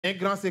Un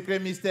grand secret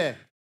mystère.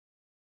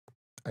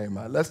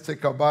 Amen. Let's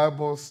take our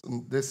Bibles.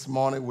 And this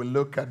morning we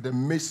look at the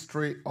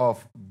mystery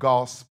of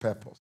God's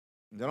purpose.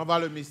 Nous allons voir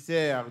le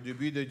mystère du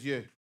but de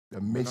Dieu.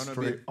 The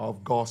mystery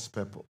of God's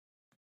purpose.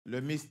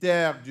 Le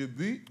mystère du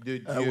but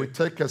de And we Dieu.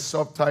 take a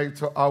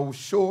subtitle, I will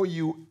show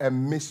you a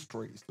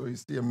mystery. So you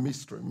see a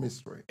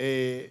mystery.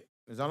 Et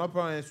nous allons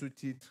prendre un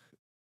sous-titre.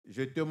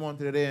 Je te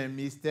montrerai un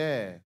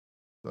mystère.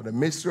 So the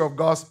mystery of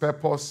God's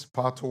purpose,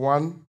 part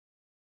 1.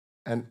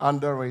 And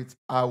under it,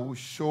 I will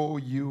show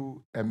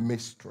you a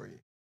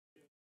mystery.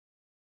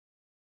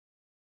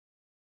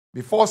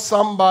 Before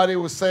somebody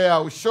will say, I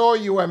will show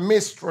you a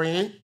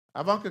mystery,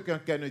 Avant que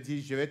quelqu'un ne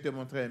dise, je vais te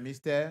montrer un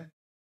mystère,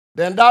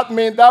 then that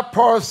means that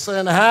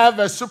person have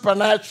a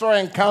supernatural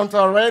encounter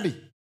already.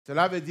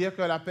 cela veut dire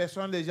que la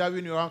personne a déjà eu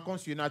une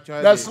rencontre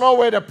surnaturelle. There's no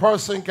way the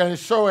person can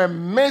show a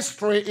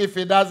mystery if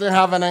he doesn't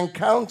have an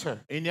encounter.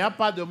 Il n'y a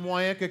pas de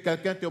moyen que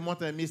quelqu'un te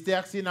montre un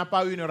mystère s'il n'a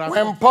pas eu une When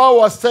rencontre. Paul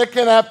was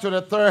taken up to the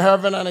third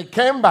heaven and he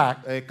came back,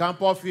 Et quand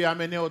Paul fut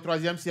amené au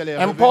troisième ciel et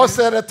and Paul revenu,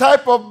 said, the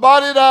type of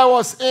body that I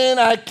was in,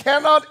 I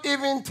cannot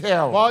even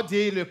tell. Paul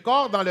dit, le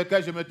corps dans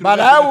lequel je me trouvais, But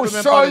je I ne will peux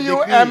même show pas le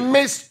you a décrire.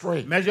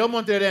 mystery. Mais je vous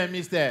montrerai un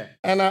mystère.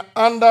 And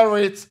under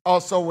it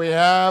also we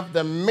have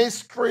the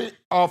mystery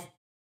of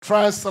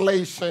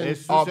translation Et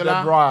sous of the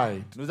cela,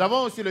 bride. nous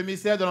avons aussi le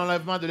mystère de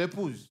l'enlèvement de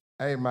l'épouse.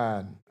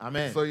 Amen.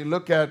 Amen. So you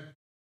look at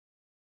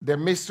the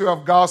mystery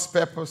of God's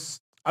purpose.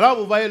 Alors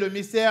vous voyez le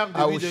mystère du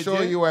I will but de show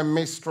Dieu. you a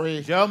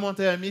mystery. Je vais vous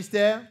montrer un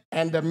mystère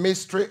And the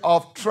mystery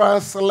of et le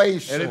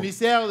translation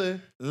mystère de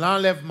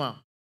l'enlèvement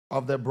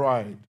of the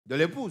bride. de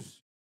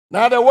l'épouse.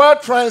 Now the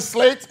word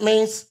translate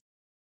means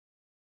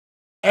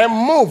a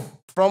move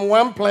from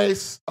one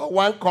place or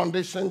one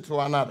condition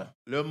to another.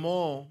 Le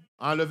mot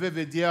enlever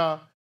veut dire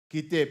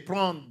quitter,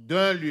 prendre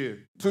d'un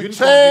lieu, To d'une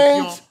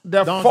change condition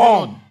the dans une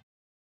form. autre.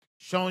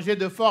 Changer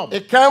de forme.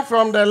 It comes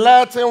from the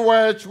Latin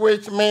word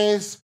which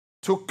means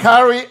to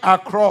carry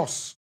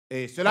across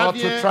Et cela or to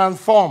vient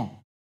transform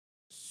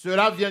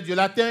du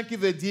latin qui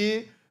veut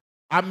dire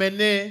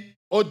amener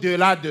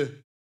au-delà de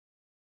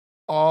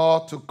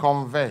or to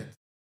convert.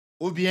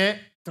 ou bien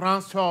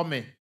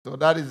transformer. So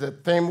that is the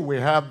theme we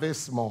have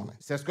this morning.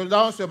 C'est ce que nous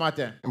avons ce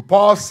matin. And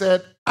Paul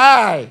said,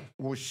 I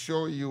will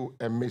show you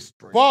a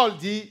mystery. Paul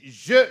dit,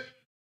 je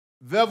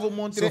vais vous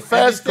montrer So un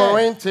 1 mystère.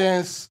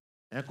 Corinthians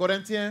 1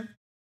 Corinthiens,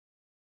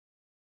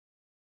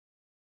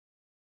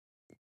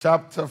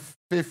 chapter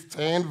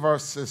 15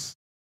 verses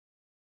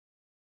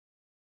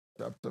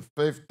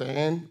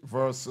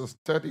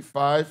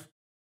 35.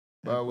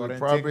 But we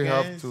probably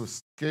have to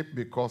skip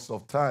because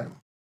of time.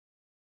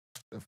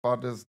 The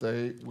Father's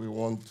Day,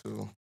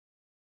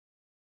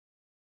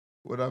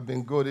 would have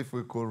been good if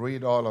we could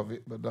read all of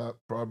it, but that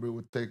probably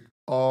would take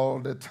all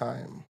the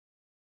time.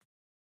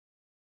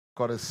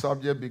 Because the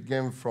subject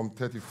began from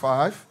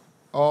 35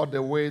 all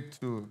the way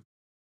to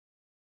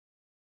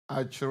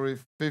actually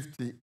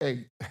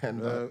 58.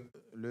 And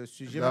le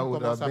sujet that même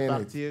would commence have à been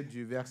partir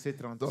du verset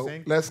so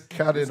 35 let's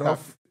cut it jusqu'à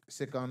off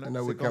 50, and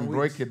then we can 58.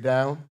 break it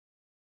down.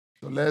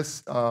 So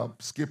let's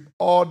skip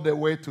all the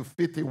way to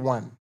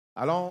 51.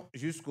 Allons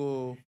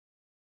jusqu'au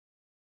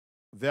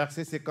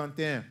verset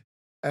 51.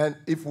 And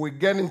if we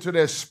get into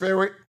the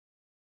spirit,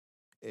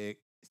 Et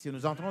si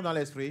nous entrons dans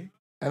l'esprit,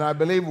 and I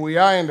believe we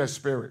are in the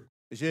spirit,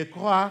 je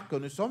crois que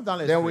nous sommes dans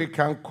then we l'esprit.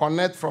 can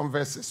connect from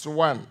verses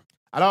 1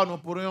 Alors nous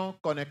pourrions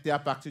connecter à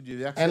partir du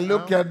verset and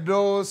look 1. at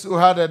those who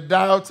had a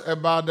doubt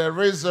about the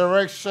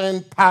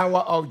resurrection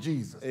power of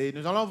Jesus. Et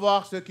nous allons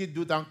voir ceux qui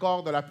doutent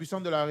encore de la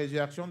puissance de la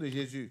résurrection de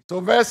Jésus. So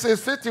verses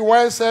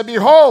 51 say,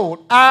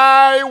 behold,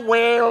 I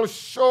will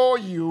show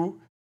you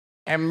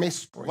a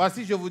mystery.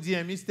 Voici, je vous dis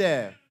un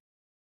mystère.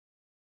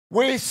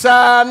 We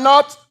shall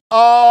not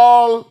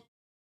all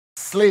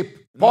sleep.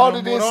 Paul Nous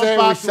ne didn't mourrons say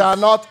pas we tous. shall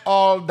not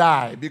all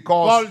die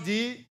because Paul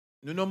dit,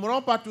 nous ne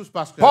mourrons pas tous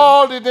parce que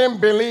Paul didn't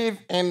believe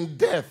in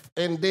death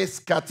in this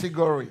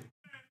category.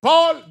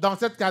 Paul, dans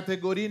cette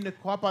catégorie, ne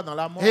croit pas dans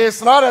la mort.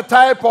 He's not a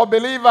type of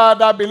believer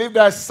that believes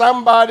that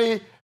somebody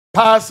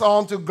passed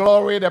on to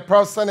glory, the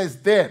person is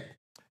dead.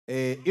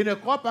 Et il ne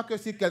croit pas que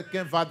si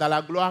quelqu'un va dans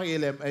la gloire,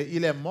 il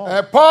est mort.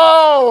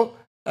 Paul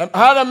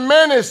had a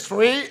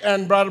ministry,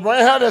 and Brother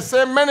Brian had the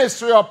same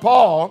ministry of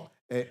Paul.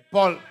 Et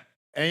Paul,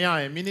 ayant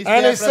un ministère,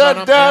 And he Frère said Branham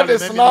ayant death le is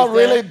même not ministère,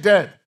 really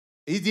dead.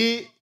 il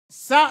dit,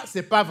 ça,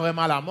 c'est pas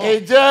vraiment la mort.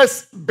 It's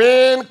just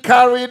being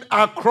carried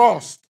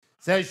across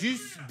C'est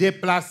juste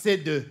déplacer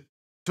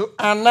to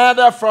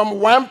another from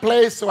one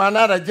place to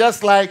another,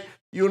 just like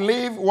you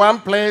leave one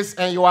place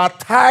and you are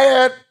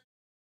tired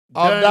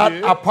of d'un that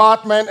lieu.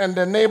 apartment and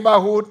the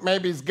neighborhood,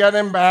 maybe it's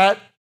getting bad,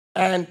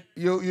 and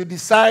you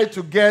decide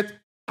to get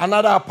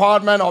another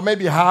apartment or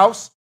maybe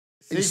house.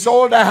 You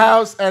sold the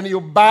house and you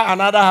buy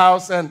another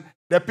house, and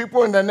the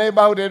people in the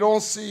neighborhood, they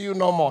don't see you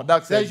no more.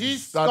 That's C'est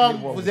juste exactly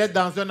comme what vous we êtes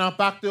dans un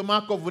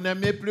appartement que vous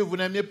n'aimez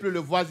plus le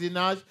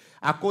voisinage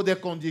à cause des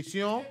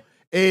conditions,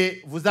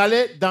 et vous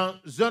allez dans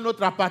un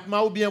autre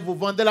appartement ou bien vous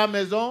vendez la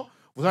maison,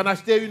 vous en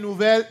achetez une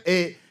nouvelle,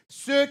 et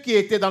ceux qui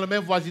étaient dans le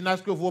même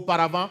voisinage que vous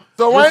auparavant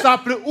So ne when-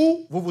 savent plus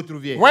où vous vous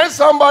trouviez. When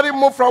somebody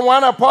moves from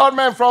one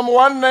apartment, from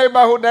one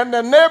neighborhood, then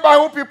the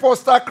neighborhood people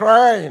start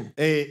crying.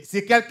 Et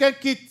si quelqu'un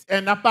quitte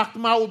un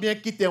appartement ou bien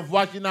quitte un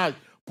voisinage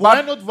pour But-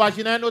 un autre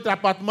voisinage, un autre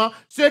appartement,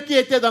 ceux qui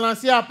étaient dans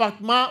l'ancien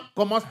appartement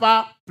commencent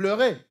par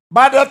pleurer.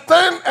 But the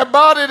thing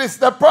about it is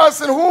the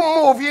person who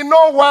moved, he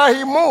know why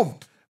he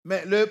moved.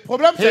 Mais le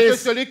problème, c'est que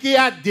He's celui qui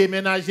a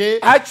déménagé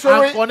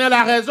actually- en connaît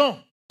la raison.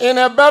 In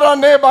a better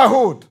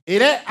neighborhood.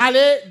 Il est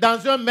allé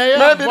dans un meilleur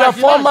Maybe the voisinage.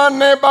 former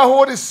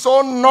neighborhood is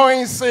so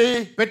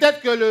noisy,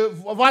 Peut-être que le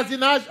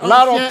voisinage a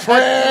lot ancien of train,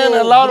 est a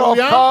trop lot of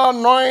bruyant, car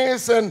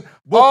noise, and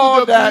beaucoup all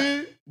de that,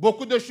 bruit,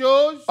 beaucoup de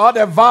choses. all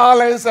the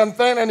violence and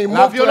things, and he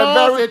La moved to a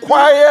violence very et tout.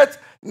 quiet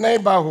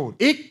neighborhood.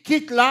 Il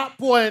quitte là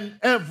pour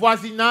un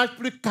voisinage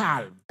plus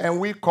calme. And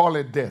we call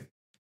it death.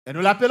 Et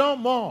nous l'appelons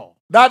mort.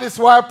 That is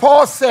why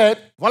Paul said,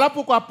 Voilà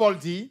pourquoi Paul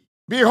dit,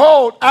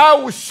 behold, I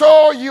will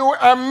show you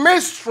a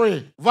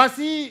mystery.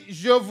 voici,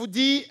 je vous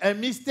dis un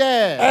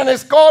mystère. And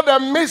it's called the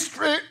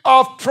mystery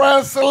of Et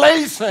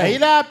translation.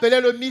 il a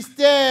appelé le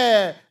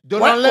mystère de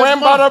When l'enlèvement.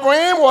 Brother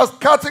Brahim was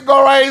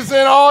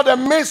categorizing all the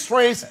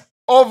mysteries,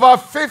 over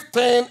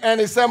 15, and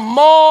he said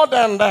more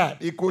than that.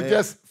 He could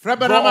just Frère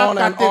go Branham on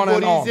a and on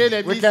and on. catégorisé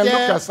les We can look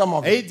mystères at some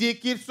of et it. il dit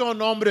qu'ils sont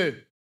nombreux.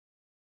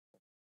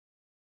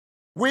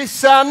 We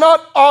shall not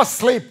all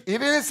sleep. He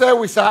didn't say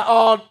we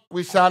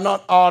shall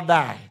not all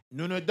die.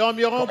 Nous ne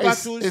dormirons pas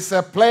tous. It's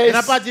a Il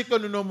n'a place pas dit que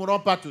nous ne mourrons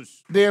pas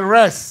tous. they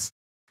rest.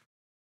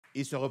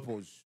 Ils se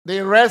reposent.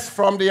 They rest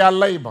from their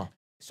labor.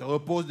 Ils se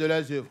reposent de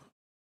leurs œuvres.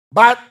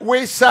 But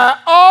we shall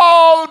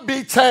all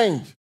be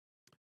changed.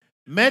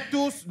 Mais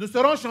tous, nous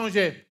serons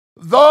changés.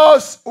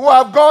 Those who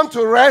have gone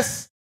to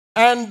rest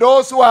and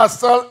those who are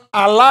still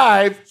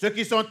alive. Ceux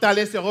qui sont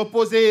allés se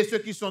reposer et ceux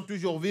qui sont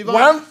toujours vivants.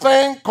 One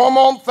thing,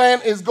 common thing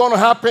is going to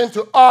happen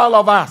to all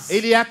of us.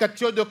 Il y a quelque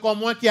chose de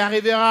commun qui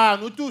arrivera à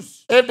nous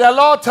tous. If the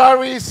Lord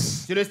tarries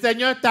Si le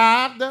Seigneur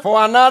tarde,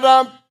 for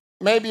another,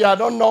 maybe I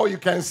don't know, you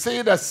can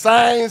see the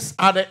signs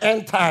at the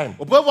end time.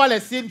 vous pouvez voir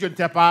les signes, je ne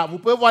sais pas. Vous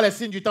pouvez voir les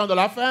signes du temps de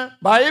la fin.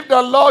 But if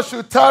the Lord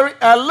should tarry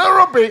a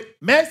little bit,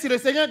 Mais si le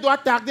Seigneur doit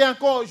tarder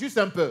encore juste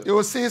un peu, you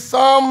will see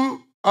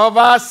some of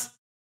us,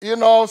 you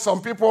know,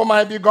 some people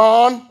might be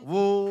gone,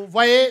 vous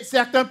voyez,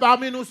 certains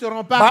parmi nous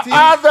seront but partis,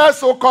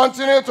 others will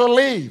continue to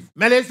live.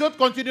 mais les autres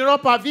continueront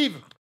par vivre.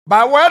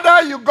 But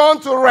whether you're going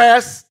to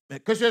rest Mais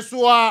que ce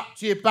soit,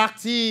 tu es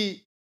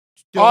parti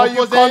te or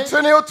you reposer,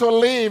 continue to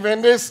live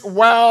in this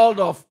world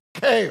of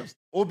chaos,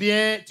 ou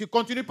bien tu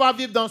continues pas à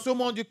vivre dans ce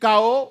monde du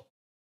chaos,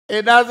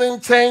 it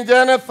doesn't change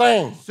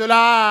anything.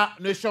 cela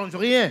ne change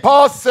rien.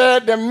 Paul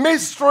said the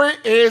mystery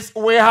is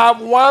we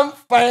have one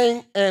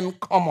thing in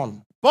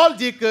common. Paul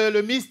dit que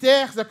le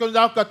mystère, c'est que nous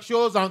avons quelque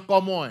chose en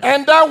commun.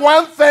 And that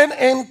one thing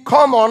in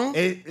common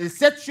Et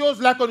cette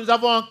chose-là que nous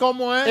avons en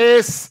commun,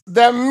 is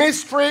the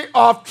mystery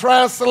of c'est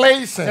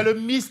translation. le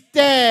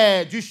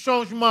mystère du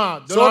changement,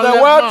 de So the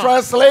word l'enlèvement.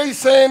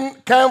 translation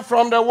came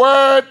from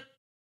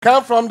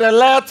the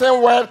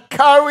Latin word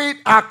carried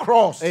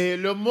across. Et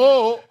le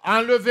mot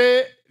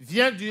enlevé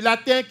vient du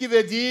latin qui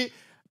veut dire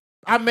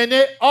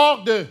amener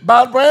hors de.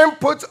 But Brahim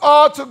put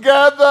all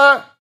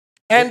together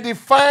and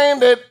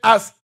defined it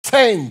as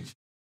change.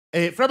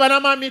 Et Frère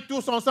Branham a mis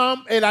tous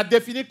ensemble et l'a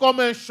défini comme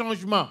un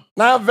changement.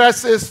 Now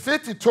verses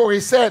 52,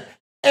 he said,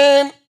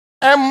 in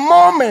a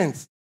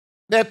moment,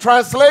 the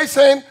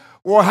translation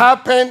will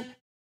happen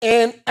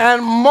in a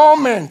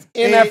moment,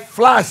 in a Et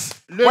flash.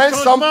 le When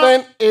changement-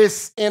 something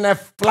is in a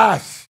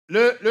flash.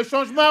 Le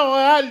changement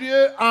aura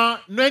lieu en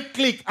un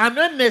clic, en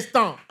un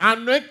instant,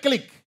 en un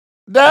clic.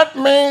 That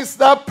means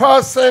that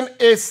person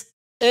is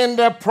in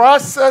the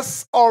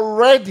process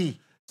already.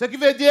 Ce qui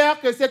veut dire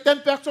que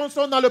certaines personnes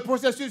sont dans le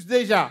processus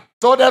déjà.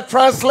 So the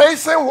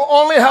translation will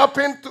only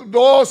happen to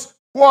those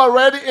who are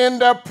already in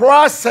the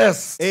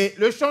process. Et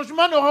le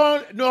changement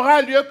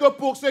n'aura lieu que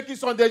pour ceux qui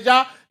sont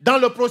déjà dans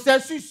le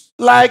processus.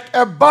 Like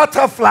a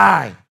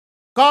butterfly.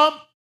 Comme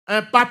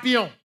un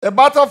papillon. A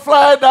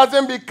butterfly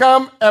doesn't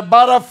become a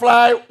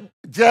butterfly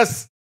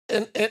just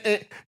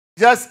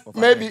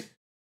maybe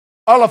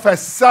all of a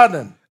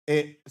sudden.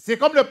 Et c'est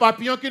comme le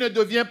papillon qui ne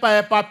devient pas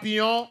un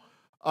papillon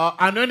en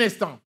un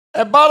instant.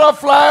 A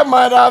butterfly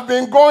might have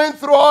been going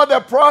through all the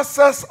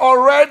process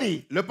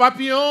already. Le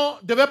papillon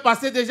devait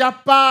passer déjà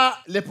par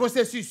les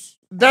processus.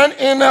 Then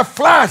in a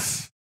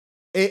flash,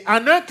 Et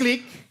en un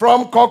clic,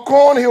 from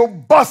cocoon, he'll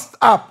bust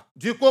up.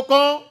 du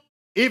cocon,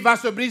 il va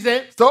se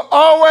briser. So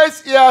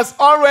always he has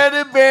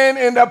already been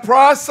in the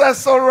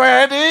process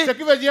already. Ce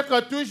qui veut dire que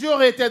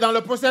toujours été dans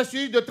le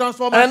processus de And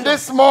transformation.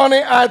 this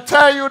morning I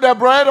tell you, the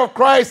bride of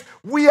Christ,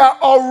 we are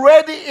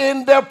already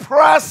in the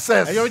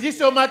process. Et je dis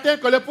ce matin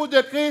que l'épouse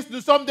de Christ, nous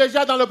sommes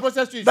déjà dans le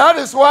processus. That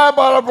is why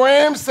Brother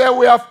Brahim said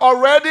we have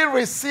already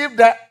received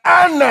the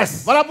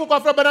earnest. Voilà pourquoi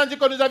Frère Branham dit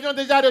que nous avions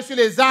déjà reçu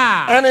les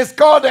arts. And it's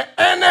called the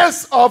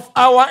earnest of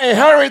our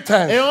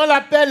inheritance. Et on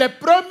l'appelle les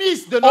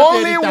promesses de notre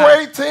Only héritage.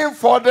 waiting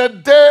for the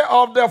day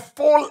of the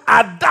full Et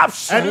nous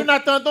adoption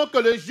n'attendons que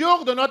le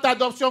jour de notre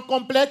adoption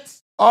complète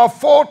or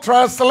full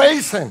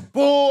translation.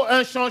 pour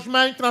un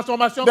changement, une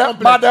transformation But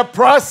complète. the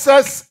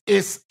process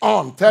is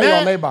on. Tell your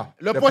Mais neighbor.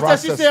 le the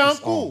processus process est en is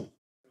on. cours.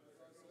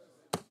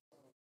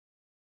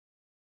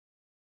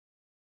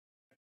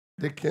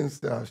 Dickens,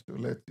 I should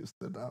let you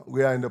sit down.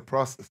 We are in the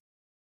process.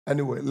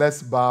 Anyway,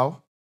 let's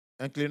bow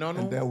and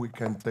Inclinons-nous. then we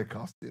can take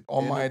our seat.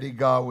 Almighty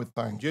God, we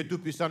thank you. Dieu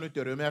Tout-Puissant, nous te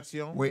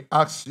remercions. We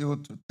ask you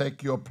to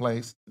take your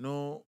place.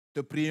 Nous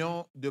te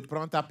prions de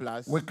prendre ta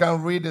place. We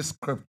can read the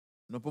script,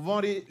 Nous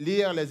pouvons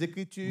lire les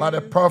Écritures, but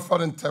the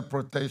perfect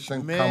interpretation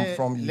comes mais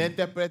from you.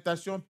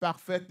 l'interprétation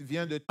parfaite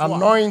vient de toi.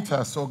 Anoint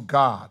us, oh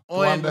God, to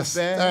Oh, et nous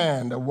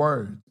understand the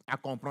word à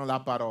comprendre la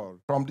parole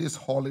from this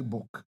holy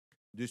book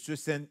de ce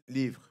saint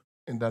livre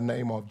in the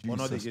name of au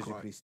nom de Jesus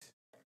Christ. Jésus-Christ.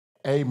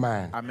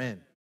 Amen.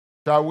 Amen.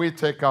 Shall we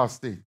take our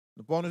seat?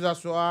 Nous pouvons nous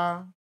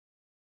asseoir.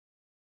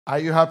 Are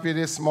you happy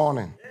this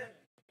morning?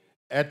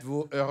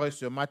 Êtes-vous heureux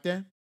ce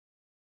matin?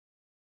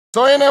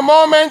 So in a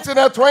moment, in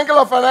a twinkle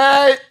of an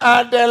eye,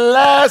 at the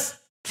last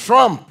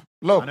trump,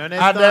 look, En un at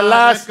instant, the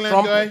last un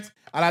clin d'œil, trumpet,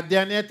 à la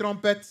dernière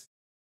trompette,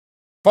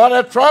 for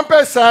the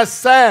trumpet shall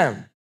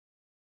sound,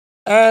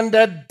 and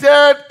the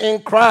dead in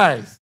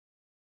Christ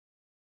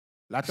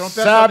la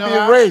trompette shall be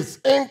sonnera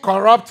raised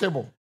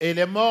incorruptible, et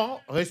les morts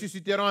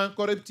ressusciteront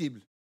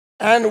incorruptibles.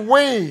 and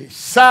we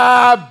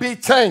shall be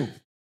changed.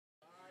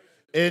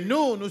 Et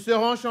nous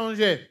serons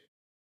changés.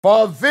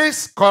 For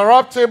this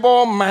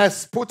corruptible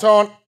must put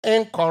on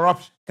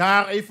incorruption,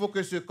 Car il faut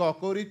que ce corps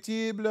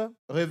corruptible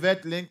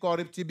revête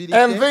l'incorruptibilité.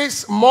 and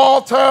this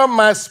mortal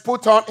must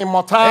put on Et que ce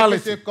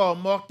immortality. corps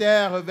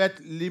mortel revête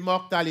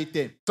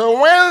l'immortalité. So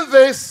when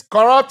this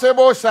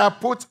corruptible shall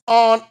put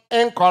on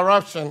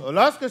incorruption,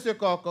 Lorsque ce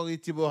corps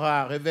corruptible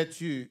aura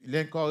revêtu and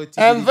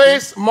l'incorruptibilité,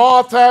 this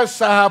mortal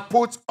shall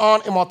put on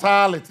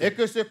immortality, et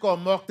que ce corps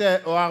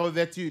mortel aura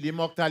revêtu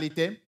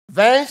l'immortalité,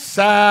 then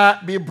shall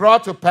be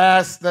brought to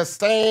pass the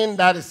saying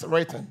that is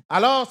written,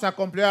 alors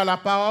s'accomplira la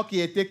parole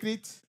qui est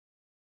écrite.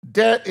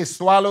 death is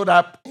swallowed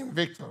up in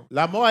victory.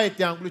 La mort a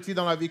été engloutie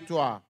dans la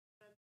victoire.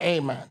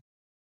 Amen.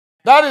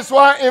 That is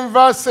why in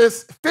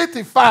verses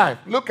 55,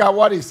 look at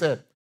what he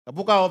said. C'est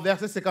pourquoi au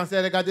verset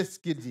 55, regardez ce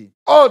qu'il dit.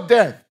 O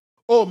death,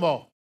 Ô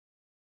mort,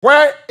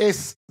 where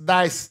is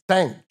thy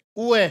sting?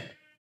 où est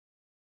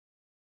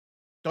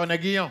ton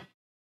aiguillon?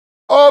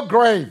 O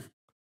grave,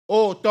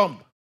 Ô tombe,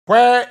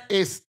 where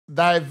is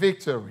thy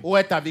victory? où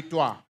est ta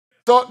victoire?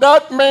 So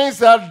that means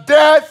that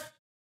death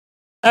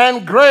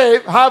and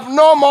grave have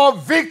no more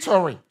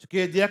victory. Ce qui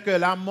veut dire que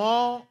la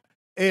mort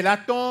et la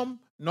tombe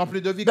n'ont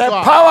plus de The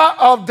victoire. power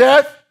of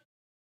death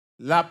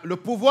Le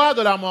pouvoir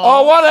de la or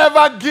mort,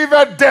 whatever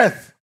giveth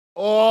death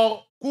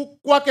or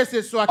quoi que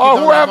ce soit qui or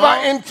donne la mort,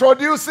 whoever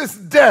introduces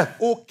death,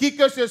 ou qui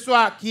que ce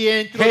soit qui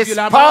introduit his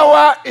la mort,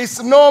 power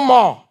is no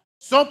more.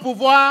 son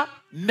pouvoir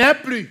n'est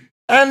plus.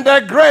 And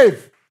the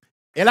grave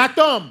Et la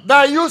tombe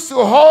that used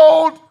to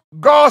hold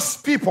God's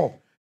people,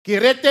 qui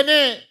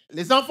retenait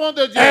les enfants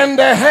de Dieu, and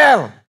the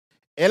hell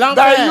et that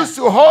l'enfer used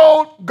to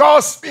hold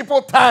God's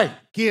people tight.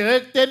 qui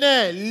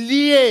retenait,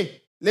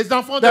 lié les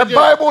enfants de The Dieu.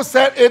 Bible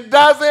said it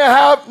doesn't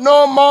have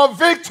no more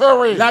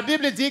victory. La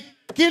Bible dit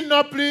qu'ils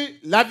n'ont plus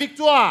la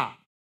victoire.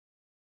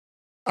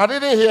 I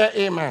didn't hear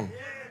amen.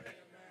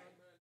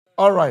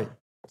 All right.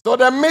 So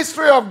the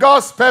mystery of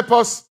God's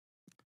purpose,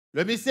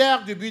 Le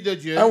mystère du but de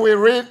Dieu. and we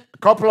read a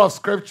couple of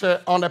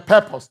scripture on the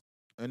purpose.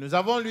 Et nous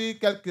avons lu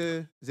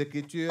quelques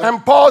écritures. And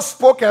Paul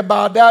spoke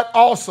about that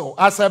also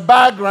as a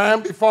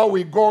background before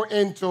we go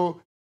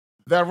into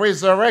the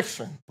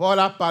resurrection. Paul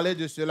a parlé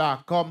de cela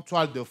comme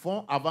toile de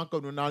fond avant que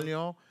nous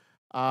n'allions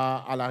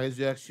à la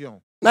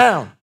résurrection.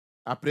 Now,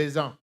 À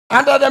présent,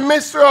 under the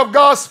mystery of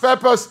God's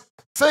purpose,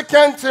 2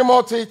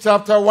 Timothy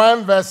chapter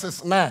 1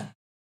 verses 9.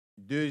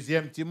 2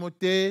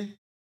 Timothée,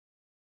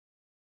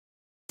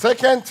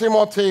 2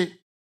 Timothy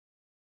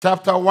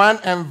chapter 1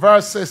 and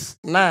verses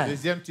 9.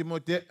 2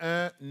 Timothée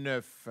 1,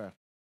 9.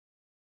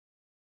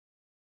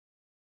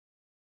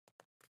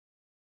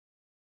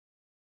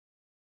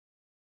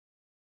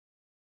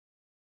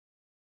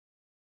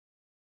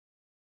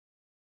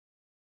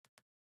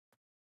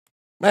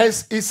 Now he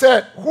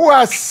said, who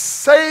has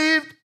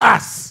saved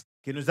us.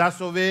 Qui nous a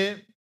sauvés.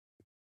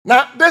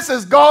 Now, this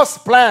is God's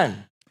plan.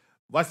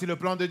 Voici le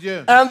plan de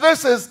Dieu. And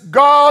this is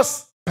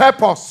God's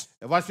purpose.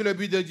 Et voici le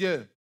but de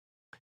Dieu.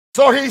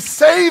 So he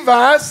saved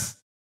us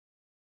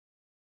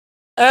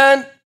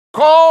and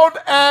called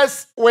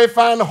us with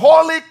an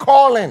holy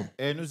calling.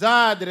 Et nous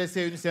a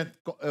adressé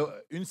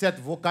une sainte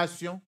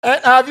vocation. And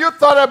have you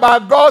thought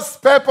about God's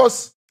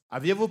purpose?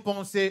 Aviez-vous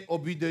pensé au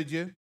but de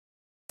Dieu?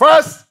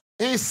 First,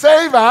 he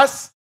saved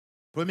us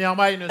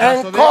Premièrement, il nous a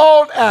and sauvés.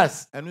 called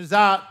us Elle nous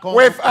a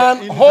with an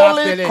il nous a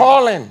holy appelés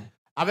calling.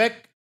 avec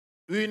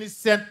une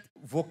sainte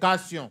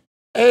vocation.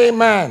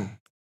 Amen.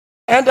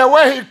 And the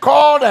way he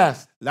called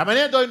us La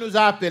manière dont il nous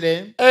a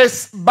appelés,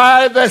 is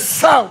by the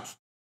sound,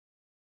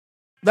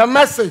 the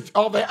message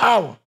of the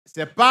hour.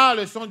 c'est par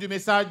le son du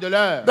message de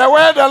l'heure. The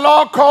way the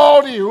Lord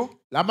called you,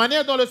 La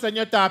manière dont le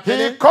Seigneur t'a he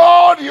appelé,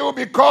 called you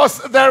because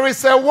there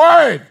is a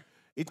word.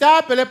 Il t'a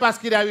appelé parce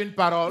qu'il a une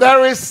parole.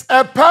 There is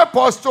a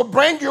purpose to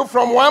bring you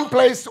from one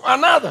place to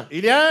another.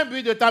 Il y a un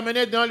but de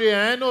t'amener d'un lieu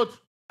à un autre.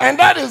 And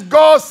that is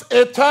God's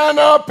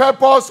eternal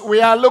purpose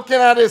we are looking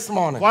at this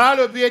morning. Voilà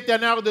le but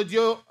éternel de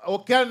Dieu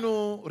auquel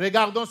nous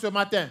regardons ce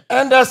matin.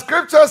 And the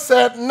scripture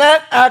said,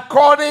 not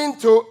according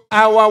to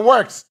our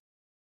works.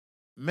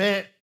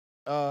 Mais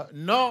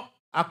non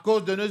à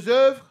cause de nos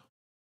œuvres.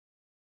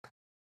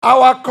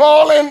 Our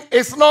calling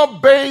is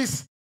not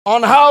based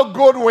on how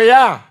good we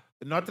are.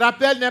 Notre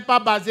appel n'est pas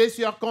basé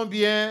sur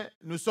combien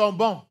nous sommes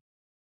bons.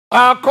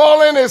 Our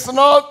calling is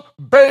not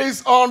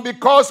based on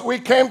because we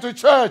came to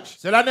church.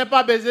 Cela n'est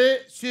pas basé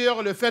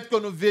sur le fait que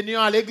nous venions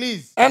à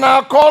l'église. And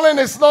our calling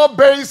is not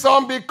based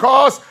on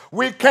because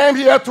we came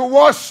here to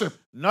worship.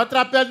 Notre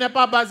appel n'est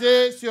pas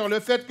basé sur le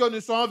fait que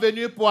nous sommes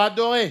venus pour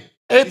adorer.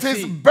 It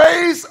ici. is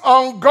based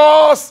on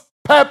God's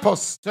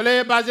purpose, Cela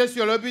est basé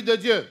sur le but de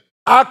Dieu.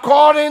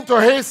 according to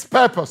his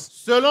purpose.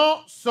 Selon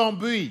son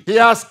but, He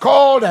has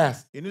called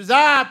us. il nous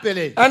a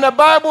appelés. And the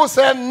Bible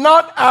said,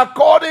 not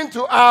according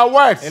to our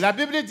works, Et la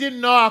Bible dit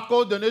non à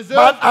cause de nos but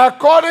œuvres,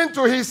 according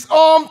to his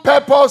own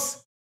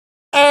purpose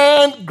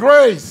and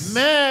grace,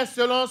 mais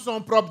selon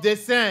son propre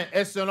dessein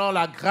et selon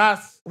la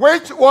grâce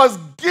which was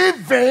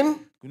given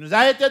qui nous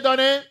a été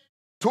donnée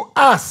to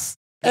us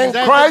in Nous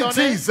a été Christ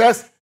donné.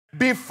 Jesus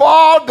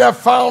before the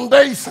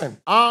foundation,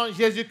 en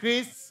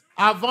Jésus-Christ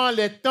avant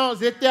les temps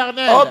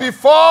éternels. or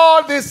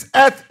before this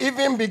earth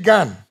even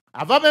began.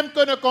 Avant même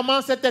que ne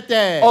commence cette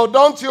terre. Oh,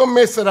 don't you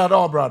miss it at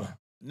all, brother.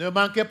 Ne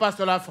manquez pas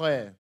cela,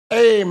 frère.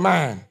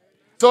 Amen.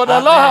 So the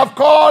Amen. Lord have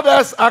called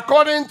us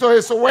according to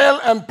his will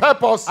and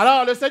purpose,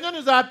 Alors, le Seigneur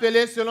nous a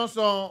appelés selon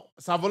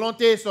sa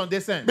volonté et son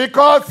dessein.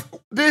 because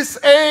this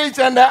age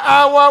and the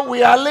hour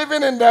we are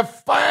living in the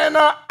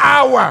final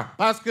hour.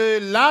 Parce que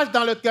l'âge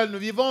dans lequel nous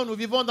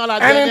vivons dans la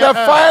And in dernière the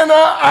heure.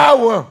 final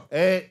hour,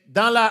 Et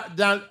à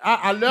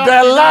l'heure the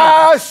finale,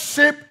 last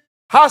ship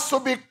has to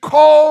be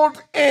called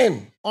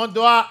in. on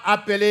doit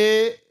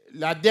appeler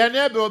la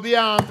dernière brebis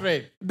à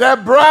entrer. The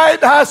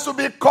bride has to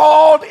be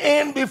called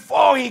in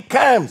before he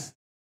comes.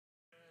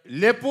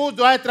 L'épouse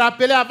doit être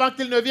appelée avant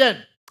qu'il ne vienne.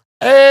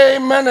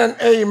 Amen and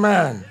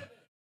amen.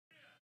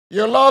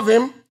 You love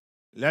him?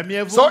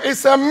 L'aimez-vous? So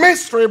it's a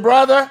mystery,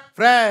 brother.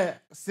 Frère,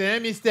 c'est un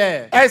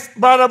mystère. As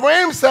Brother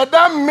Abraham said,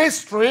 that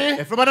mystery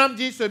Et Frère Madame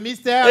dit, ce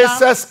mystère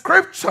is a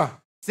scripture.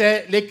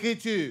 c'est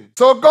l'écriture.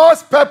 So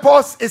God's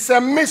purpose is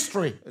a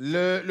mystery.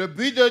 Le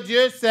but de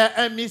Dieu, c'est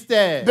un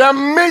mystère. The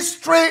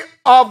mystery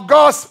of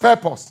God's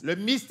purpose. Le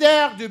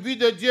mystère du but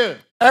de Dieu.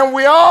 And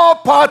we are all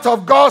part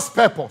of God's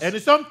purpose. Et nous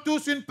sommes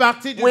tous une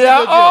partie du We but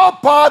are de Dieu. all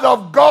part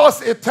of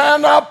God's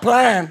eternal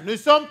plan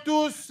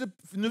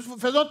Nous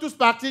faisons tous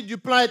partie du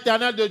plan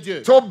éternel de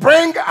Dieu. to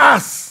bring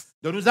us.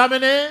 De nous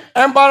amener,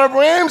 And Brother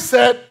Abraham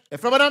said, et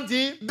Frère Madame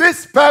dit,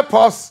 this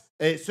purpose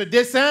et ce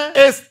dessein,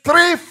 is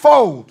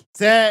threefold.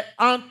 c'est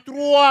en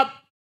 3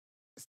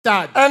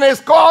 stades. And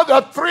it's called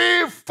the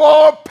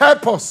threefold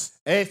purpose.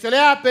 Et cela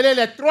est appelé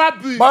les 3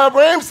 buts. Brother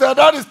Abraham said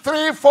that is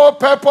threefold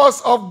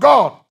purpose of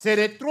God. C'est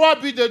les 3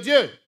 buts de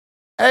Dieu.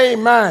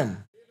 Amen.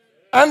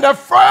 And the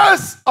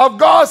first of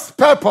God's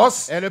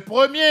purpose Et le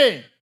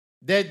premier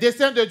des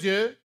desseins de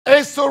Dieu,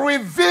 is to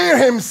reveal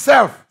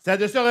himself, c'est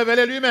de se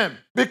révéler lui-même.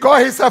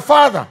 because he's a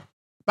father.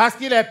 Parce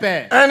qu'il est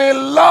père. And he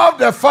loved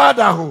the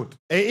fatherhood.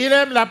 Et il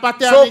aime la So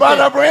paternité.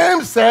 Brother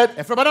Abraham said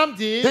Et Frère Madame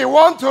dit, he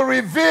wants to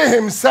reveal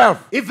himself.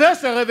 il veut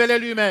se révéler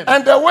lui-même.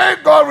 And the way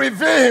God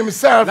reveals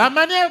himself La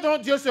manière dont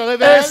Dieu se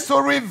révèle, is to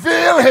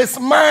reveal his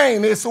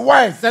mind, his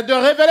wife. c'est de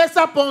révéler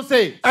sa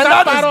pensée, And sa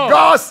that parole. is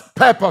God's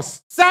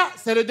purpose Ça,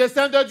 c'est le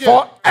dessein de Dieu.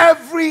 for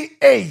every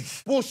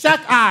age. Pour chaque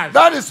âge.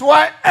 That is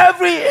why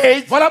every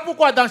age, Voilà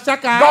pourquoi dans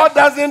chaque âge, God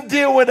doesn't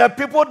deal with the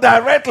people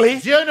directly,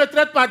 Dieu ne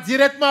traite pas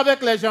directement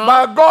avec les gens,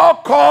 but God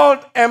called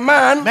a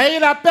man mais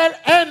il appelle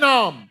un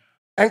homme.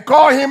 and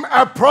called him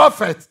a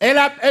prophet. Et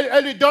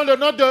elle lui donne le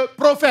nom de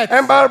prophète.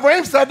 And Brother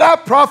Abraham said that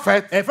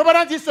prophet Et Frère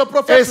Madame dit ce is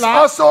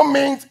prophète-là, also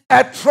means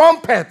a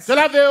trumpet.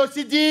 cela veut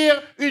aussi dire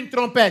une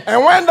trompette.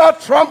 And when that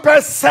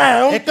trumpet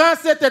sounds Et quand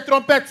cette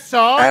trompette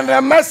sort, and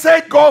the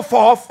message go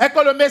forth, et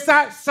que le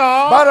message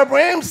sort, Brother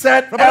Abraham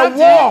said a Brother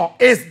war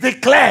is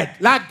declared.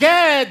 la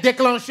guerre est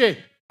déclenchée.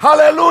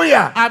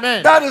 Hallelujah.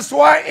 Amen. That is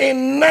why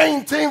in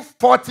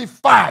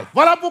 1945,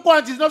 Voilà pourquoi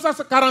en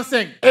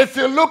 1945, if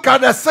you look at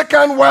the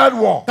Second World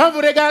War, quand vous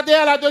regardez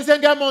à la Deuxième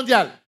Guerre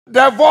mondiale,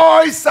 the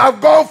voice have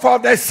gone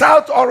forth, the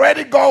shout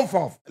already gone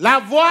forth. la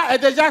voix est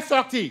déjà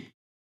sortie.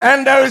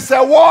 And there is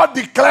a war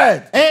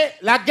declared. Et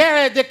la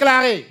guerre est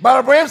déclarée. But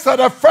Abraham said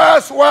the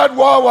First World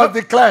War was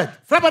declared.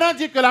 Frère Branham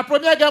dit que la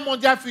Première Guerre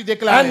mondiale fut And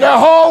déclarée. the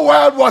whole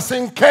world was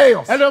in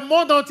chaos. Et le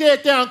monde entier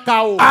était en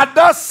chaos. At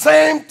that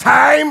same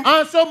time,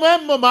 En ce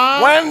même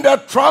moment, when the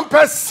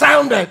trumpet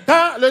sounded,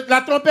 quand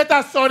la trompette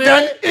a sonné,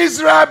 then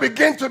Israel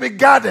began to be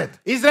gathered.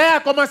 Israël a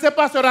commencé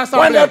par se When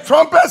rassembler. the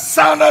trumpet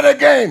sounded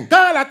again,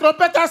 Quand la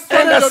trompette a in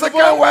sonné the de Second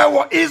nouveau, World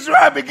War,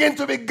 Israel began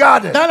to be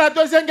gathered. dans la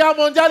Deuxième Guerre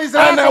mondiale,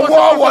 Israël And a the commencé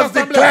war par se was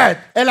rassembler. declared.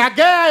 Et la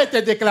guerre a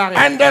été déclarée.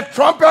 And the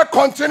trumpet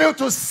continued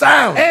to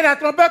sound. Et la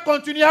trompette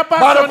continua par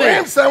But sonner.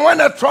 Abraham said when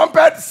the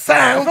trumpet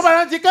sounds, Frère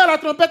Branham dit que la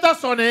trompette a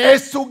sonné,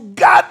 is to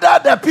gather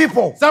the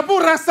people c'est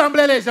pour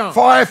rassembler les gens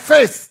for a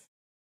feast.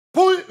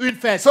 pour une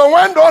fête. So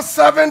when those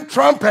 7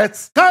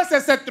 trumpets, Quand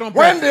c'est cette when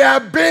trompette, they are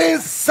being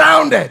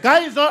sounded, quand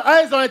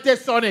ils ont été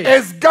sonnés,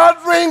 is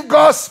gathering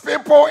God's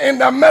people in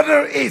the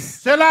Middle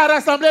East. cela a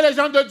rassemblé les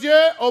gens de Dieu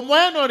au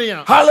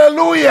Moyen-Orient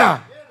Hallelujah.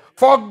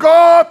 For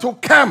God to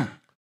come.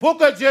 pour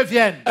que Dieu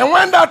vienne. And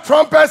when that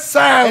trumpet Et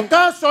sounds,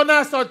 quand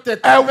sonna son a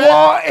trompette,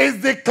 war is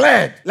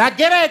declared. la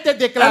guerre a été And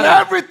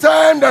déclarée. every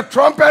time the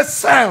trumpet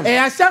sounds, Et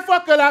à chaque fois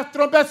que la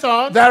trompette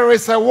sonne, there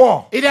is a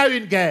war. il y a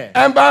une guerre.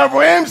 And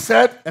Abraham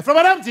said, Et Frère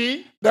Branham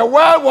dit, the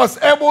world was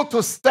able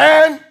to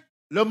stand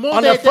le monde On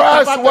a the été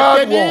First capable World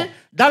de tenir War.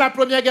 dans la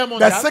Première Guerre the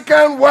mondiale.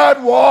 Second World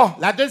War.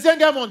 La Deuxième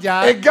Guerre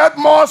mondiale, It got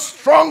more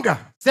stronger.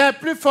 c'est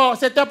plus fort,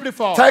 c'était plus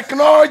fort.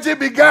 Technology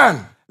began.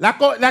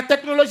 La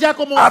technologie a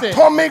commencé.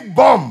 Atomic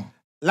bomb.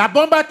 La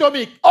bombe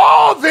atomique,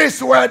 All this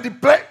were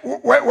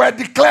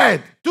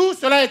declared tout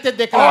cela a été or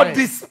déclaré,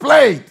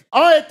 displayed.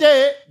 ont été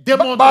But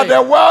démontrés.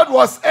 the world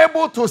was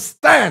able to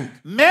stand.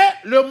 Mais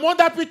le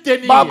monde a pu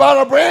tenir. But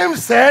Abraham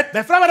said,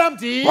 Mais Frère Branham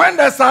dit, when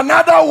there's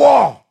another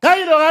war, quand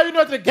il y aura une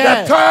autre the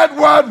guerre, Third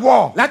World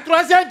War, la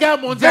Troisième Guerre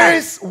mondiale,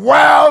 this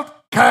world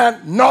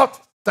cannot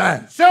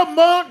stand. ce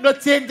monde ne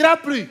tiendra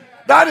plus.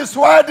 That is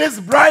why this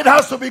bride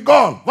has to be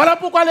gone. Voilà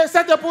pourquoi les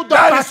sept époux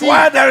doivent That is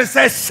why partir. there is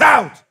a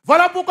shout.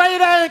 Voilà pourquoi il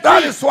y a un That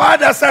cri. is why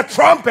there's a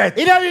trumpet.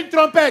 Il y a une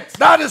trompette.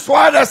 That is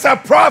why there's a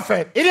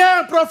prophet. Il y a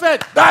un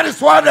prophète. That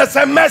is why there's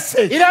a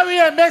message. Il y a eu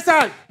un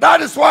message.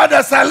 That is why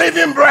there's a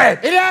living bread.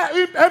 Il y a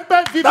un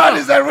pain vivant. That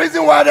is the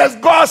reason why there's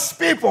God's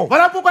people.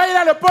 Voilà pourquoi il y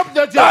a le peuple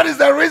de Dieu. That is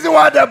the reason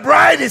why the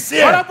bride is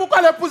Voilà here.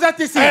 pourquoi l'épouse est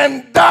ici.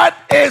 And that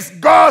is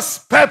God's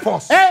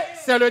purpose. Et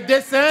c'est le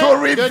dessein To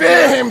de reveal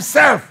Dieu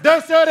himself de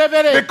se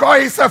révéler.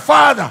 because he's a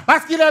father.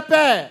 Parce qu'il est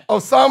Père. Oh,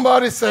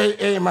 somebody say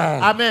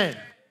amen. Amen.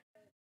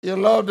 You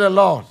love the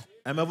Lord.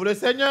 Aimez-vous le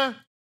Seigneur?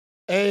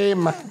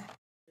 Amen.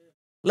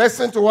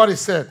 Listen to what he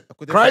said.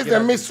 Écoutez ce Christ, qu'il a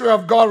the dit. mystery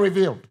of God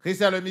revealed.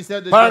 Christ est le mystère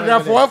de Dieu.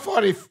 Paragraph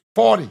révélé.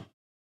 140.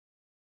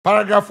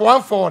 Paragraph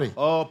 140.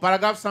 Oh,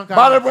 paragraphe 140.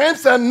 But Abraham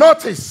said,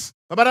 notice,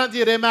 Papa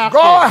dit, remarquez,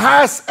 God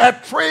has a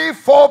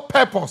threefold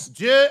purpose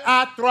Dieu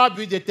a 3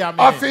 buts déterminés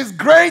of his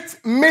great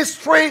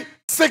mystery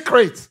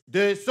secret.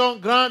 de son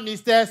grand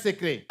mystère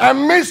secret. A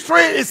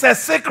mystery is a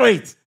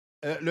secret.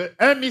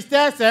 Un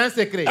mystère, c'est un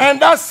secret. And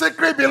that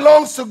secret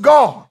belongs to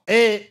God.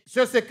 Et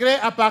ce secret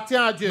appartient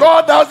à Dieu.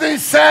 God doesn't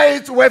share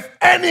it with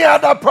any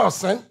other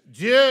person,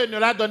 Dieu ne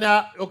l'a donné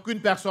à aucune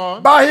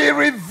personne, but he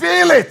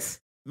revealed it.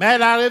 mais il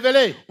l'a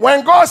révélé.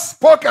 When God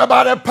spoke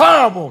about the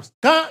parables,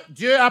 Quand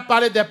Dieu a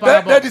parlé des the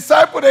paraboles,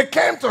 disciples, they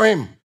came to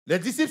him. les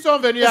disciples sont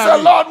venus They à said,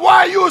 lui. Lord, why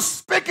are you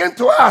speaking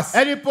to us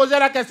Et lui posaient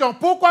la question,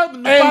 pourquoi nous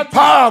in parles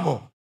parable?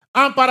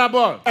 en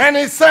parabole? And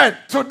he said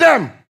to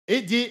them,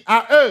 Il dit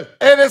à eux,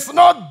 it is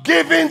not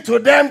given to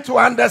them to il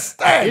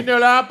understand ne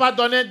leur a pas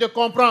donné de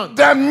comprendre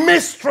the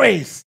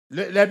mysteries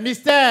les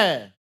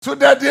mystères to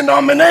the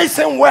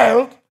denomination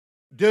world,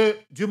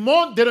 du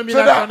monde to the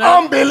dénominationnel,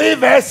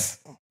 unbelievers.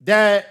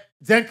 des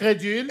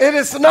incrédules. It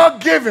is not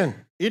given.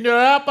 Il ne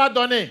leur a pas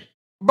donné.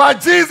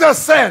 But Jesus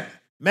said,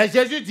 Mais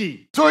Jésus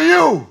dit, to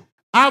you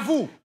à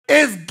vous,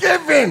 is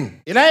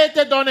given il a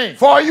été donné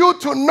for you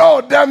to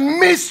know the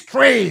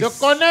mysteries de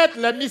connaître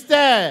les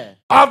mystères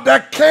of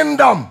the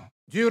kingdom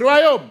du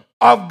royaume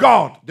of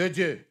God. de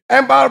Dieu.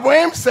 And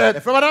Abraham Et said,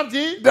 Frère Madame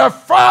dit, the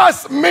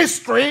first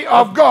mystery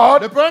of le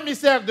God premier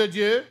mystère de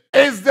Dieu,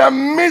 is the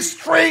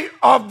mystery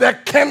of the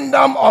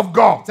kingdom of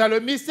God. c'est le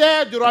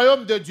mystère du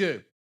royaume de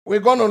Dieu.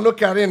 We're going to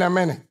look at it in a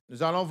minute.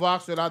 Nous allons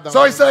voir cela dans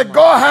So un he said, moment.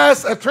 God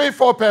has a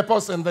threefold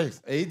purpose in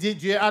this. Et il dit,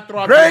 Dieu a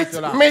 3 buts Great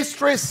cela.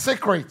 mystery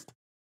secret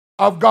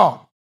of God.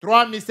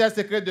 3 mystères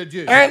secrets de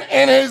Dieu. And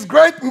in his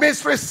great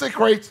mystery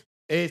secret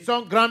Et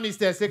son grand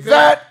mystère secret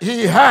that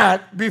he had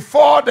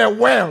before the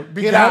world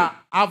qu'il began, a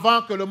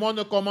avant que le monde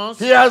ne commence,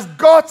 he has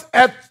got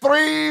a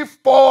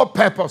threefold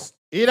purpose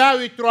il a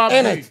eu 3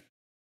 in buts. it.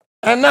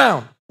 And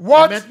now,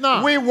 what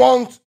maintenant, we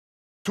want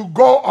to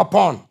go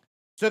upon,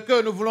 Ce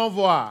que nous voulons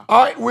voir.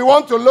 we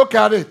want to look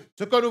at it.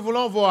 Ce que nous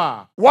voulons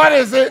voir. What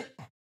is it?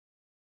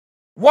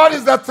 What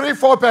is the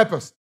threefold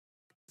purpose?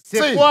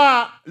 C'est See,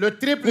 quoi le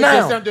triple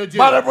Now, dessein de Dieu?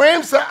 but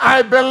Abraham said,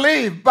 I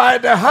believe by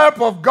the help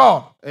of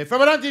God, Et Frère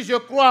Branham dit, je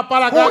crois par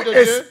la who grâce de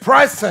is Dieu,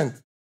 present,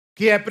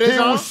 qui est he will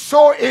présent,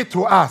 show it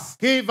to us.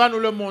 qui va nous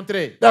le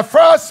montrer. The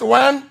first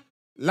one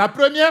La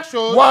première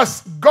chose,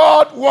 was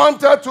God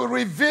wanted to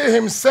reveal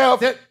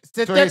himself to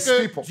c'était his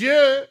que people.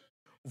 Dieu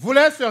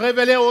voulait se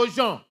révéler aux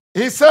gens.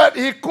 He said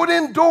he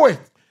couldn't do it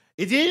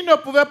Il dit, il ne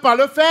pouvait pas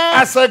le faire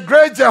as a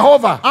great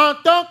Jehovah. en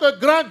tant que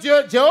grand Dieu,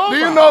 Jéhovah. Do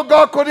you know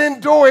God couldn't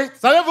do it?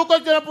 Savez-vous que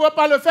Dieu ne pouvait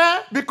pas le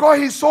faire? Because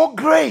he's so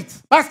great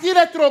Parce qu'il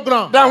est trop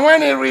grand. that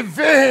when he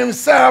revealed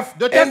himself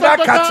De in that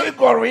temps en temps,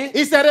 category,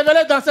 il s'est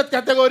révélé dans cette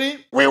catégorie.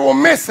 we will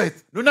miss it.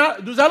 Nous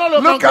allons le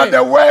Look at manquer.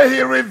 the way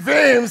he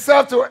revealed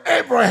himself to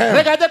Abraham.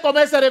 Regardez comment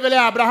il s'est révélé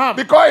à Abraham.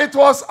 Because it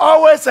was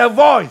always a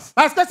voice.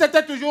 Parce que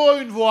c'était toujours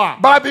une voix.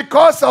 But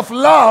because of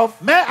love,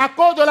 Mais à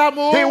cause de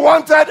l'amour, he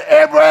wanted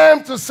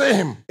Abraham to see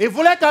him. il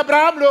voulait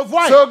qu'Abraham le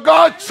voie. So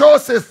God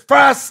chose his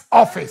first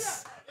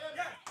office.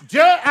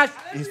 Dieu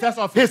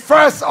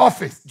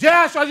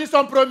a choisi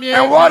son premier.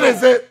 And what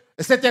is it?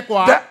 C'était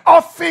quoi? The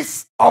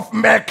office of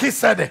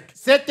Melchizedek.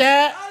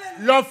 C'était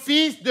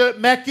l'office de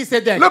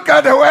Melchisedec. Look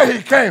at the way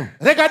he came.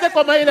 Regardez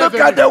comment il est Look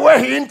venu. at the way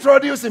he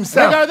introduced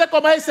himself. Regardez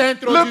comment il s'est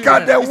introduit. Look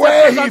at the Il s'est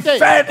way he présenté.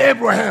 fed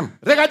Abraham.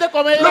 Regardez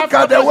comment il a Look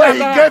at the way he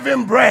gave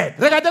him bread.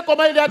 Regardez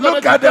comment il a donné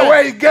Look du at the pain.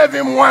 way he gave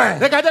him wine.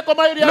 Regardez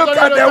comment il a Look donné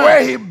at le the pain.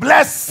 way he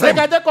blessed him.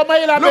 Regardez comment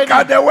il a Look béni.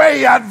 at the way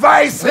he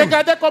advised him.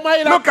 Regardez comment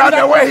il a Look at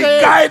the way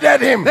he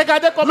guided him.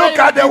 Regardez comment Look il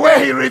a at the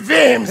way he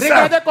revealed himself.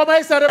 Regardez comment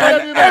il s'est révélé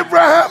And lui-même.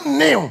 Abraham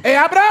knew Et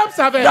Abraham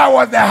savait that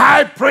was the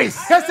high priest.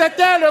 que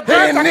c'était le He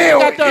grand knew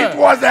it sacrificateur.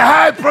 was the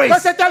high Que priest.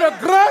 c'était le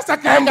grand And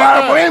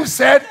sacrificateur. Abraham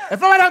said, Et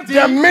frère Madame dit,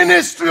 the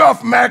ministry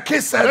of le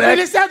Melchizedek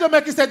ministère de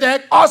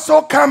Melchisedec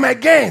also come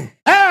again.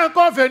 est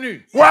encore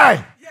venu. Why?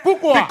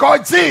 Pourquoi?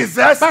 Because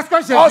Jesus Parce que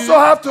Jésus also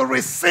have to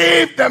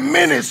receive the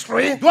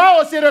ministry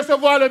doit aussi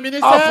recevoir le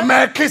ministère of de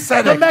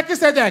Melchizedek.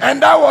 Melchisedec. And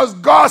that was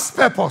God's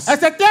purpose, Et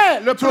c'était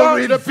le to plan,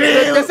 le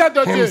reveal dessein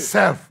de Dieu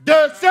himself. de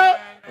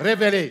se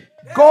révéler.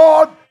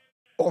 God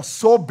was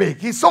so big.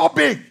 He's so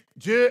big.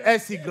 Dieu est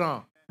si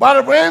grand. But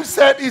Abraham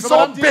said he's so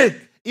Madame dit, big.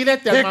 il est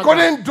He tellement grand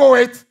couldn't do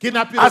it qu'il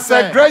n'a pu le as a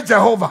faire. great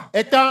Jehovah.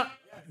 Étant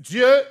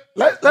Dieu,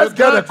 Let's le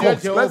get a grand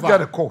Dieu quote. Let's Jéhovah.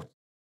 get a quote.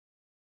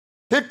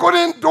 He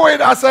couldn't do it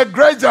as a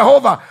great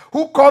Jehovah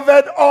who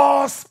covered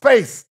all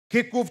space.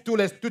 qui couvre tout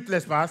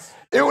l'espace.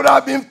 It would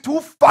have been too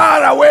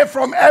far away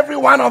from every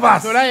one of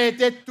us. Cela a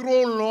été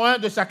trop loin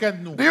de chacun de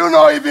nous. Do you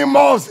know even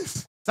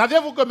Moses,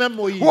 Saviez-vous que même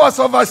Moïse, who was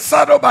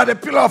overshadowed by the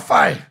pillar of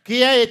fire,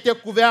 qui a été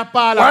couvert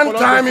par la one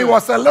colonne time de he feu,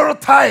 was a little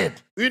tired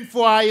une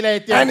fois il a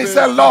été and un he peu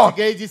said, Lord,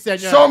 fatigué, il dit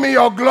Seigneur, show me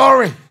your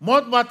glory,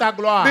 montre-moi ta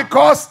gloire.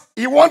 because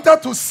he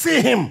wanted to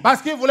see him.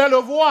 Parce qu'il voulait le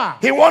voir.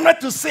 He wanted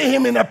to see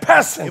him in a Il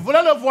person,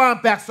 voulait le voir en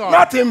personne.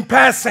 not in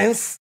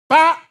persons.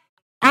 Pas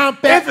en If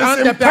it's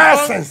in personne.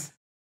 persons,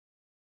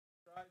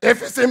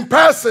 if it's in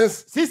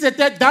persons, Si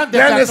c'était dans des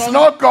then it's personnes,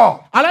 not God.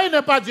 alors il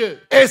n'est pas Dieu.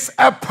 It's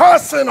a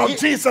person of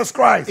Jesus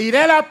Christ. Il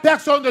est la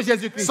personne de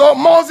Jésus-Christ. So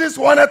Moses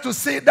wanted to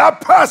see that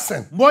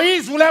person.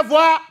 Moïse voulait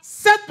voir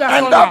cette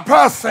And that personne-là.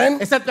 person,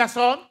 Et cette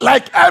personne,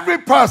 like every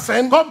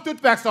person, comme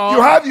toute personne,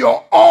 you have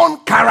your own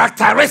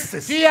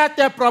characteristics. tu as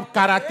tes propres You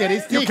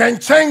caractéristiques. can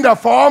change the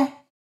form,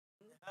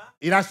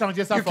 Il a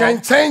changé sa you forme.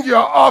 can change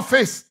your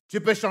office, Tu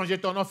peux changer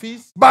ton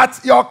office,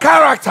 but your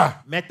character,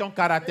 mais ton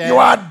caractère, you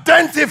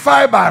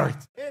identify by it.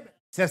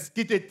 c'est ce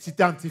qui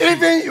t'identifie.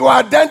 Even you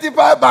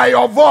identify by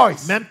your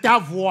voice. Même ta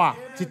voix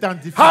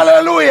t'identifie.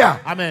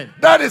 Hallelujah. Amen.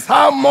 That is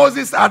how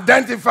Moses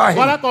identified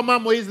Voilà him. comment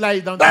Moïse l'a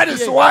That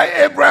is identifié. why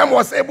Abraham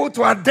was able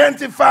to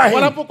identify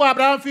Voilà him pourquoi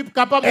Abraham fut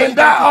capable de in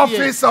that l'identifier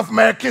office of dans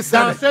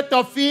Melchizedek. cet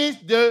office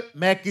de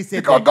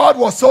Melchisedec. Because God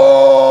was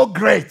so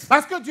great.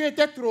 Parce que Dieu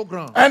était trop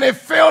grand. And it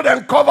filled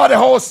and covered the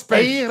whole Et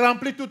space. il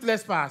remplit tout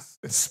l'espace.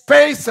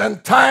 Space and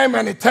time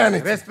and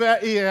eternity.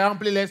 Il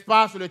remplit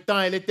l'espace, le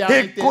temps et He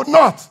l'éternité. could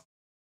not.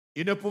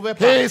 Il ne pouvait He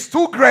pas. is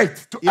too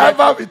great to Il est-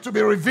 ever to be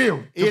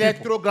revealed to Il est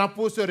people. trop grand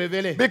pour se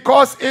révéler.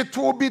 Because it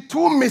will be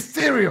too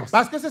mysterious.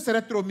 Parce que ce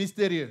serait trop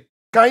mystérieux.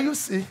 Can you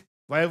see?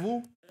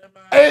 Voyez-vous?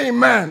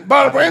 Amen.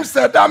 But Abraham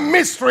said that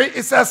mystery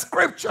is a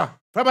scripture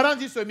Frère Branham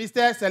dit ce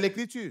mystère, c'est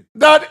l'écriture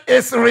that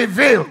is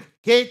revealed.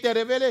 qui a été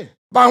révélée.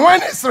 But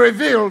when it's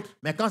revealed,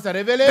 Mais quand c'est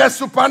révélé, the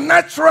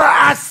supernatural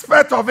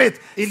aspect of it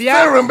Il y a-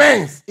 still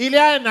remains. il y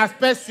a un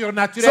aspect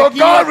surnaturel So qui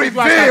God est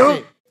toujours revealed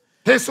attaché.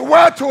 His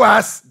word to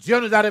us. Dieu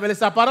nous a révélé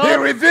sa He parole.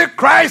 revealed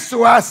Christ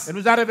to us. Il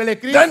nous a révélé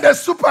Christ. Then the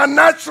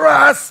supernatural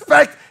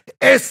aspect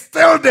is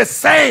still the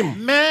same.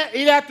 Mais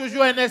il y a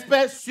toujours un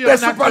aspect The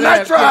surnaturel.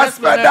 supernatural qui reste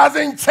le aspect même.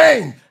 doesn't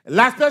change.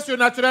 L'aspect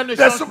surnaturel ne The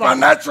change pas.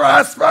 supernatural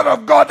aspect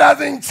of God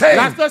doesn't change.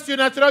 L'aspect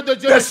surnaturel de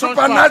Dieu The ne change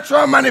pas.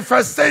 supernatural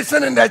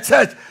manifestation in the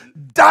church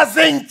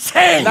doesn't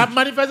change. La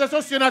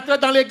manifestation surnaturelle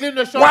dans l'église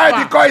ne change Why?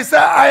 pas. Because he said,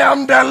 I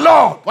am the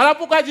Lord Voilà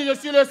pourquoi il dit je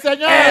suis le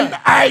Seigneur. and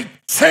I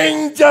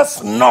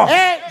changes not.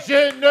 Et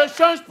je ne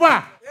change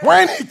pas.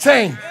 When he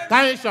changed,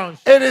 Quand il change,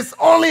 it is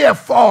only a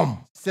form.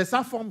 c'est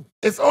sa forme.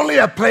 It's only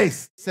a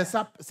place. C'est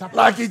sa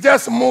Like he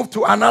just moved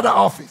to another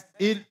office.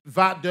 Il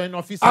va d'un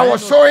office I à un was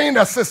autre. showing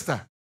the sister,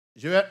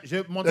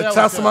 Je montrais the aux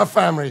Tasman sœurs.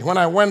 family, when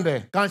I went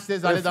there. Quand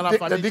j'étais allé dans la The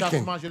famille deacon.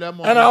 Chassement, je leur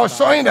montrais And I was ça.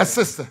 showing the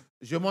sister.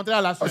 Je montrais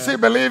à la She sœur.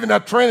 believed in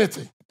the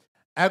Trinity.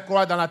 Elle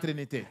croit dans la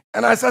Trinité.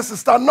 And I said,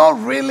 sister, not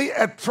really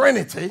a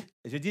Trinity,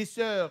 Et je dis,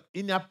 sœur,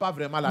 il n'y a pas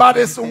vraiment la but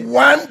it's Trinité.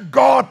 one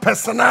God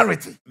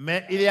personality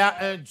Mais il y a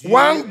un Dieu.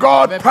 One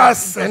God avec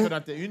person. une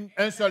personnalité,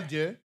 un seul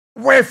Dieu.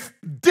 with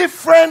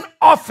different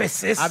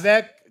offices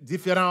Avec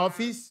différents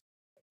offices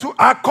to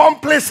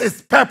accomplish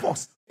his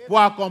purpose. pour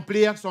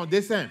accomplir son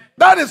dessein.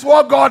 That is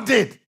what God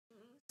did.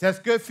 C'est ce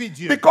que fit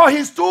Dieu. Because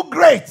he's too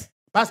great.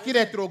 Parce qu'il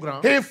est trop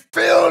grand. He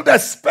filled the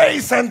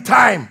space and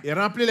time. Il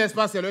remplit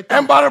l'espace et le temps.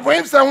 And Brother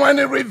Brim said when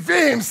he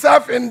revealed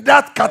himself in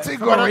that Comme on a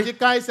category, dit,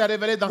 quand il s'est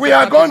révélé dans we cette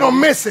are going to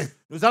catégorie, miss it.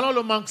 nous allons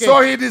le manquer.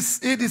 So he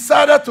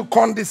decided to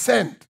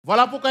condescend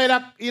Voilà pourquoi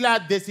il a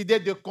décidé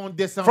de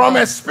condescendre from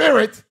a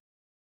spirit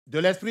de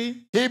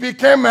l'esprit, he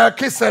became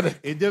Melchizedek.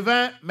 il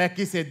devint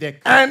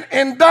Melchisedec. And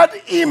in that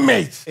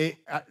image, Et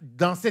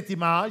dans cette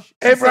image,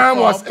 Abraham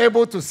cette was forme,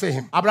 able to see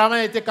him. Abraham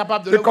a été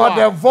capable de le Because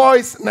voir. the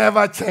voice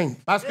never changed.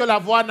 Parce que la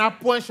voix n'a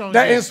point changé.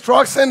 The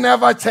instruction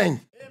never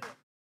changed.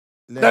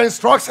 The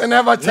instruction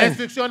never changed.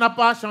 L'instruction n'a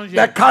pas changé.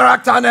 The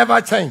character never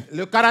changed.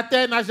 Le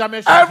caractère n'a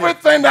jamais changé.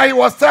 Everything that he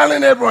was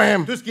telling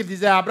Abraham, Tout ce qu'il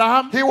disait à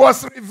Abraham, he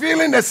was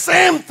revealing the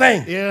same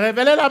thing. il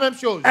révélait la même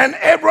chose. And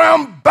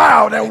Abraham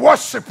bowed and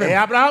worshiped Et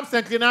him. Abraham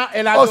s'inclina et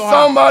Oh, l'adora.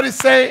 somebody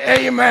say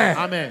amen.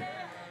 Amen.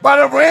 But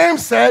Abraham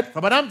said,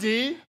 Abraham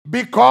dit,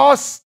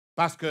 because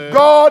parce que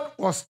God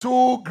was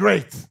too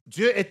great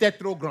Dieu était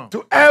trop grand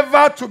to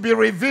ever to be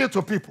revealed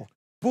to people.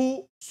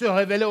 pour se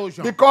révéler aux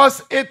gens.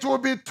 Because it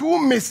would be too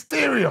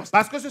mysterious.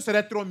 Parce que ce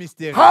serait trop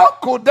mystérieux. How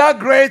could that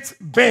great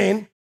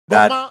being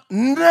that Comment-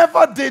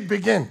 never did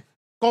begin,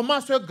 Comment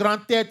ce grand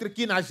être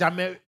qui n'a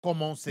jamais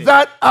commencé,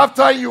 that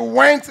after you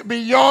went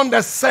beyond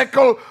the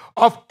circle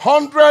of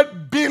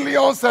 100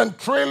 billions and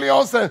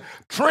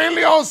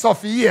trillions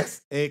of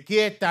years, et qui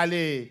est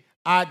allé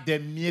à des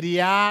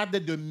myriades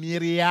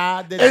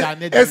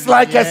d'années de it's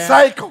like a lumière,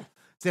 cycle.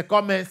 c'est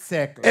comme un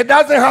cercle. It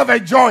doesn't have a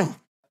joint.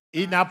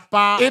 Il n'a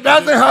pas It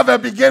doesn't have a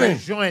de beginning.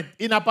 jointe,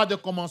 il n'a pas de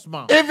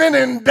commencement. Even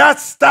in that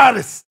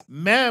status,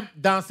 Même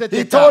dans cet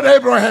he état, told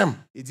Abraham,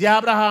 il dit à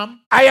Abraham,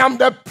 I am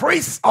the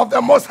priest of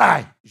the Most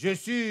High. je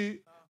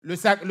suis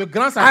le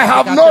grand I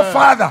have no sacrificateur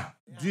father.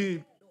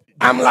 du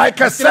I'm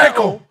like a du Très-Haut.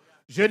 circle.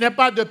 Je n'ai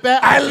pas de père.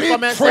 I je suis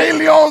comme un live cercle.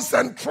 trillions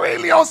and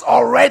trillions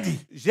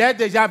already. J'ai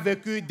déjà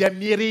vécu des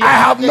myriades,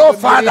 I have no de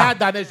father. myriades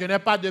d'années. Je n'ai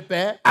pas de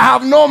père. I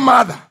have no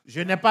mother. Je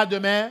n'ai pas de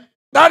mère.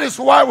 That is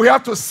why we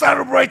have to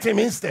celebrate him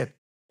instead.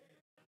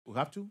 We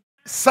have to.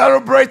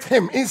 Celebrate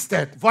him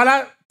instead.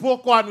 Voilà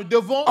pourquoi nous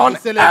devons On le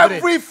célébrer.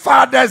 every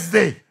Father's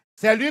Day.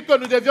 C'est lui que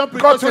nous devions plutôt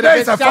Because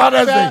today célébrer is a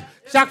Father's Day.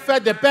 chaque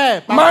fête des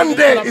pères. Parce que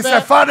Monday le is père,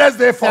 a Father's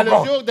Day c'est for le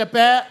God. jour des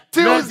pères.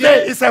 Tuesday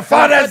Lundi, is a c'est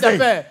Father's la fête des Day.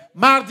 pères.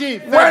 Mardi,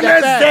 fête des pères.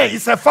 Wednesday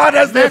is a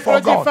Father's Day for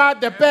Mercredi, God. fête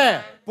des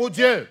pères pour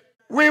Dieu.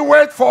 We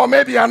wait for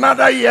maybe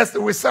another year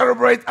to we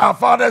celebrate our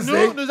Father's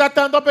Day. Nous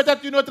attendons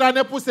peut-être une autre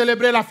année pour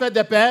célébrer la fête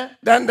des pères.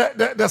 Then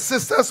the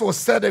sisters will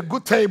set a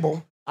good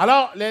table.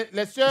 Alors, les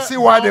sœurs, See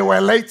why they were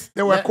late?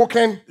 They were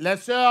cooking. les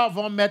sœurs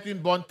vont mettre une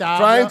bonne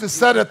table. Trying to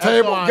set a Elles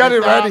table, sont en get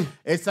it état, ready.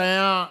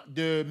 Essayant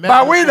de mettre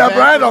But we, the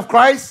bride of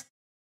Christ,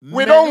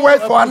 we Mais don't nous, wait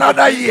for pour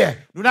another Jésus, year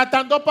Nous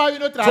n'attendons pas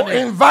une autre to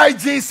année. invite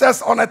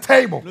Jesus on a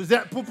table.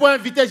 Pour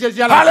inviter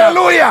Jésus à la table.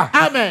 Hallelujah.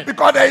 Amen.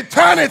 Because the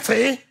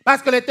eternity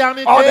Parce que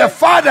l'éternité or the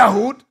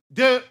fatherhood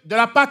de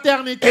la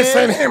paternité is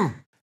in him.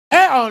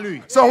 est en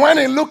lui. So when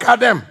he looked at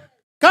them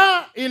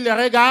Quand il les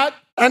regarde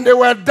and they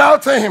were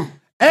doubting him,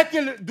 et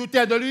qu'il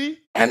doutait de lui,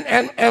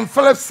 and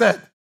Philip said,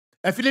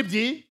 et Philippe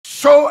dit,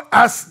 show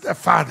us the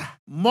Father,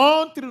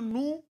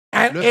 montre-nous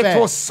and le it Père.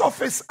 will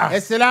suffice Et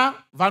us. cela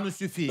va nous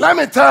suffire. Let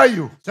me tell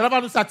you, Cela va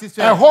nous a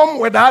satisfaire. home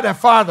without a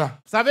father,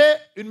 Vous savez,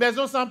 une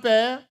maison sans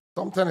père,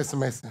 something is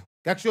missing.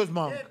 quelque chose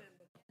manque.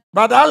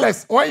 But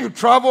Alex, when you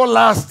traveled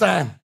last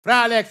time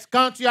Frère Alex,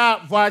 quand tu as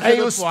voyagé and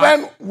you l'autre fois,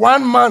 spent 1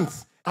 month,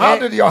 how Et-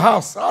 did your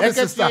house, how et did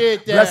que Sister tu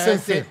étais Blessing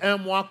resté feel? un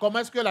mois, comment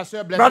est-ce que la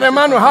sœur Blessing Brother se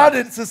Manu, sent? how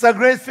did Sister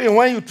Grace feel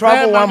when you Frère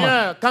traveled 1 month?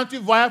 Manuel, quand tu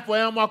voyages pour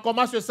un mois,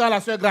 comment se sent la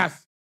sœur Grâce?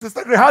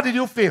 Sister Grace, how did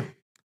you feel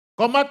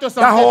Comment te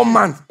that whole sens-tu?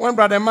 month when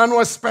Brother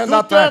Manuel spent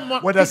that Tout un time mois,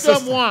 with the tout un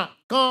sister? mois,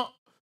 quand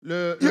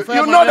le You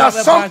frère know Manuel that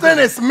avait something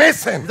voyagé, is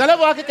missing. vous allez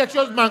voir que quelque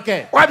chose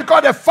manquait. Why?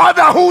 Because the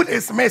fatherhood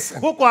is missing.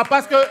 Pourquoi?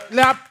 Parce que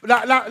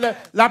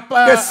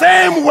The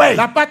same way,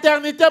 la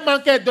paternité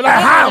manquait de la A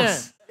même house. manière.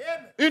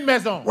 Une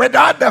maison.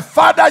 without the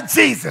Father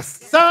Jesus,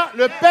 Sans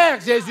le Père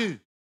Jésus.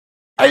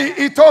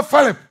 he told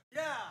Philip,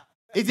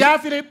 Il dit à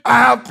Philippe, I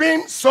have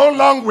been so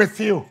long with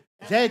you,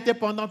 j'ai été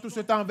pendant tout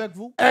ce temps avec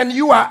vous and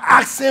you are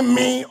asking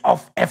me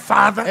of a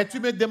father. et tu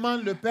me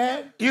demandes le Père.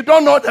 You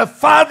don't know the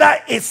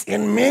Father is in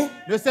me,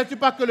 Ne sais-tu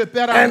pas que le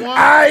Père en and moi,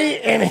 I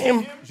in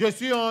him, je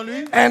suis en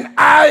lui and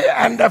I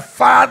and the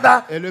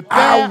Father et le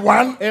are Père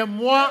one. et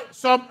moi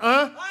sommes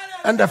un?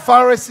 And the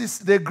Pharisees,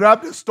 they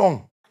grabbed the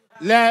stone.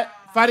 Les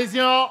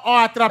pharisiens ont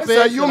They attrapé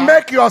said, you cela.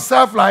 make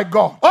yourself like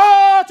God.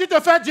 Oh, tu te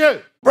fais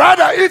Dieu.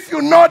 Brother, if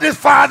you know this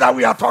Father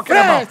we are talking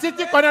Frère, about, si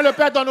tu connais le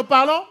Père dont nous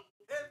parlons,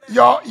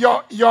 your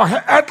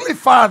earthly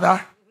father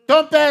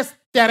ton Père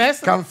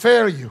terrestre can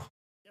fail you.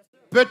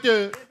 peut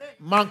te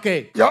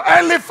manquer. Your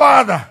earthly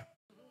father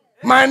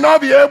might not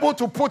be able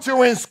to put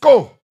you in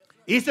school.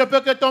 Il se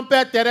peut que ton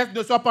Père terrestre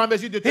ne soit pas en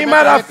mesure de te He mettre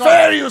might à have l'école.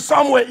 failed you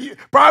somewhere.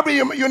 Probably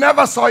you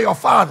never saw your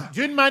father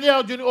D'une manière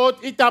ou d'une autre,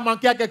 il t'a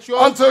manqué à quelque chose.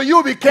 until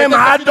you became Peut-être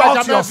an que tu n'as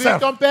adult jamais vu yourself.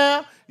 ton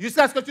Père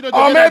jusqu'à ce que tu ne Or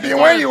deviennes maybe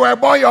adulte. when you were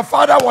born, your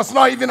father was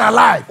not even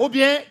alive. Ou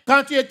bien,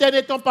 quand tu étais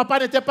né, ton papa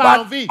n'était pas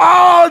en But vie.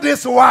 all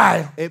this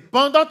while, Et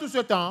pendant tout ce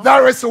temps,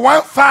 there is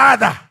one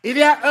father il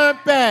y a un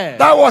Père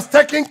that was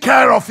taking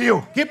care of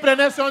you. qui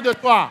prenait soin de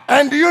toi.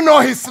 And do you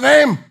know his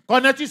name?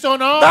 Connais-tu son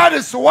nom? That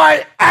is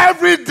why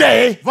every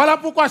day, Voilà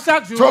pourquoi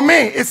chaque to jour,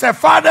 me, it's a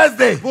Father's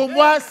Day. pour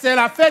moi, c'est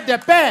la fête des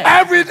pères.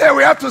 Every day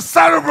we have to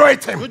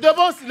celebrate Nous him.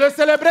 devons le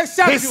célébrer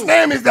chaque His jour.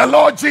 name is the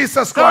Lord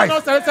Jesus Son nom,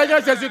 Christ. c'est le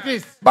Seigneur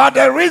Jésus-Christ. But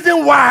the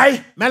reason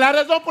why Mais la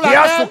raison pour he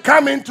has to laquelle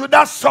come into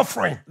that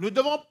suffering. nous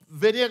devons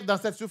venir dans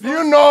cette Do souffrance,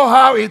 you know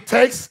how it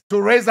takes to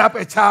raise up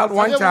a child,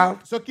 one savez-vous child?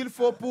 ce qu'il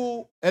faut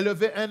pour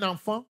élever un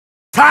enfant?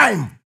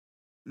 Time.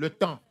 Le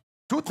temps.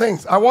 Two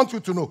things I want you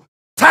to know.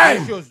 Deux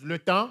Time choses, le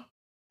temps.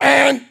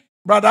 and,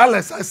 Brother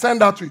Alex, I send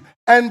that to you.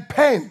 And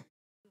pain.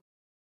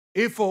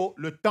 Il faut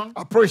le temps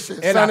Appreciate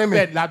et la sending me.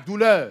 peine, la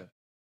douleur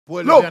pour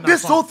élever Look, un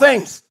these two enfant.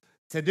 things.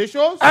 C'est deux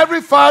choses.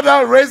 Every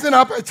father raising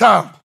up a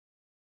child.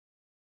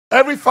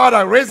 Every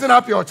father raising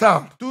up your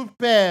child. Tout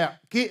père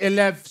qui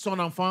élève son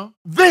enfant,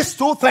 These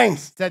two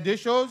things. c'est deux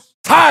choses.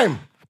 Time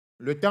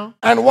Le temps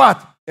and what?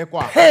 et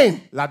quoi? Pain.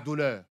 La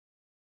douleur.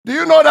 Do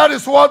you know that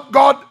is what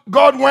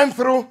God went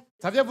through?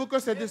 Saviez-vous que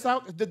c'est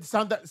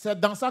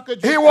dans ça que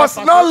Dieu He est was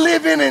passé? not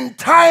living in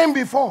time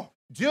before,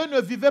 Dieu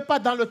ne vivait pas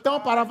dans le temps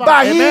auparavant.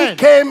 but he Amen.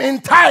 came in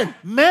time.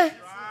 Mais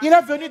il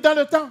est venu dans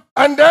le temps.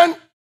 And then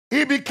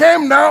he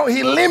became now,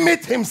 he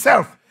limit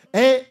himself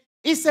Et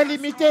il s'est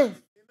limité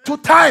to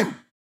time.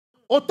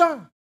 au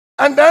temps.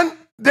 And then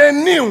they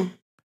knew,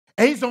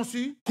 Et ils ont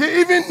su. he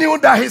even knew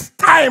that his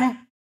time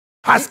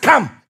has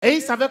come. Et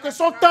ils savaient que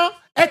son temps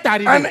est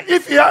arrivé.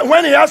 And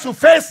when he has to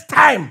face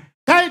time,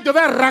 Quand il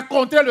devait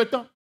raconter le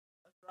temps,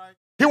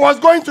 he was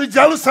going to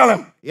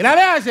Jerusalem. il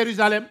allait à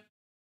Jérusalem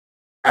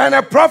And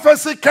a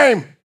prophecy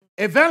came.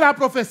 et vint la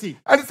prophétie.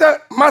 And he said,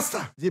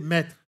 Master, Il dit,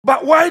 Maître,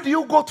 but why do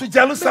you go to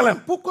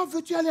Jerusalem? pourquoi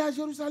veux-tu aller à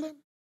Jérusalem?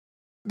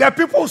 The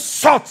people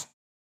sought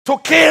to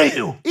kill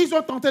you. Ils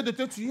ont tenté de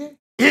te tuer.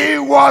 He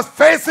was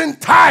facing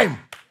time.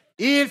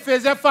 Il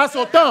faisait face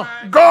au temps.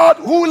 God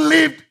who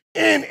lived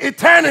in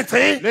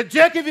eternity Le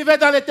Dieu qui vivait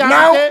dans now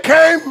l'éternité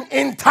came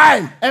in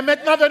time. est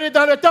maintenant venu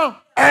dans le temps.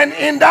 And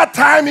in that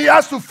time, he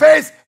has to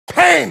face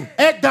pain.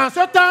 Et dans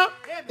ce temps,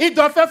 il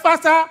doit faire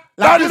face à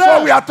la That is what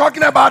douleur. we are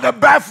talking about, the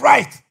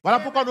birthright. Voilà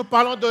pourquoi nous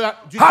parlons du droit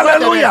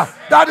Hallelujah.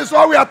 d'aînesse. That is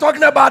what we are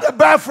talking about, the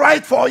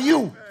birthright for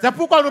you. C'est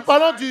pourquoi nous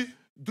parlons du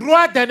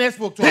droit d'aînesse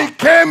pour toi. He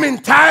came in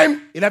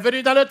time, Il est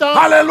venu dans le temps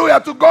hallelujah,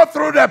 to go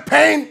through the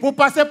pain pour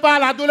passer par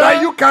la that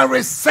douleur, you can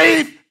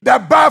receive the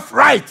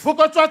birthright. pour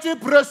que toi tu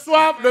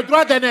reçoives le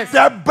droit d'aînesse.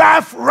 The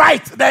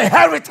birthright, the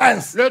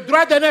inheritance, Le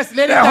droit d'aînesse, the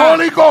l'héritage,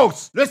 Holy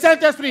Ghost. le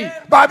Saint-Esprit.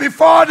 But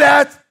before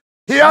that,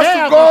 he has Mais to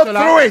avant go cela,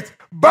 through it.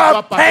 Il doit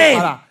Birth passer par pain.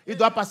 là. Il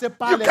doit passer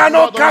par You les cannot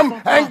douleurs de come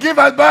l'enfantement. and give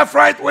us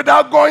birthright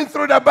without going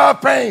through the birth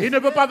Il pain. ne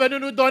peut pas venir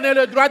nous donner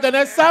le droit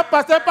d'aînesse sans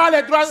passer par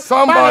les droits, par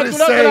Somebody les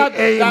douleurs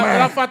say de amen.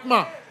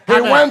 l'enfantement. He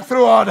Amen. went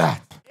through all that.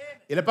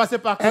 Il est passé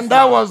par tout And ça.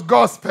 that was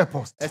God's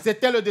purpose. Et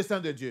c'était le dessein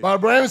de Dieu. But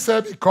Abraham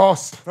said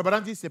because Frère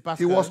Branham dit c'est parce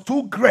he was qu'il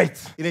too great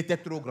était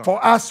trop grand for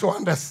us to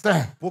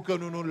understand. pour que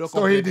nous le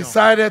So he comprenions.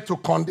 decided to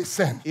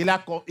condescend. Il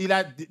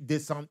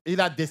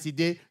a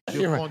décidé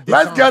de Amen.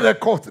 Let's get condescendre. a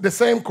quote, the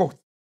same quote.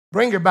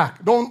 Bring it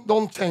back. Don't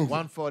change it.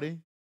 140.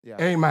 Yeah.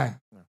 Amen.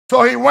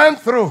 So he went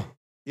through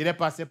Il est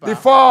passé par.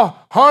 before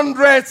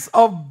hundreds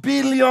of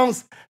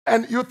billions,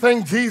 and you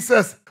think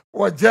Jesus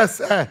was just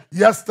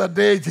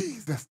yesterday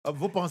Jesus.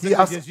 Vous pensez He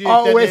que has Jésus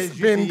always était né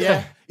juste been hier?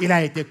 there. Il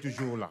a été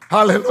toujours là.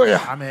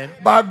 Hallelujah. Amen.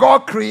 But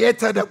God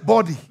created a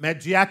body Mais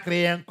Dieu a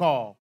créé un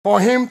corps for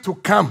him to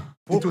come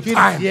pour into qu'il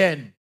time.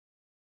 vienne.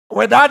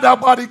 Without that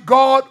body,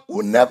 God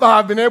would never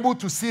have been able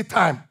to see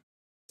time.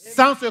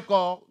 Sans ce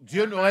corps,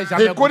 Dieu n'aurait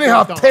jamais He goûté couldn't au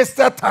have temps.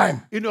 tasted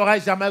time. Il n'aurait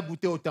jamais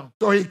goûté au temps.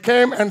 So he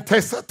came and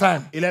tasted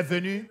time. Il est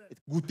venu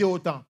goûter au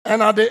temps. And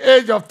at the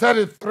age of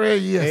 33 Et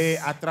years,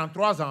 à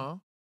 33 ans,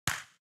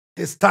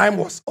 his time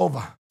was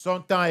over. son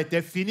temps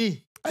était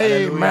fini.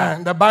 Alléluia.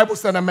 Amen. The Bible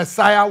said the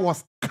Messiah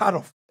was cut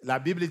off. La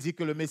Bible dit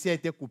que le Messie a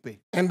été coupé.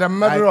 In the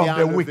middle A été of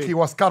the week, enlevé. he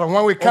was cut off.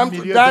 When we Au come to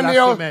milieu de la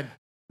Daniel, semaine.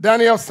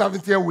 Daniel's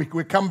 70th week,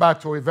 we come back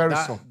to it very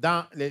soon.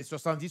 Dans les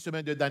 70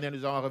 semaines de Daniel,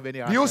 nous allons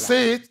revenir à You cela.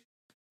 see it?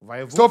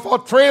 Voyez-vous? So for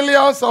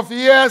trillions of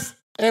years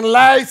in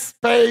light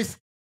space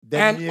Des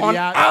and on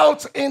myriades-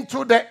 out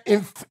into the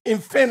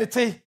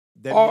infinity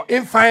Des or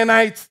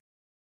infinite,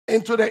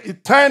 into the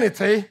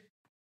eternity,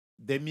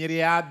 des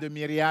myriades de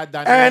myriades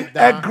and d'années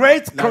a dans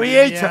great la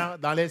creator lumière,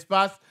 dans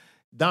l'espace,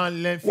 dans was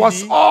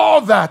l'infini,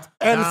 all that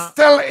and Now-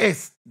 still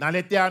is. dans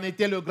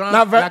l'éternité, le grand,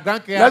 Now, la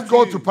grande let's go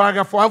créature to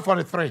paragraph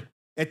 143.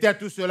 était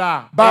tout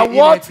cela. But Et il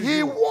what est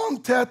he toujours.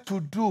 wanted to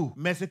do,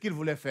 Mais ce qu'il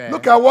voulait faire,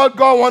 look at what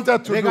God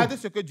wanted to regardez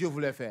do. ce que Dieu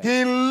voulait faire.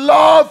 He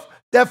loved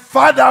the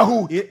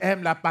fatherhood. Il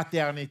aime la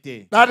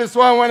paternité. That is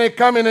why when he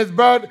come in his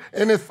birth,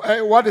 in his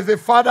what is it,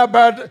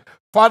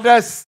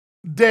 Father's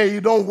Day,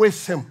 you don't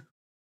wish him.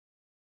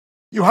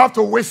 You have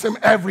to wish him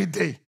every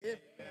day.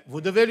 Vous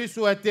devez lui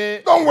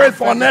souhaiter. Don't wait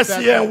for next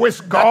year and wish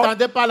God.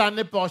 N'attendez pas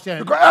l'année prochaine.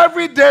 Because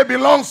every day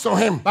belongs to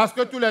him. Parce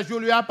que tous les jours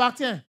lui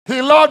appartiennent.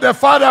 He loved the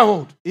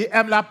fatherhood Il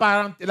aime la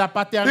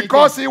paternité.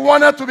 because he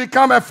wanted to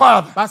become a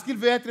father. Parce qu'il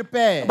veut être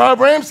père. But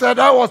Abraham said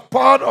that was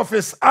part of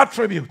his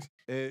attribute.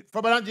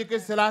 Frère dit que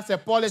cela, c'est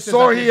Paul et ses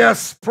So he attributs.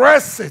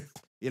 expressed it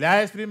Il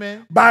a exprimé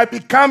by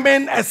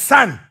becoming a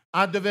son.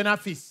 en devenant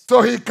fils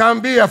so he can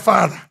be a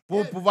father.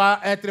 pour pouvoir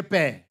être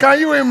père. Can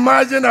you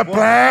imagine a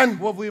plan?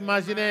 Vous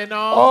imaginez,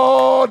 non?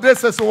 Oh,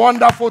 this is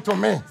wonderful to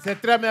me.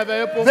 C'est très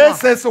merveilleux pour moi.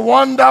 This is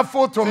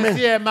wonderful to Ceci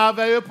me. est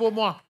merveilleux pour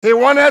moi. He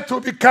wanted to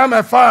become a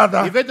Il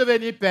father, veut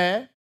devenir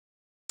père,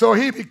 so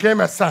he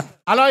became a son.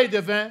 alors il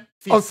devint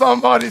fils. Oh,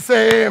 somebody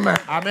say amen.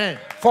 Amen.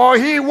 For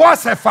he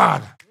was a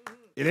father.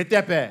 Il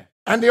était père.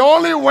 And the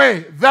only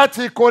way that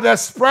he could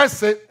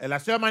express it Et la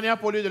seule manière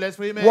pour lui de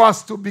l'exprimer,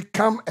 was to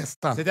become a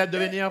son. c'était de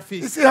devenir You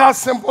fils. see how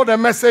simple the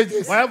message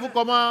is? Voyez-vous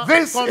comment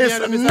This combien is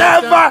le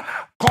message never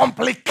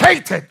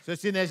complicated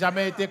ceci n'a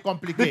jamais été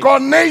compliqué.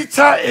 because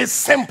nature is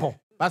simple.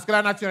 Parce que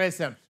la nature est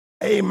simple.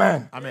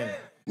 Amen. Amen.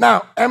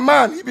 Now, a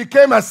man, he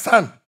became a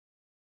son.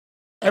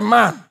 A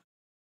man.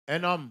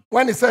 Un homme,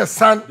 When he says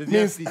son, Devient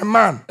means fils. a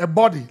man, a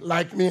body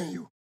like me and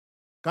you.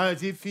 quand il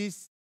dit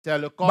fils, c'est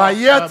le corps But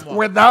yet comme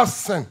moi, without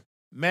sin.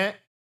 mais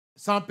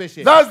sans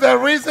péché. That's the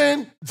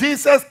reason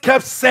Jesus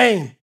kept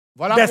saying,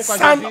 Voilà the pourquoi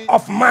Son Jésus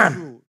of dit Man.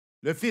 toujours,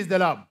 le fils de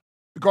l'homme.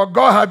 because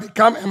God had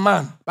become a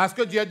man. Parce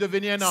que Dieu est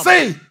devenu un homme.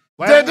 See, they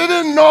Voyez-vous,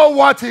 didn't know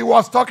what he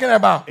was talking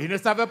about. il ne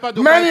savait pas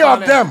de quoi Many il of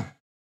parlait. them.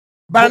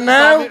 But Beaucoup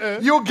now parmi eux.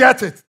 you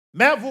get it.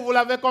 Mais vous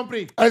l'avez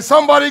compris. And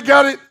somebody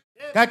get it.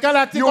 Quelqu'un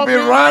l'a-t-il You'll be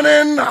compris?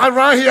 running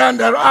around here in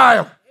the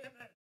aisle.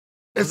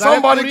 If Vous allez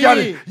somebody get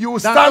courir it, you will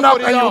dans stand le up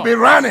and corridor. you'll be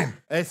running.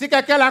 Et si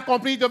quelqu'un l'a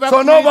compris, il devait So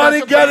courir dans nobody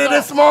ce get it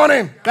corridor. this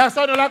morning.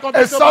 Personne ne l'a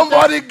compris. If ce matin.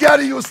 somebody get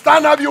it, you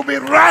stand up, you'll be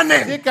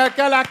running. Si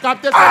quelqu'un l'a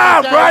capté, ce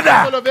Ah, matin, brother.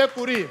 il faut se lever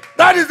courir.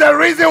 That is the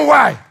reason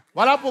why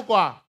Voilà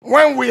pourquoi,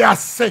 when we are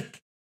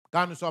sick,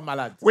 quand nous sommes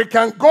malades, we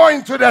can go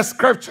into the nous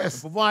scriptures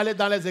pouvons aller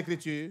dans les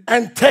Écritures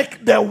and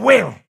take the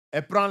will.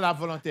 et prendre la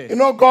volonté. You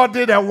know, God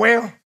did a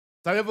will.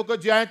 Savez-vous que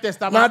Dieu a un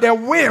testament? Now, the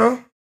will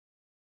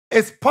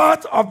is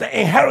part of the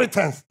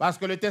inheritance. Parce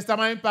que le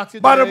testament est une partie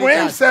de But Abraham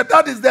l'héritage. said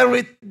that is the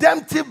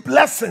redemptive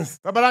blessings.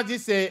 Abraham dit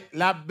c'est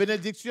la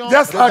bénédiction.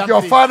 Just like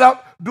your rédemptrice. father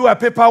do a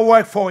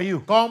paperwork for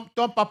you. Comme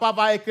ton papa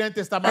va écrire un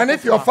testament. And pour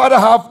if your toi. father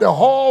have the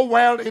whole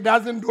world, he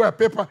doesn't do a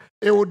paper,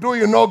 it will do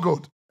you no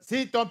good.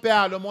 Si ton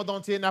père, le monde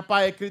entier, n'a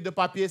pas écrit de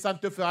papier, ça ne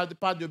te fera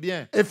pas de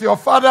bien. If your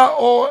father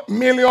owe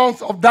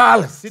millions of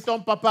dollars Si ton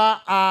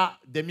papa a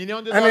des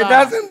millions de and he dollars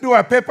doesn't do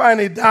a paper and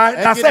he died,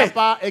 et that's qu'il n'a it.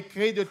 pas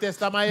écrit de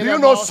testament, Do il you est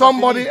know mort, c'est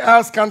somebody fini.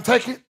 else can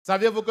take it?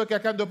 Saviez-vous que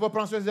quelqu'un d'autre peut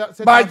prendre cet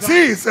By argent?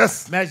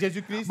 Jesus. Mais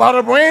Jésus-Christ, But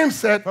Abraham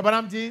said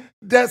Abraham dit,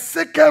 the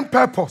second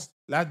purpose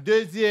la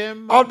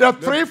deuxième, of the le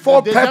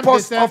threefold deuxième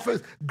purpose dessein of a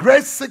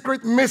great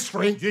secret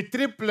mystery du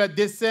triple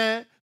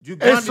dessein du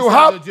grand is to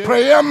mystère de have Dieu,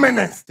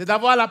 preeminence. c'est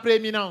d'avoir la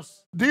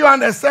prééminence. Do you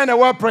understand the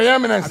word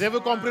preeminence?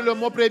 Avez-vous compris le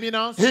mot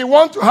prééminence? He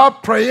wants to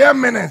have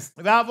preeminence.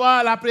 Il va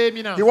avoir la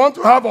prééminence. He wants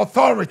to have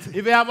authority.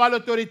 Il va avoir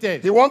l'autorité.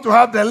 He wants to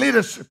have the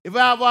leadership. Il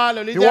va avoir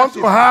le He wants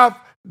leadership. to have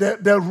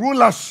the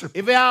rulership.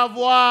 Il va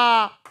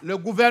avoir le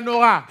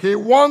gouvernorat. He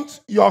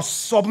wants your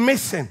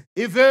submission.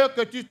 Il veut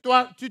que tu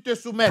te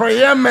soumettes.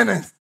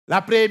 Preeminence. La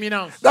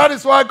prééminence. That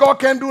is why God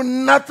can do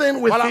nothing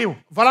with you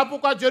Voilà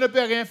pourquoi Dieu ne peut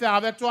rien faire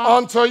avec toi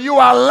until you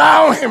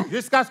allow Him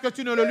jusqu'à ce que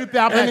tu ne le lui in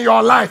permettes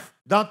your life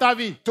dans ta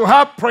vie. to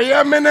have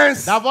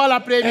preeminence D'avoir la in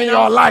your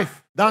prééminence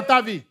life. dans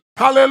ta vie.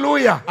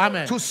 Hallelujah.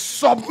 Amen. To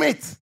submit.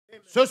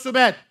 Se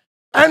soumettre.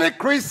 Any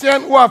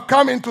Christian who have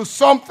come into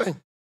something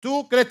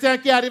Tout chrétien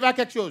qui arrive à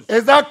quelque chose,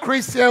 is that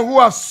Christian who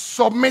has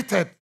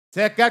submitted.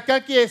 c'est quelqu'un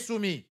qui est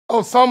soumis.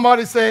 Oh,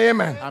 somebody say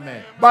amen.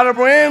 Amen. But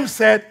Abraham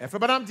said Et Frère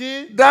Branham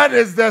dit, that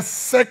is the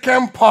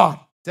second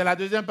part c'est la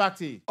deuxième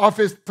partie of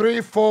his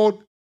threefold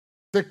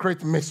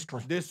secret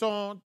mystery. de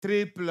son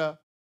triple.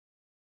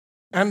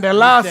 And the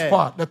last Mystère.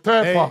 part, the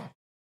third Et part,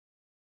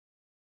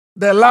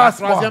 the La last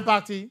troisième part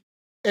partie,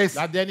 is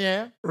la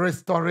dernière,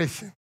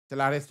 restoration. c'est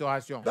la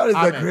restauration. That is the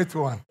Amen. great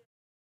one.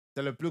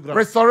 C'est le plus grand.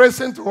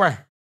 Restoration to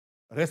where?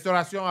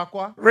 Restauration à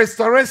quoi?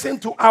 Restoration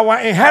to our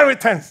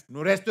inheritance.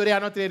 Nous restaurer à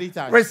notre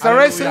héritage.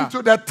 Restoration Alléluia.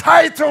 to the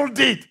title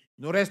deed.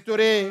 Nous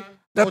restaurer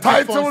The au titre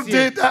title foncier.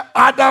 deed that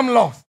Adam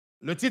lost.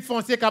 Le titre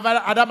foncier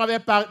qu'Adam avait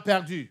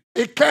perdu.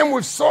 It came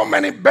with so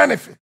many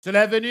benefits.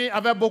 Cela est venu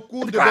avec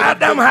beaucoup de Because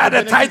Adam had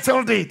a bénéfices.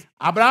 title deed.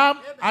 Adam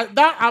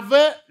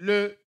avait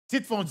le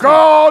titre foncier.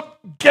 God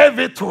gave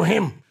it to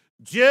him.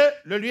 Dieu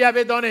le lui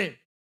avait donné.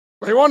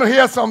 But you want to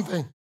hear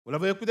something? Vous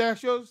l'avez écouté quelque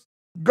chose?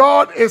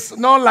 God is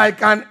not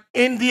like an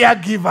India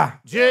giver.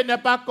 Dieu n'est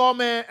pas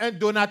comme un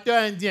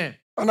donateur indien.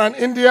 When an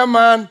Indian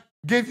man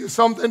gives you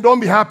something, don't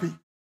be happy.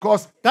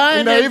 Because Quand in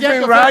un the Indien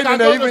evening, te fait right in the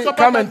cadeau, ne evening, sois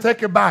pas come and content.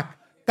 take it back.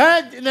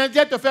 Quand un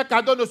indien te fait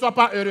cadeau, ne sois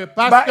pas heureux.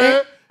 Parce But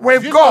que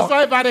with jusqu'au God,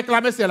 soir, il va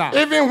réclamer cela.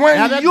 even Et when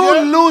avec you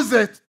Dieu, lose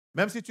it,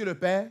 même si tu le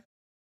perds,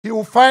 He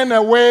will find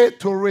a way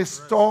to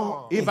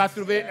restore il it. va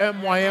trouver un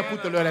moyen pour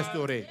te le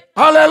restaurer.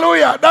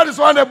 Hallelujah. That is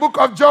why in the book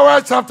of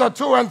Joel, chapter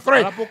 2 and 3,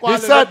 Voilà pourquoi he le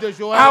said, livre de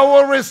Joël I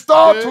will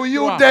restore 2, to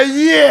you 3. the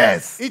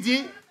years Il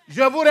dit,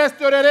 je vous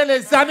restaurerai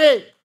les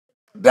années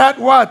that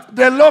what?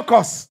 The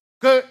locusts,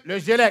 que le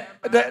gélec,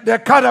 the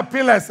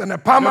caterpillars and the le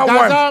palmer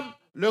worm. gazam,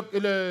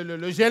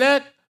 le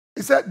gélec,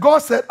 He said,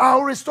 God said, I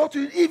will restore to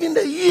you even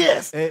the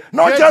years. Et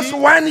Not Dieu just dit-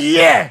 1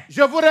 year.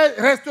 je vous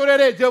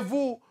restaurerai, je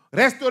vous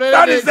Restaurer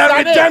That les is the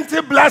années.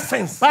 redemptive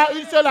blessings. Pas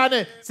une seule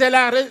année. C'est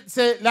la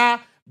Let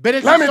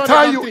bénédiction me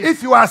tell you, rédemptrice.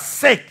 if you are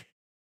sick,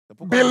 C'est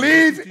pourquoi on dit,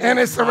 believe si tu in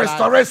es his malade,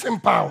 restoration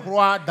power.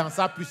 crois dans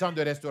sa puissance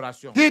de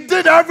restauration. He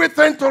did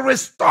everything to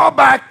restore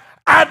back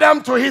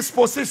Adam to his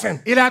position.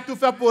 Il a tout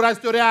fait pour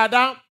restaurer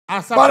Adam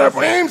à sa But position.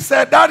 Abraham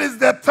said that is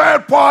the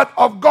third part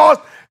of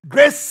God's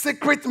great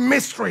secret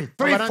mystery.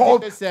 On va dire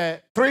Threefold, que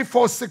c'est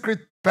threefold secret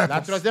la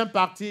purpose. troisième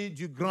partie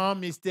du grand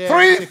mystère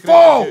secret de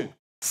Threefold Dieu.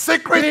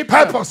 secret Triple.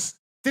 purpose.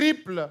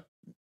 Triple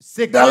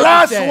secret The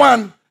last mystère.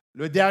 one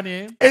Le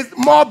dernier, is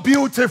more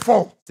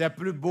beautiful. c'est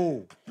plus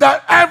beau.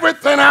 That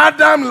everything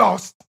Adam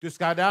lost, Tout ce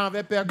qu'Adam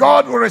avait perdu,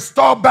 God will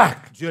restore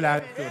back Dieu l'a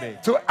restauré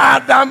to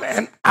Adam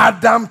and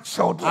Adam's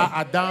children. à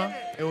Adam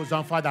et aux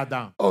enfants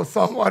d'Adam. Oh,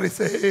 somebody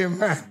say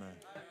amen.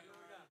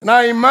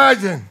 Now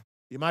imagine,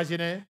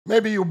 Imaginez,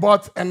 maybe you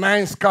bought a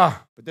nice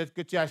car. peut-être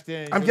que tu as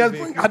acheté un I'm joli just,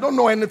 véhicule. I don't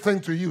know anything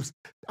to use.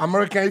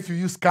 American, if you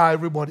use car,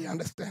 everybody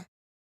understand.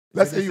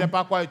 Let's Je say ne you, sais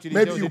pas quoi utiliser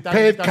maybe aux you États-Unis,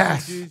 paid quand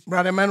cash. tu utilises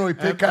Brother man, we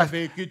pay un cash.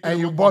 véhicule, tout And le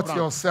you monde bought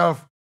comprend.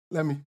 yourself.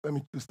 Let me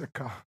choose the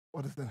car.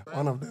 What is that?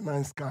 One of the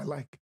nice car I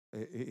like.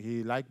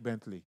 He like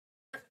Bentley.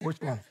 Which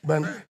one?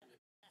 Bentley.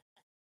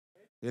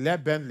 Il est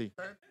Bentley.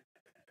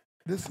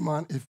 This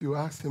man, if you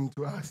ask him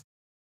to ask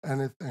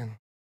anything,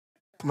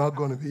 it's not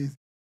going to be easy.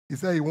 He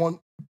said he want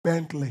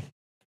Bentley.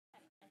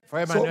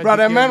 Frère So, Emmanuel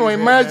Brother dit qu'il Emmanuel,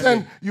 veut imagine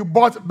Bentley. you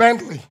bought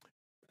Bentley.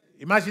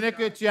 Imaginez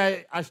que tu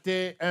as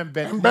acheté un And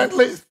Bentley.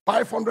 Bentley is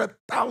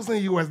 500,000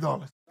 US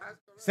dollars.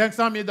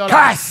 $500,000.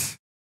 Cash.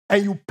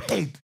 And you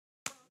paid.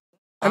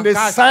 And En they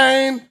cash.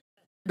 signed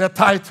the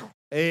title.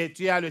 Et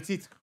tu as le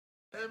titre.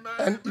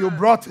 And you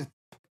brought it.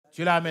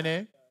 Tu l'as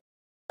amené.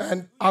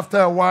 And after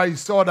a while, you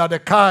saw that the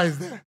car is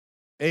there.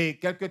 Et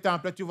quelque temps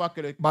après, tu vois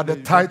que le But the véhicule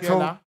est title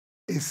là.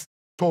 is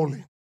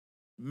stolen.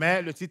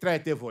 Mais le titre a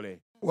été volé.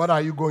 What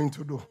are you going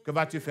to do? Que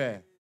vas-tu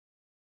faire?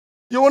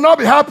 You will not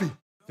be happy.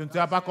 Tu ne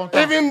seras pas content.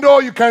 Even though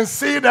you can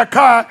see the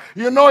car,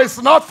 you know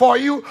it's not for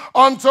you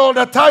until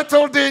the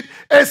title deed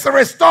is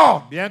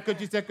restored. Bien que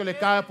tu sais que le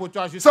cas est pour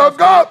toi jusqu'à So ce que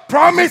God le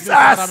promised titre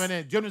soit us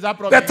ramené. Dieu nous a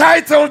promis the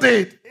title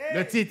deed.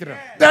 le titre.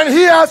 Then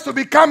he has to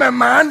become a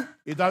man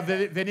Il doit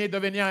venir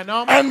devenir un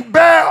homme. and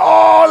bear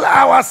all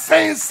our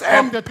sins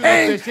and Porte tous nos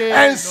pain péchés,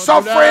 and nos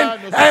suffering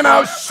douleurs, nos and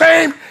our souffrances,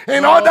 shame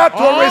in nos order to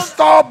honte,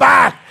 restore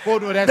back pour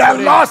nous the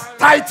restaurer. lost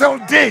title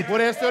deed, Pour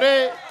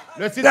restaurer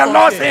le titre the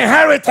lost foncier,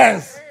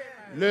 inheritance.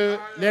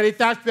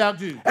 l'héritage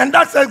perdu. And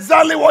that's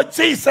exactly what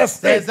Jesus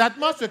C'est did.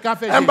 exactement ce qu'a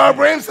fait And Jésus.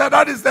 Abraham said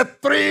that is the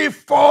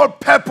threefold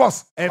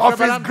purpose Et of Frère his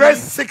Branham great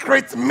dit,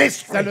 secret C'est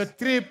mystery. le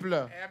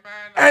triple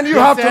And you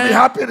have to be mystère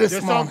happy de this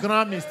son morning.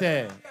 grand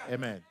mystère.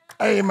 Amen.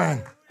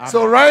 Amen.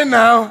 So right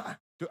now,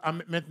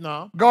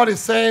 Maintenant, God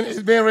is saying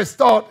it's being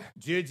restored,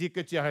 Dieu dit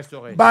que tu es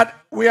restauré. but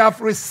we have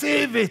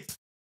received it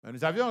Mais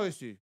nous avions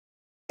reçu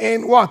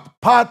in what?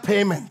 Part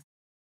payment.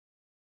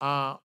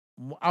 à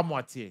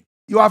moitié.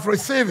 You have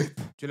received it.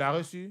 Tu l'as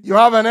reçu. You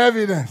have an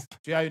evidence.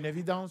 Tu as une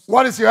évidence.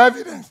 What is your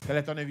evidence? Quelle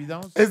est ton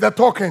évidence? It's the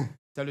token.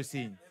 C'est le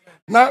signe.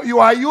 Now you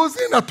are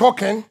using a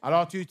token,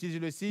 Alors tu utilises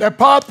le signe, the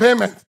part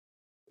payment,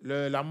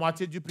 la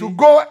moitié du to prix,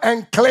 go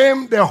and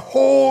claim the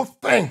whole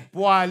thing.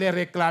 pour aller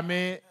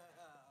réclamer.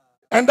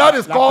 And that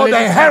is La called the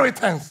plénitude.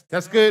 inheritance.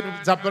 C'est ce que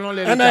nous appelons And the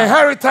l'héritage.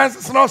 inheritance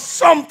is not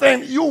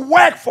something you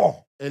work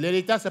for. Et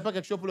l'héritage, ce n'est pas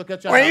quelque chose pour lequel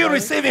tu as When you travaillé.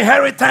 receive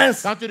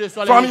inheritance Quand tu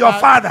reçois from your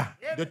l'héritage father,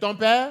 de ton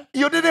père,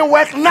 you didn't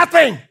work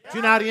nothing. tu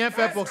n'as rien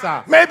fait pour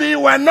ça. Maybe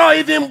you were not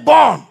even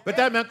born.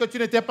 Peut-être même que tu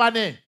n'étais pas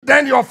né.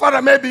 Then your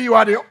father, maybe you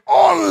are the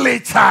only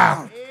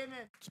child.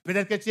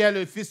 Peut-être que tu es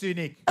le fils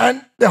unique.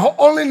 And the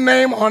only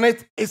name on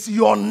it is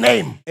your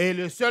name. Et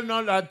le seul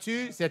nom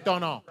là-dessus, c'est ton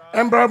nom.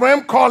 And Brother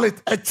Abraham call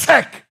it a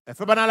check. Il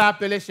faut maintenant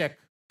l'appeler chèque.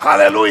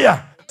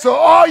 Hallelujah. So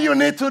all you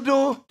need to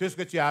do Tout ce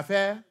que tu as à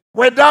faire,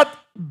 with that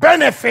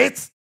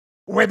benefit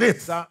with it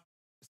ça,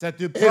 c'est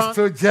de is prendre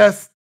to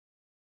just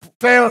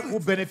fill pour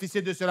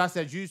bénéficier de cela,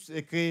 c'est juste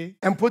écrire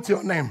and put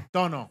your name.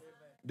 ton nom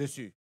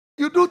dessus.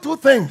 You do two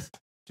things.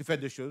 Tu fais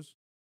deux choses.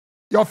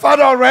 Your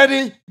father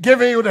already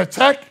giving you the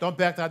check, Ton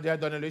père t'a déjà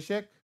donné le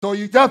chèque. so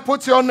you just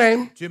put your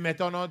name Tu mets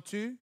ton nom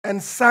dessus and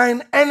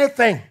sign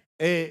anything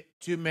et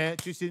tu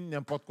signes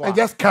n'importe quoi. and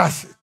just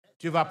cash it.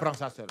 Tu vas prendre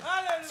ça seul.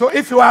 So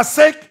if you are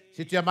sick,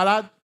 Si tu es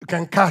malade, you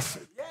can cash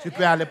it. tu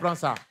peux aller prendre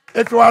ça.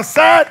 If you are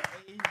sad,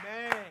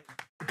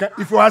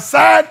 if you are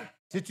sad,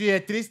 Si tu es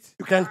triste,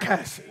 you can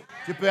cash it.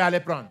 tu peux aller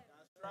prendre.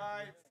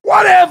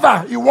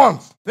 Whatever you want,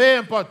 Peu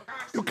importe,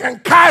 you can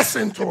cash tu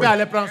into peux it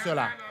aller prendre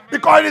cela.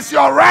 because it's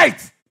your right.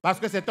 Parce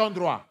que c'est ton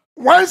droit.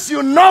 Once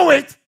you know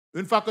it,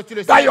 Une fois que tu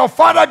le that sais, your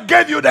father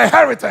gave you the que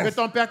inheritance.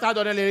 ton père t'a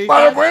donné But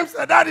l'héritage, Abraham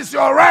said that is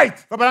your right.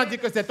 Papa dit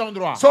que c'est ton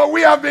droit. So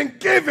we have been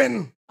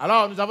given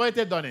Alors, nous avons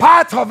été donnés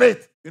part of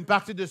it une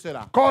partie de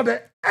cela, called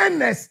the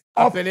earnest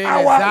of Appelé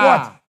our les arts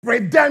what? de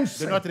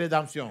Redemption. notre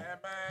rédemption.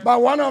 But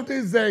one of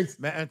these days,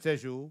 Mais un de ces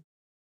jours,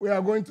 we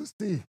are going to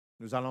see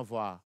nous allons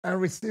voir, and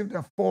receive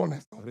the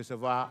fullness.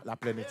 recevoir la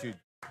plénitude.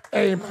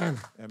 Amen.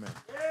 Amen.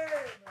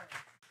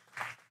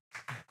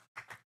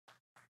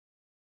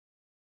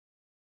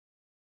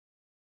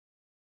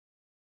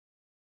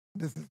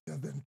 This is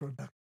just the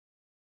introduction.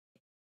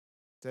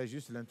 C'est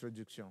juste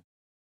l'introduction.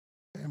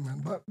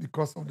 Amen. But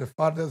because of the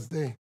Father's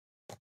Day,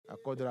 À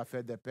cause de la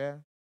fête des pères,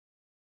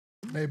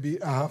 maybe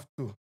I have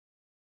to.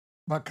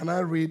 But can I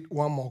read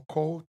one more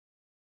quote?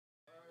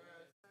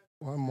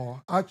 One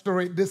more.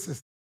 Actually, this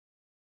is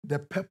the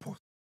purpose.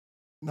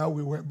 Now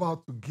we were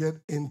about to get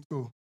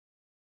into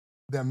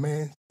the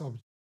main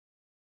subject.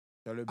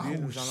 dans le I but,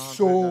 will nous allons entrer dans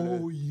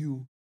show le...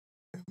 you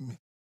a mystery.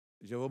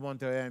 Je vous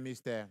montrerai un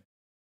mystère.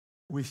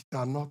 We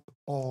shall not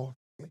all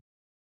sleep.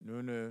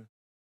 Nous ne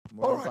All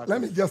mourrons right, pas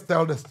let me tous. just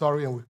tell the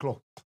story and we close.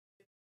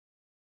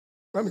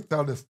 Let me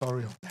tell the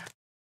story of that.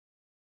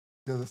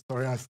 There's a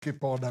story. I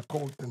skip all the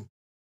quotes and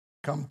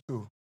come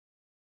to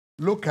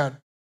look at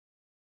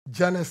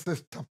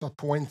Genesis chapter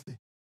 20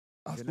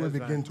 as we Genèse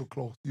begin 20. to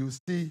close. You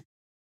see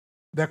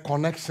the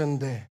connection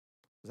there.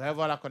 Vous allez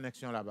voir la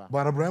connexion là-bas.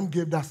 But Abraham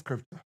gave that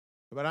scripture.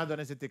 Abraham a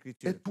donné cette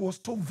écriture. It was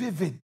so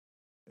vivid.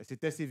 Et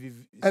c'était si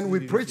And we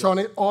preach on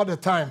it all the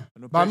time.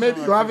 Nous But prêchons maybe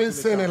you là-dessus haven't tout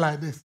le seen temps. it like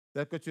this.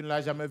 Peut-être que tu ne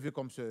l'as jamais vu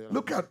comme cela.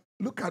 Look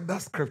at that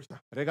scripture.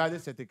 Regardez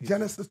cette écriture.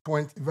 Genesis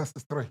 20,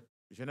 verses 3.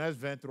 Genèse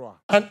 23.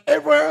 And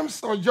Abraham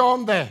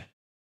sojourned there.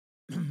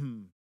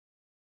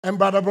 And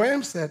Brother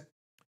Abraham said,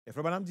 Et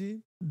Frère Branham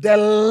dit, the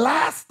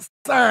last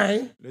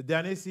sign le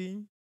dernier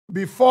signe,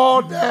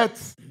 before that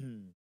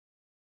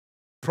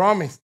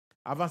promise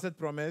avant cette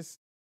promesse,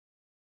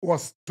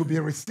 was to be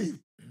received.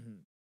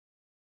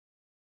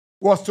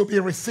 Was to be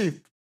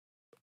received.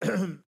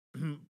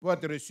 pour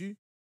être reçu,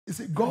 You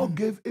see, God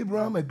gave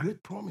Abraham a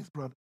great promise,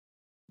 brother.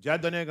 Dieu a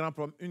donné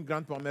une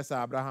grande promesse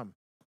à Abraham.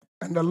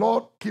 And the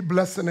Lord keep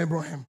blessing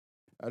Abraham.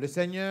 Le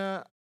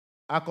Seigneur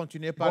a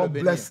continué par le God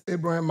bénir. bless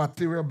Abraham,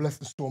 material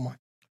blessings so much.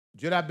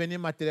 Dieu l'a béni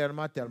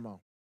matériellement tellement.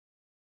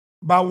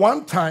 But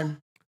one time,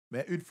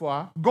 Mais une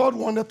fois, God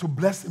wanted to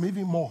bless him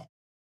even more.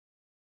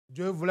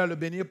 Dieu voulait le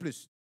bénir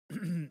plus.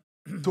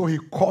 So he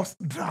caused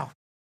drought.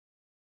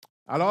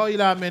 Alors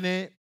il a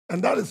amené,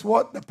 And that is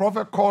what the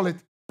prophet called it,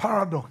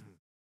 paradox.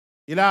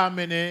 il a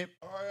amené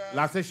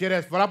la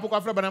sécheresse. Voilà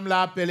pourquoi Frère Branham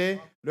l'a appelé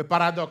le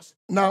paradoxe.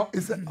 Now, he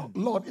said, "Oh,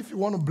 Lord, if you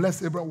want to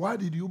bless Abraham, why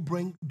did you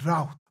bring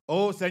drought?"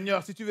 Oh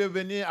Seigneur, si tu veux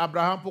bénir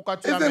Abraham, pourquoi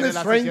tu as Isn't amené it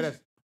la strange?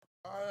 sécheresse?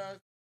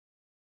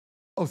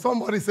 Oh,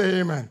 somebody say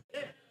amen.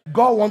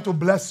 God wants to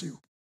bless you.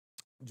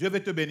 Dieu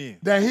veut te bénir.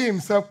 Then he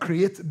himself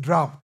creates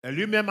drought Et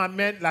lui-même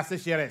amène la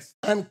sécheresse.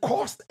 and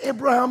caused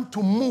Abraham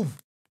to move.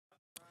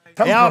 Et a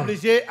Temporary.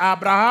 obligé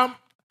Abraham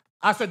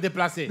à se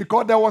déplacer.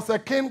 Because there was a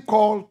king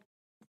called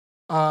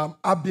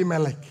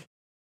Abimelech.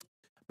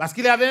 Parce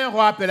qu'il y avait un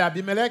roi appelé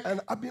Abimelech.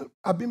 And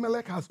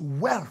Abimelech has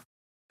wealth.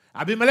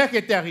 Abimelech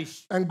était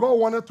riche. And God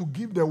wanted to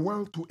give the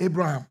wealth to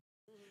Abraham.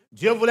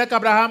 Dieu voulait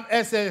qu'Abraham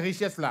ait ces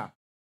richesses-là.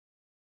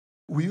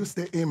 Will you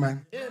say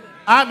amen?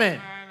 Amen.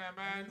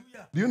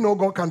 Do you know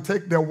God can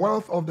take the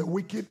wealth of the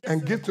wicked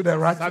and give to the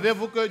righteous?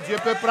 Savez-vous que Dieu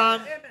peut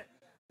prendre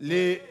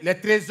les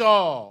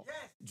trésors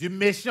du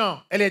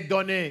méchant et les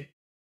donner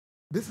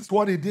This is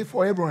what he did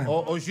for Abraham.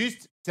 aux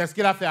justes? C'est ce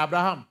qu'il a fait à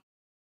Abraham.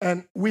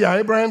 And we are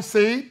Abraham's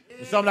seed.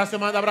 Nous sommes la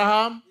semence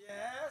d'Abraham.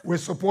 We're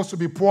supposed to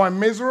be poor and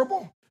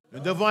miserable. Nous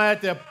devons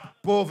être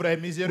pauvres et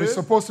We're miséreux,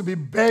 supposed to be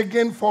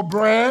begging for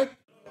bread.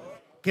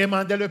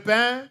 quémander le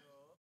pain.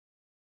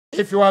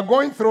 If you are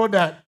going through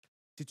that,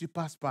 Si tu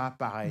passes par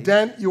pareil,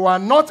 then you are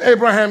not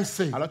Abraham's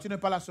seed. alors tu n'es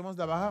pas la semence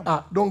d'Abraham.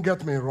 Don't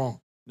get me wrong.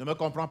 Ne me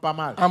comprends pas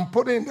mal. I'm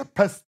putting the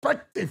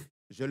perspective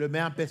Je le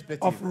mets en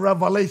perspective of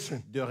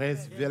revelation. de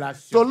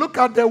révélation. So look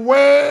at the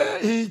way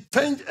he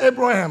changed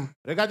Abraham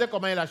Regardez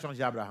comment il a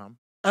changé Abraham.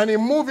 and he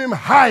moved him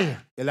higher.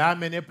 Il l'a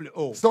amené plus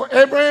haut. So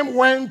Abraham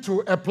went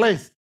to a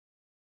place.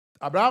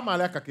 Abraham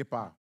allait quelque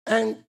part.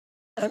 And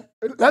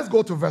let's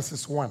go to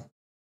verses 1.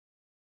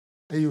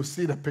 And you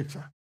see the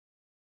picture.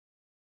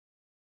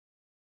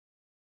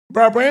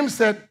 But Abraham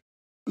said,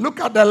 look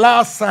at the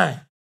last sign.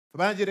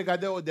 Abraham dit,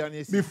 regardez au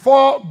dernier signe.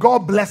 Before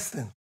God blessed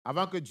him,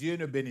 Avant que Dieu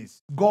ne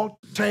bénisse, God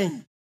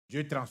changed.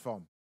 Dieu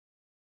transforme.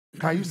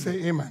 Can you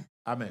say amen?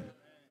 Amen.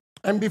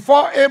 And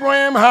before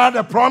Abraham had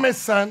a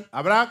promised son,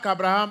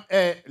 Qu'Abraham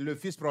est le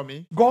fils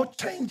promis, God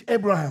changed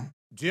Abraham.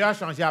 Dieu a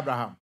changé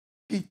Abraham.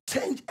 He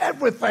changed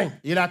everything.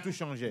 Il a tout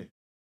changé.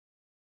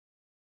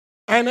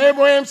 And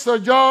Abraham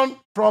sojourned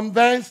from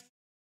thence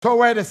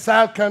toward the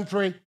south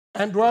country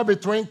and dwelt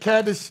between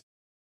Kadesh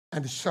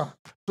and Shur.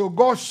 So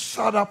God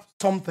shut up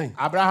something.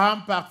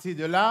 Abraham partit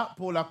de là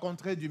pour la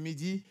contrée du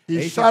Midi. He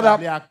Et il shut up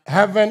s'établit à...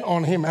 heaven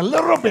on him a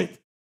little bit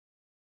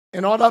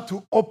in order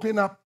to open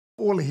up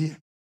all here.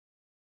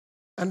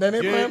 And then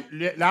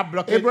Dieu l'a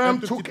bloqué Abraham un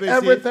tout took petit peu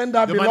everything ici,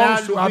 that de manière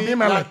à belongs to l'ouvrir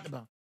Abimelech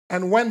là-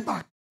 and went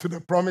back to the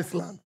promised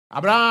land.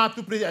 Abraham a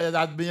tout pris,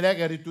 Abimelech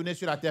est retourné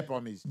sur la terre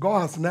promise.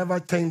 God has never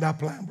changed that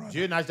plan, brother.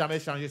 Dieu n'a jamais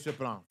changé ce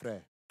plan,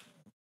 frère.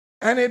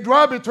 And he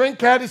dwelt between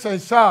Kadesh and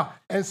Shur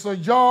and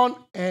sojourned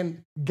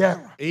in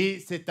Gerar. Et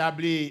il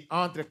s'établit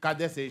entre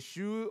Kadesh et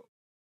Shur.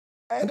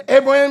 And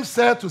Abraham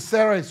said to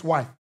Sarah, his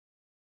wife,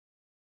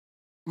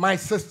 my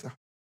sister,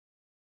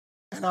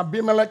 and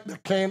Abimelech, the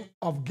king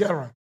of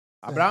Gerar.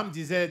 Abraham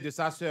disait de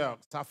sa sœur,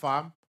 sa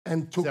femme,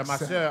 and took C'est ma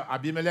Sarah. sœur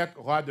Abimelech,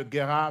 roi de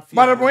Guéra.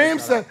 But Abraham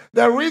said,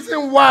 the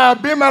reason why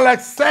Abimelech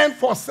sent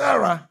for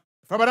Sarah,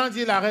 Frère Branham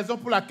dit la raison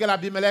pour laquelle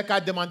Abimelech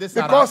a demandé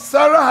Sarah, because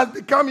Sarah has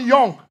become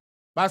young.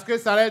 parce que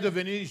Sarah est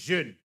devenue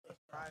jeune.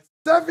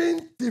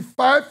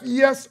 75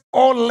 years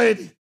old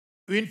lady.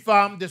 Une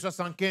femme de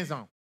 75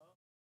 ans.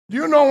 Do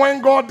you know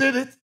when God did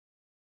it?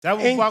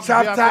 Savez-vous In pourquoi Dieu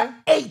a chapter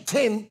fait?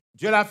 18,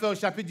 Dieu l'a fait au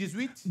chapitre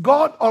 18.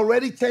 God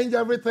already changed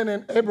everything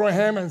in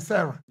Abraham and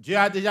Sarah. Dieu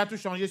a déjà tout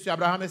changé sur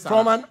Abraham et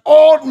From Sarah. an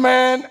old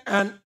man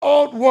and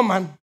old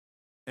woman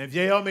Un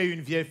vieil homme et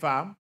une vieille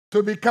femme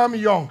to become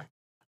young.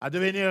 à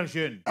devenir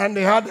jeunes. And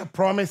they had a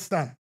promised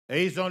son.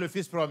 Et ils ont le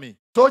fils promis.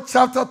 So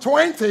chapter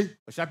 20,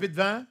 Au chapitre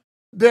 20,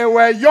 they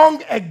were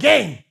young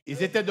again.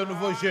 ils étaient de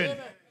nouveau jeunes.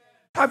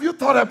 Have you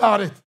thought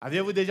about it?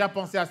 Aviez-vous déjà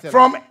pensé à cela?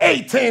 From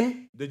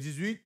 18, De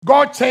 18,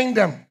 God changed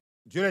them.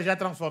 Dieu les a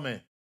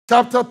transformés.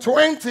 Chapter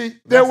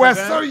 20, they were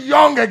still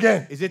young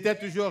again. Ils étaient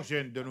toujours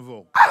jeunes de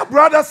nouveau. Ah,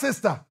 brother,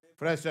 sister,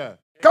 Frère et sœur,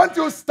 can't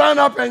you stand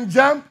up and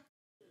jump?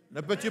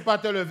 ne peux-tu pas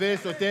te lever et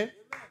sauter?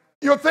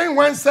 You think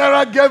when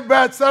Sarah gave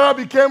birth, Sarah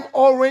became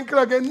all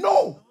wrinkled again?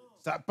 No.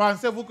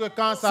 Pensez-vous que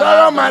quand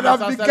Sarah might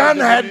have begun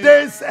her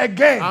days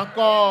again.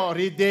 encore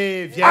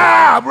ridée, vieille?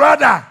 Ah,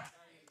 brother.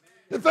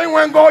 You think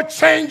when God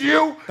changed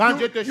you, Quand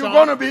Dieu te you're change,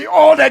 going to be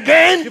old tu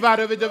again? vas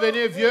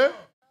devenir vieux?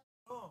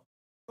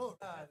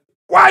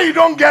 Why you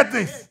don't get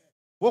this?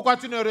 Pourquoi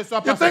tu ne reçois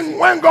You pas ça? think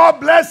when God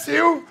bless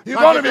you, you're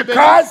Quand going to Dieu be te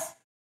bénit, cursed?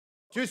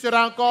 tu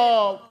seras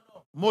encore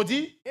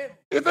maudit?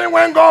 You think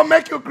when God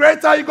make you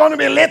greater, you're going to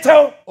be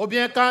little? Ou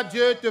bien quand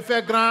Dieu te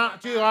fait grand,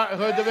 tu vas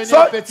redevenir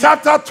So petit?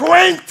 chapter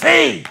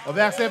 20, Au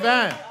verset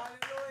 20,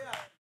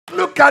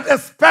 look at the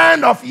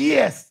span of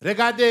years.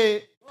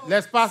 regardez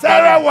l'espace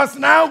Sarah d'années. was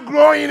now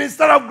growing.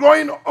 Instead of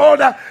growing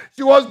older,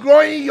 she was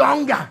growing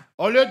younger.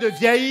 Au lieu de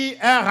vieillir,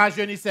 elle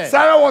rajeunissait.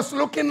 Sarah was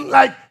looking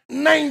like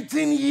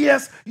 19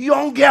 years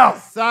young girl.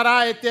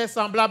 Sarah était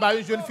semblable à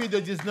une jeune fille de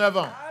 19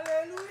 ans.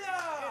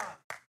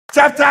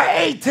 Chapter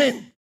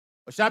 18,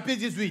 Au chapitre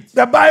 18,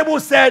 the Bible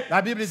said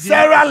la Bible dit,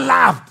 Sarah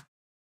laughed.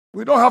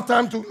 We don't have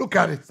time to look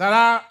at it.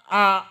 Sarah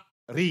a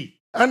ri.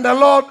 And the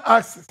Lord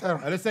asked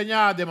Sarah, Le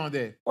Seigneur a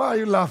demandé, why are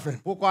you laughing?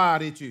 pourquoi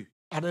ris-tu?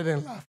 I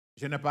didn't laugh.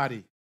 Je n'ai pas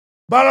ri.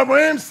 But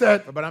Abraham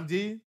said, Abraham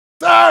dit,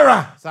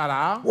 Sarah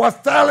Sarah was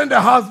telling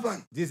the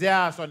husband, disait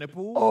à son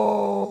époux,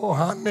 oh,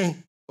 honey,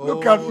 oh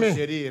look at me.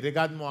 chérie,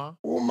 regarde-moi,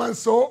 Woman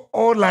so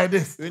old like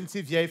this. une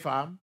si vieille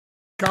femme,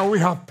 Can we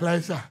have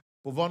pleasure?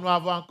 pouvons-nous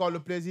avoir encore le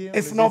plaisir?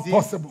 It's le not désir?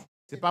 possible.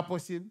 C'est pas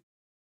possible.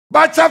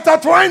 But chapter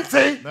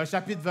 20, Mais au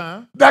chapitre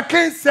 20, the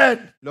king said,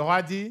 le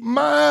roi dit,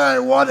 my,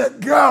 what a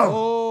girl.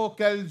 oh,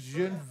 quelle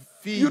jeune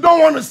fille. You don't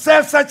want to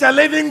serve such a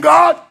living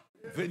God?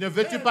 Ne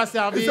veux-tu pas He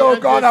servir said, oh un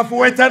God, Dieu I've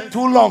waited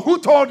too long. Who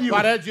told you?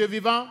 pareil Dieu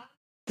vivant?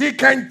 He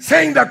can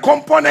change the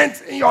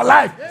components in your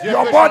life, Dieu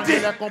your peut body,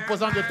 changer les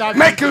composants de ta vie.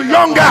 make you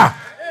younger.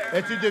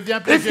 Et tu deviens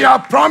plus If you jeune.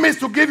 have promised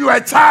to give you a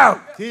child,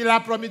 S'il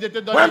a promis de te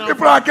donner when un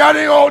people enfant, are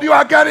getting old, you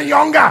are getting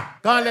younger.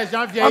 quand les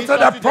gens vieillissent, Until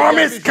toi, the tu deviens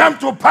promise plus come jeune.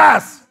 to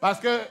pass. Parce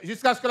que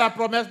jusqu'à ce que la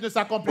promesse ne We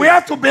s'accomplisse,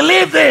 have to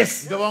believe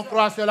this. nous devons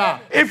croire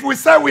cela. If we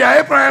say we are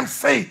Abraham's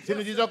seed, Si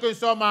nous disons que nous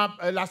sommes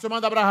la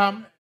semence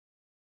d'Abraham,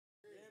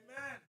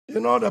 you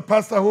know the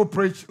pastor who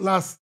preached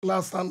last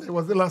Sunday,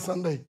 was it last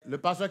Sunday? le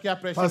pasteur qui a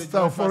prêché le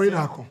Pastor dimanche passé,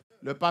 Foridako.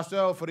 le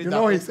pasteur You Florida,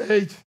 know his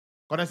age?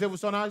 connaissez-vous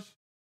son âge?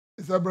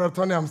 He said, Brother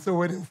Tony, I'm still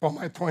waiting for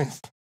my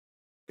twins.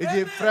 Il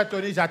dit, frère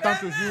Tony, j'attends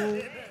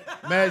toujours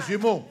mes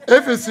jumeaux.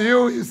 If it's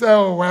you, you say,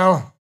 oh,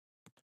 well,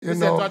 you Si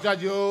c'est toi, know. tu as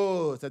dit,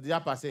 oh, c'est déjà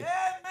passé.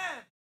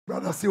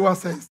 Brother Siwa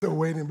said, he's still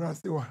waiting. Brother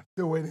Siwa,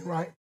 still waiting,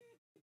 right?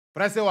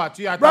 Frère Sewa,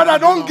 tu attends. Brother,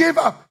 toujours. don't give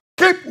up.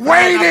 Keep Ne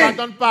waiting.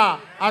 N'abandonne pas.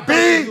 Attends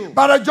Be, toujours.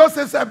 Brother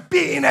Joseph said,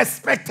 be in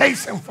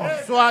expectation for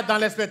it. Sois dans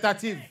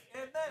l'expectative.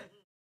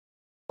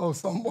 Oh,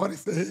 somebody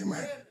say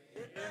amen.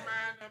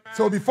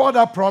 So before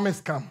that promise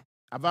comes,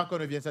 Avant qu'on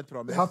ne vienne cette there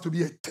promesse, has to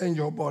be a change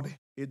of body.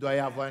 il doit y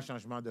avoir un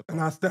changement de And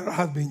corps. as Sarah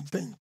has been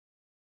changed,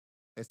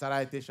 Et ça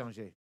a été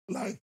changé.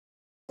 like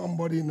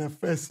somebody in a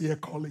first year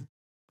college.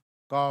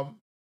 Comme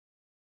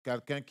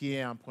quelqu'un qui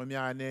est en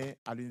première année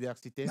à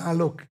l'université. Now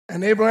look,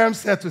 and Abraham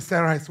said to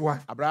Sarah, his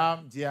wife,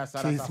 Abraham dit à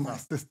Sarah, she sa is my femme.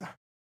 sister.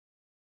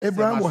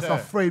 Abraham ma was sœur.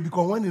 afraid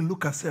because when he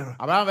looked at Sarah,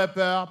 Abraham avait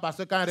peur parce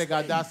que quand il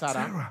regardait à Sarah,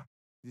 Sarah,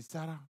 il dit,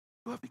 Sarah,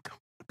 you have become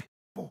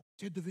beautiful.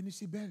 tu es devenue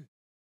si belle.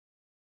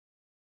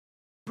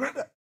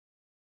 Brother,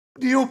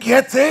 do you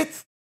get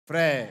it?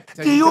 Frère,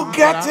 Do you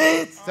get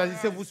it?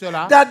 saisissez-vous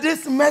cela? That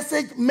this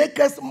message makes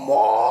us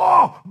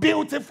more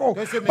beautiful.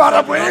 Que ce But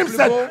message Abraham rend plus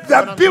said beau, the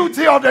mon ami.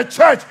 beauty of the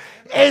church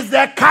is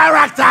the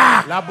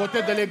character. La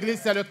beauté de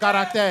l'église, c'est le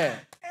caractère.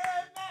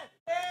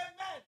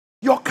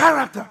 Your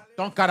character.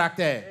 Ton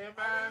caractère.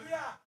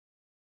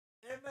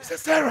 He said,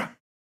 Sarah,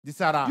 Dit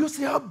Sarah, you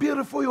see how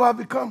beautiful you have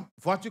become.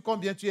 vois-tu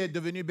combien tu es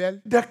devenue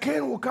belle? The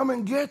king will come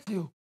and get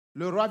you.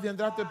 Le roi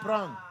viendra te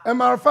prendre. As a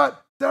matter of fact,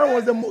 Sarah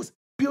was the most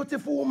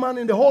beautiful woman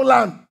in the whole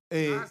land.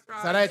 Et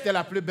Sarah était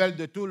la plus belle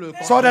de tout le So the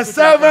de toute la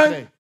servant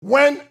contrée.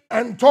 went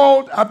and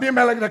told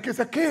Abimelech, the king,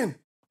 said, King,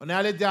 On est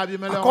allé dire à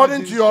Abimelech,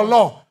 according to your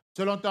law,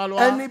 selon ta loi,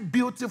 any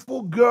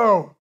beautiful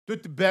girl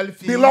toute belle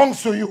fille belongs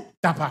to you.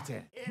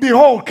 t'appartient.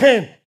 Behold,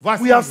 Cain,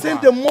 Voici we have une seen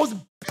voix. the most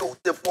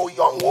beautiful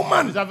young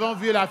woman. Nous avons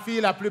vu la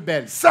fille la plus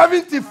belle.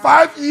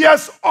 75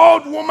 years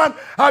old woman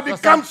had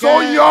become so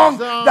 75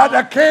 young ans. that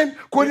the king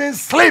couldn't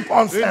sleep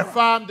on Une Sarah.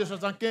 femme de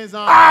 75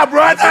 ans. Ah,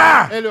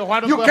 brother, Et le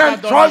roi ne you pouvait can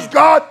pas trust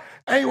dormir. God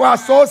and you are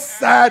so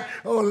sad.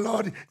 Oh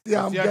Lord,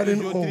 I'm Tu es getting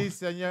toujours old. triste,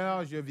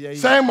 Seigneur, je vieillis.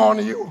 Shame on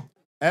you.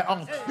 Et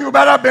honte. You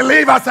better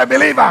believe as a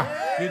believer,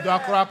 Tu dois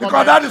croire comme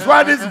because that is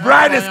why this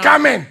bride is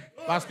coming.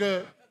 Parce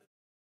que,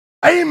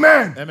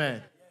 Amen.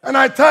 amen. And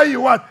I tell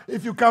you what,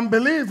 if you can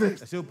believe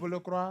this, Si vous pouvez le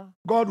croire,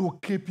 God will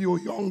keep you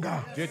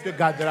younger. Dieu te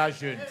gardera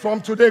jeune.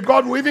 From today,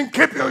 God will even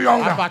keep you À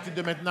younger. partir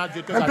de maintenant,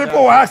 Dieu te And gardera.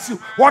 people will ask you,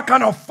 what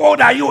kind of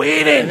food are you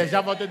Et eating? les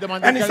gens vont te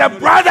demander And he quelle said, nourriture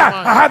brother, tu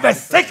manges. I have a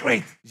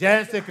secret. J'ai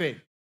un secret.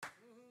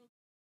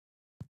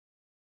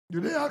 Do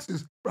they ask you,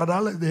 Brother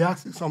Alex, they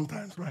ask you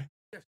sometimes, right?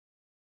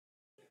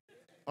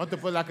 On te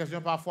pose la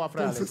question parfois,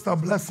 frère. And Alex. Sister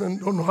Blessing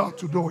don't know how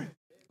to do it.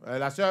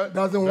 La sœur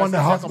Doesn't la want the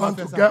sœur sait comment husband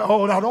to faire get ça.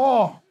 old at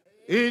all.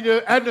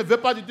 Elle ne veut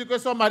pas du tout que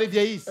son mari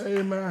vieillisse.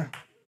 Amen.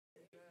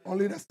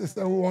 Only the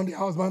sister who want the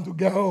husband to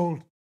get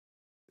old.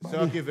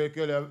 Sœur qui veut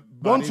que le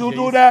Don't mari you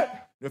do vieillisse.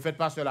 that? Ne faites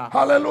pas cela.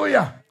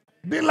 Hallelujah.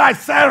 Be like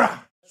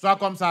Sarah. Sois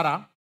comme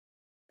Sarah.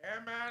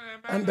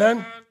 And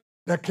then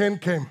the king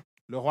came.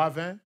 Le roi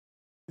vint,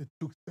 He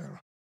took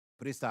Sarah.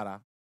 prit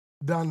Sarah.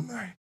 That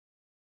night.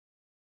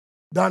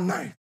 That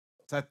night,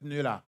 Cette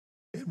nuit-là,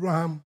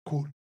 Abraham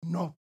could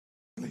not.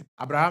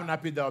 Abraham n'a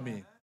pu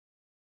dormir.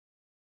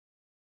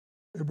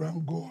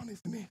 Abraham go on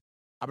his knees.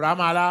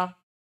 Abraham alla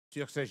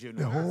sur ses genoux.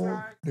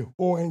 The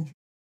whole angel.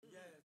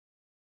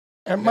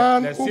 A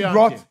man les who cieux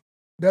brought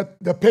entiers.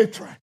 the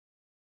patriarch.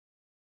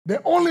 The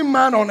only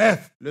man on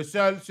earth Le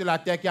seul sur la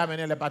terre qui a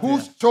amené les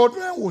patriarches. whose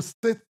children will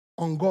sit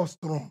on God's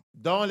throne.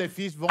 Dont les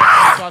fils vont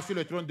s'asseoir sur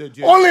le trône de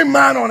Dieu. Only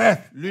man on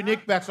earth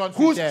L'unique personne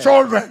sur whose terre.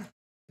 children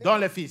Dont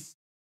les fils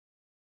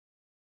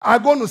are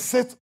going to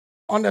sit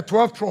on the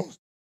 12 thrones.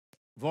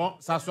 vont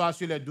s'asseoir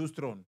sur les 12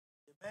 trônes.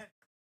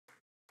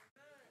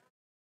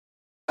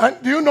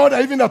 And do you know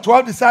that even the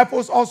 12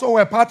 disciples also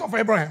were part of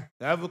Abraham?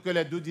 Savez-vous que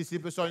les 12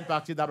 disciples sont une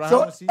partie d'Abraham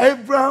So aussi?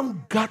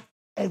 Abraham got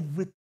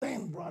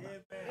everything, brother.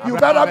 You Abraham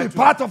better avait be tout.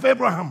 part of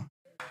Abraham.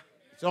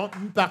 Ils sont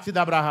une partie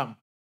d'Abraham.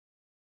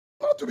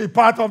 Not to be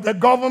part of the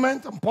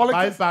government and Pas une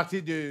politics.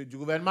 partie du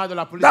gouvernement, de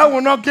la politique. That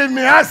will not give me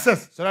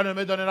access. Cela ne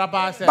me donnera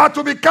pas accès. But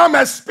to become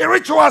a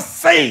spiritual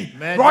seed,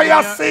 Mais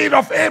royal devenir- seed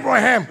of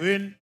Abraham.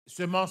 Une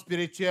semence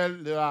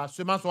spirituelle de la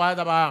semence royale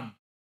d'Abraham.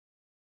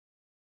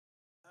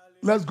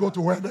 Let's go to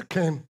where the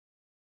king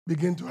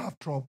began to have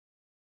trouble.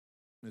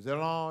 Nous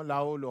allons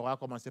là où l'aura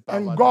commencé par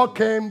And avoir God des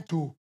came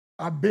to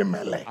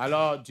Abimelech. problèmes.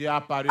 Alors Dieu a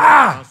apparu.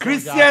 Ah, dans son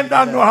Christians jardin.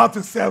 don't know how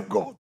to serve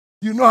God.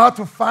 You know how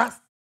to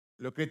fast?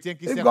 Le chrétien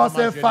qui If sait God comment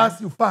said jeûner,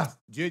 fast, you fast.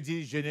 Dieu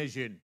dit jeûner,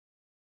 jeûne.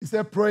 He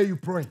said pray, you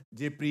pray.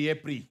 Dit prier,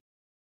 prie.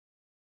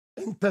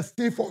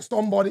 Intercede for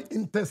somebody,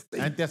 intercede.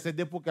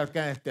 Intercéder pour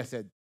quelqu'un,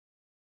 intercède.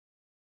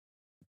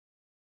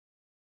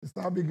 Sister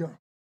Abigail,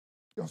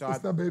 your So I-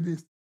 sister baby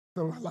is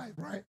still alive,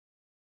 right?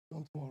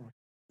 Don't worry.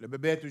 Le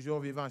bébé est toujours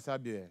vivant, ça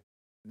bien.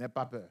 N'aie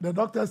pas peur. The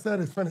doctor said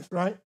it's finished,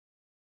 right?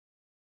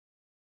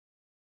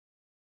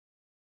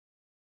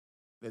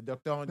 Les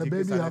docteurs ont The dit que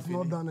baby ça has n'est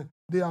not fini. done it.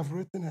 They have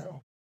written her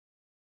up.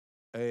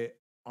 Et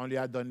on lui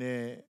a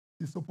donné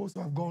She's supposed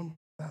to have gone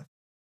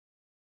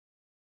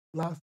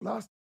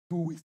last 2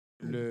 weeks.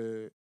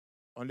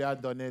 on lui a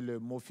donné le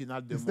mot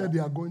final de They said mort. they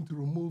are going to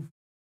remove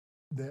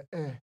the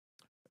air.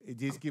 Ils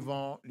disent qu'ils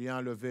vont lui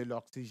enlever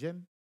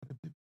l'oxygène.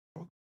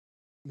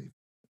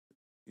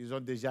 Ils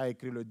ont déjà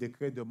écrit le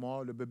décret de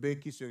mort. Le bébé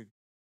qui se... If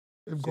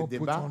Ce God puts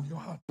débat- on your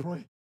heart,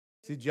 pray.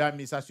 Si Dieu a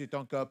mis ça sur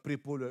ton cœur, prie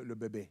pour le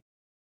bébé.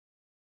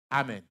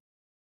 Amen.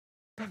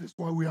 That is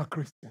why we are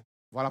Christians.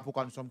 Voilà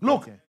pourquoi nous sommes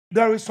Look, chrétiens.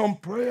 there is some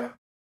prayer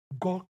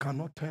God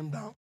cannot turn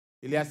down.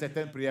 Il y a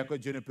certaines prières que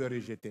Dieu ne peut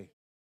rejeter.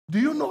 Do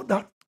you know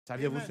that?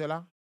 Saviez-vous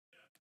cela?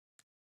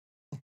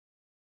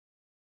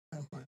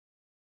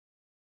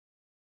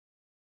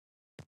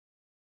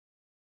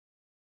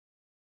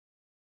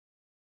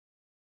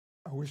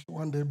 I wish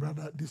one day,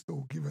 brother, this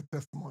will give a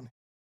testimony.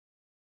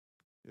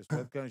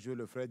 J'espère qu'un jour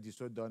le frère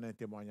Dissot donne un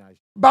témoignage.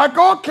 But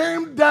God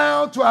came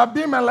down to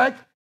Abimelech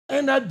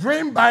in a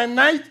dream by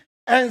night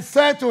and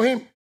said to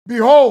him,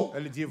 Behold,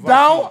 Elle dit, voici,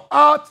 thou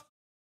art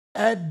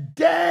a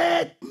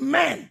dead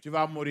man. tu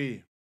vas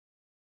mourir.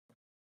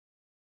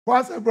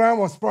 Whilst Abraham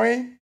was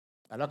praying,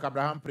 Alors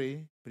qu'Abraham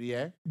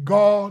priait,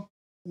 God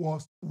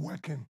was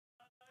working.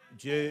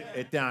 Dieu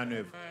était en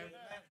œuvre.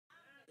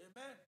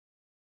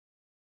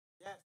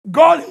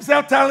 God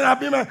himself telling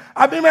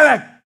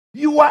Abimelech,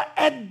 you are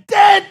a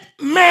dead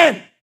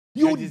man.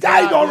 You Dieu disait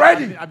died à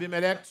already.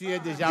 Abimelech, tu es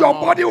déjà Your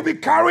mort. body will be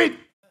carried.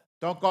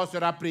 Ton corps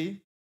sera pris.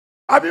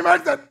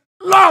 Abimelech said,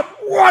 Lord,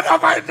 what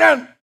have I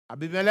done?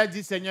 Abimelech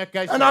dit, Seigneur,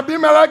 quel And chef?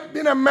 Abimelech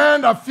being a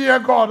man that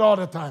feared God all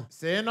the time.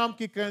 C'est un homme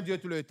qui craint Dieu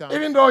tout le temps.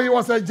 Even though he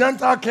was a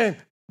Gentile king.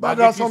 But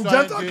there are some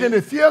Malgré qu'il soit Gentile un kings, Dieu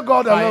they fear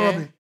God a little païen,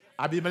 bit.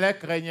 Abimelech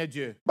craignait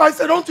Dieu. But he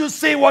said, don't you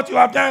see what you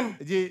have done?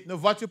 Il dit, ne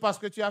vois-tu pas ce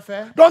que tu as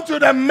fait? Don't you,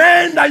 the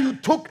man that you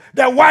took,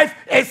 the wife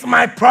is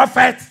my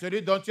prophet.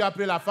 Celui dont tu as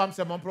pris la femme,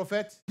 c'est mon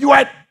prophète. You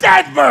are a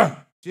dead man.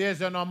 Tu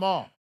es un homme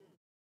mort.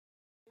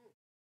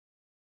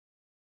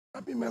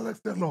 Abimelech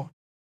said, Lord,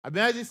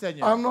 Abimelech dit,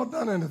 Seigneur, I have not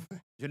done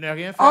anything. je n'ai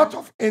rien fait. Out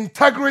of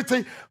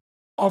integrity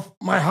of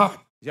my heart,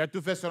 J'ai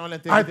tout fait selon I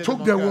l'intégrité de took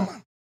mon the cœur.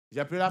 woman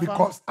J'ai pris la femme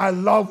because I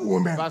love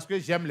women. parce que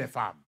j'aime les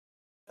femmes.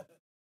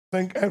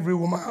 Think every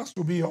woman has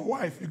to be your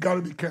wife. You got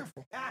to be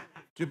careful.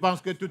 Tu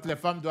penses que toutes les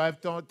femmes doivent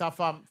être ta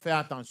femme? Fais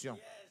attention.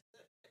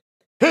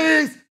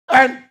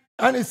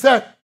 And he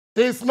said,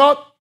 it's not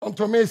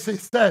unto me, she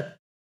said.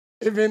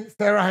 Even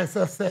Sarah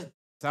herself said.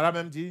 Sarah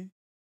même dit,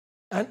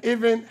 And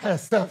even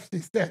herself, she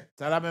said,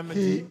 Sarah même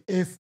he dit,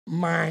 is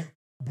my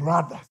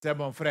brother. c'est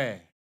mon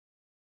frère.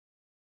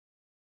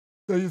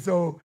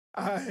 So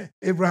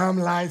Abraham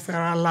lied,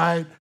 Sarah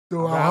lied.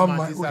 So Abraham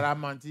menti, Sarah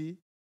menti.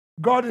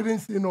 God didn't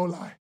see no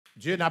lie.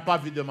 Dieu n'a pas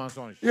vu de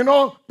mensonge. You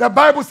know, the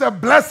Bible says,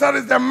 blessed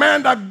is the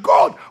man that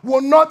God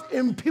will not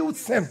impute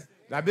sin.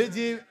 La Bible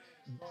dit,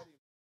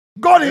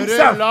 God heureux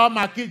himself. l'homme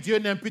à qui Dieu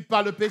n'impute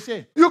pas le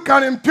péché. You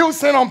can impute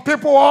sin on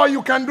people, all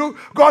you can do.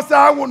 God said,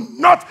 I will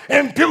not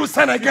impute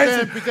sin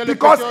against him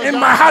because in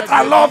my heart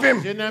I love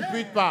him. Je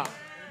n'impute pas.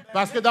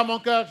 Parce que dans mon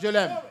cœur, je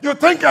l'aime. You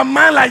think a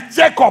man like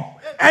Jacob,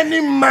 any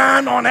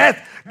man on earth,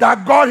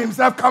 that God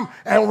himself come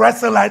and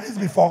wrestle like this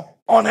before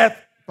on earth?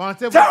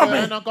 Pensez-vous Tell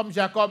me. qu'un homme comme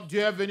Jacob,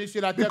 Dieu est venu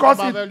sur la terre Because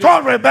comme he avec lui?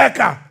 told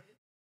Rebecca,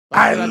 I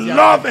Parce qu'il a dit à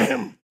love Rebecca,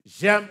 him.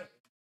 J'aime,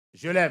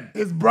 je l'aime.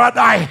 His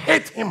brother, I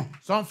hate him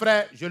Son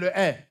frère, je le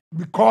hais.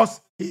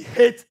 because he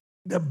hates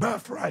the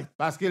birthright.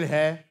 Parce qu'il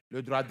hait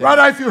le droit d'être.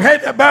 Brother, if you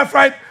hate the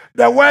birthright,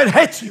 the world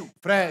hates you.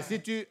 Frère, si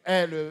tu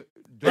hais le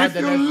droit If de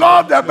you naître,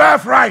 love the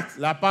birthright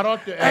la parole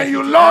te hait. and Si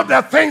you tu love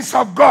aimes the things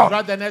of le God,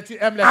 droit de naître, tu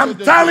aimes les choses I'm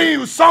de telling Dieu.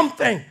 you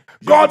something.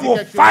 God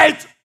will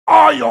fight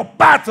all your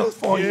battles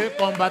for you. Dieu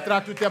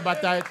combattra toutes tes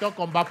batailles, ton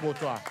combat pour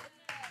toi.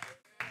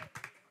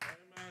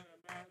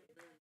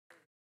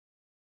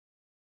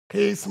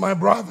 He is my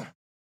brother.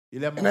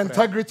 Il est mon In frère.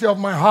 integrity of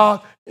my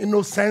heart,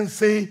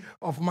 innocency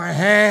of my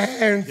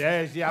hands. J'ai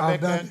agi I've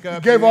avec done- un cœur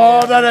He gave pur,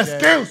 all that avec des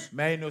excuse.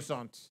 mains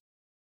innocentes.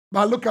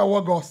 But look at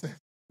what God said.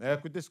 Mais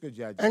écoutez ce que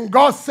Dieu a dit. And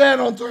God said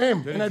unto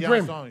him Dieu in a dit en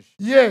dream, songe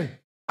yeah,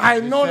 I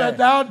Je know sais that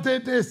thou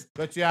did this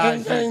que tu as in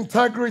agi. the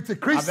integrity. un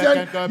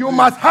Christian, cœur you pur.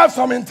 must have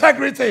some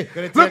integrity.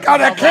 Chrétien, Look tu at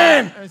dois a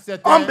king. avoir un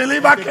certain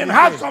Unbeliever can intégrité.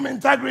 have some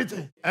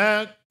integrity.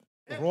 Un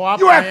roi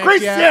You are païen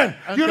Christian. qui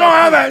a un You cœur don't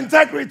have pur. an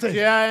integrity. Tu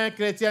es un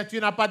chrétien, tu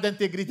n'as pas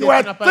d'intégrité, You tu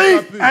are n'as a pas un cœur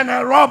thief pur. and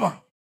a robber.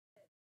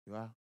 Tu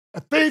vois?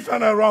 A thief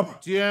and a robber.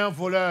 Tu es un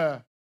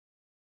voleur.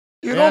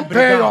 You Et don't un pay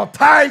brigand. your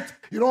tithe.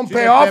 You don't Tu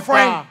pay ne paies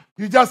offering. pas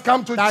You just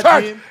come to ta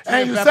church dîme, tu and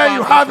ne you paies say pas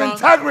you have l'offrande.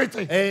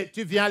 integrity. Et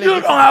tu viens à You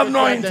l'église, don't have tu no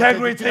as d'intégrité,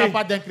 integrity. Tu n'as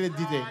pas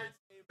d'incrédité.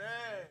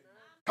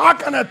 How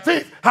can a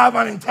thief have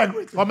an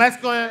integrity? Comment est-ce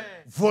qu'un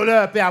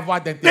voleur peut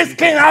avoir This d'intégrité?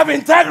 king have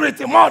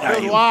integrity more than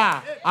Le you.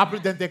 roi a plus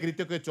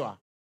d'intégrité que toi.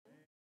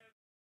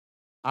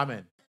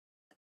 Amen.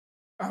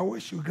 I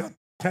wish you got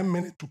 10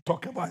 minutes to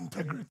talk about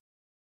integrity.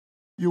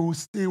 You will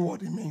see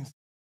what it means.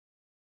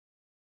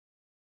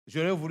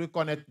 J'aurais voulu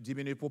connaître 10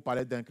 minutes pour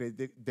parler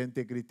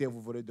d'intégrité.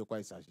 Vous verrez de quoi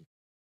il s'agit.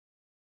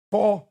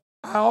 For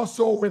I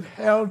also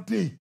withheld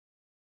thee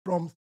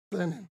from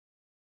sinning.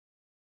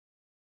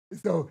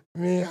 So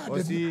me,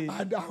 Aussi-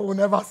 I will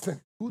never sin.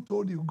 Who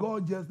told you?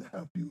 God just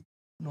help you.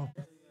 No.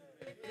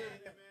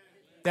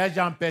 T'ai-je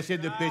empêché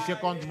de pécher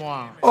contre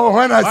moi? Oh,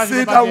 when I Moi, je see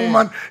veux pas that dire,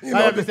 woman, you quand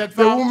know, j'ai vu cette the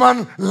femme,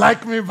 woman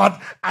like me, but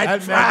I Elle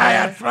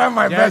try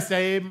my J'ai best.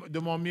 essayé de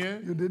mon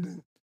mieux. You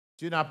didn't.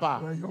 Tu n'as pas.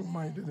 The young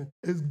man didn't.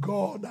 It's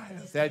God that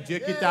has. C'est Dieu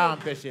qui t'a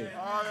empêché.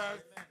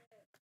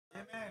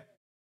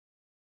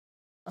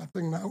 I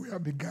think now we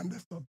have begun the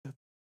subject.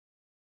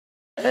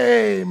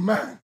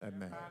 Amen.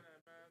 Amen.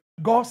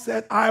 God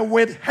said, I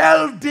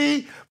withheld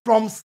thee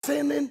from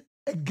sinning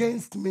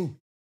against me.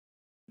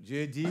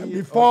 Dieu dit, And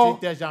before- aussi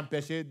t'ai-je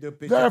empêché de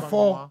pécher contre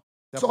Therefore, moi.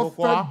 C'est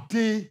pourquoi suffer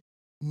thee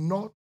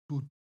not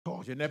to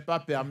touch. je n'ai pas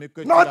permis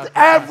que tu Not la touches.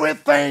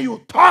 everything you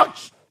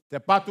touch, C'est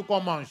pas tout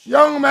qu'on mange.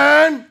 young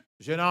man.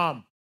 Jeune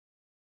homme,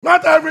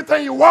 Not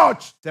everything you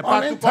watch c'est on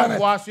pas tout qu'on internet.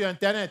 voit sur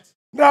Internet.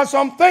 There are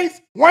some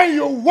things when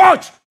you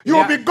watch, you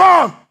will Yeah. be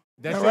gone.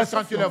 Des The choses, rest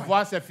quand of tu your les life.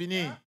 vois, c'est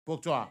fini pour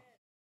toi.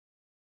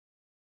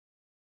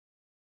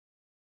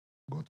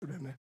 Go to the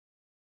next.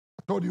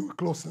 I told you we're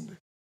closing this.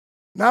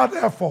 Now,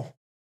 therefore,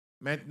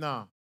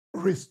 Maintenant,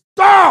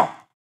 restore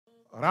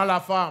rends la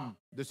femme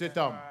de cet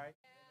homme.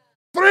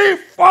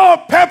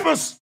 3-4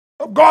 purpose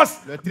of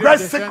God's Le triple great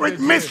dessein secret de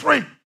Dieu.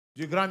 mystery.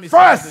 Du grand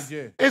mystère de First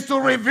Dieu. is to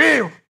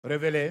reveal.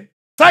 Révéler.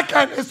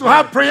 Second is to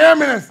have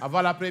preeminence.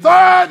 Avoir la première.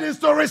 Third is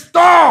to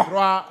restore.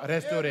 3,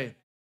 restaurer.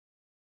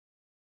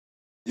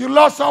 You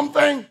lost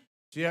something.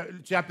 Tu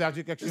as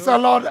perdu quelque You chose. say,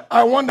 Lord,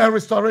 I want the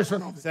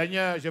restoration of it.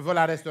 Seigneur, je veux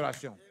la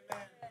restauration.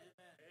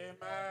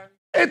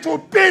 It will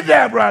be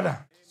there,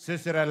 brother. Ce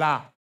serait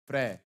là,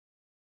 frère.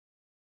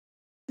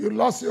 You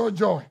lost your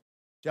joy.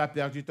 Tu as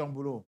perdu ton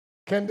boulot.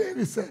 King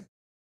David said,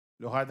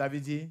 Le roi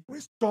David dit,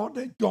 restore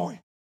the joy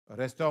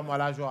Restaure-moi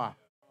la joie.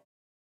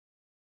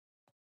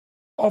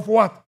 Of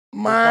what?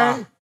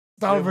 My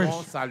De mon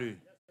salvation. salut.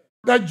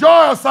 The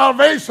joy of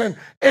salvation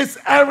is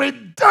a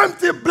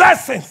redemptive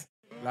blessing.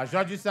 La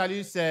joie du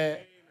salut,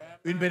 c'est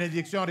une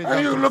bénédiction And you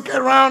rédemptrice. look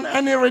around,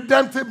 any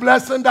redemptive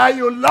blessing that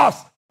you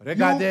lost,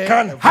 Regardez, you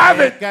can vous have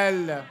voyez it.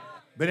 quelle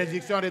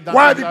bénédiction rédemptrice.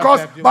 Why?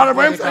 Because Brother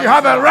Branham said you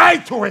have a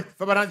right to it.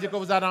 Frère Branham dit que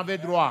vous en avez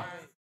droit.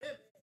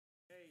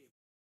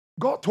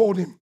 God told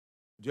him.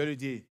 Dieu lui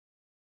dit,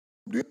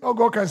 Do you know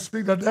God can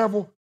speak the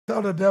devil?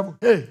 Tell the devil,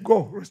 hey,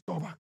 go, restore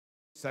back.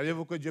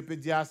 savez-vous que Dieu peut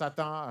dire à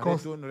Satan, Because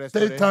retourne,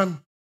 restaurer. Satan,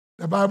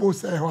 the Bible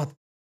says what?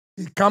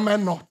 He cometh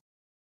not,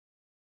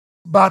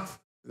 but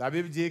La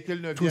Bible dit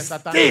qu'il ne to vient,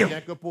 Satan steal. ne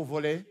vient que pour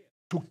voler,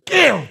 to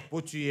kill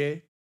pour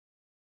tuer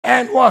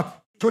and what?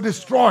 To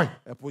destroy.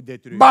 et pour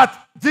détruire. But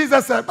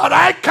Jesus said, but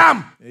I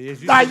come Et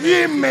Jésus that dit,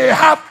 ye may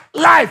have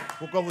life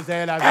pour que vous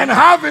ayez la and vie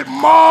have it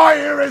more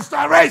in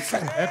restoration.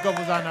 et que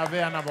vous en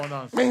avez en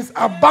abondance. Means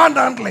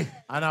abundantly.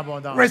 En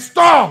abondance.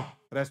 Restore.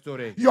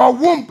 Restauré. Your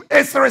womb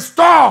is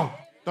restored.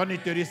 Ton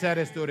utérus est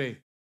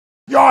restauré.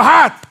 Your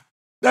heart,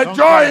 the Ton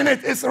joy cœur. in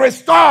it is La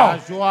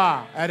restored.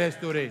 joie est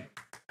restaurée.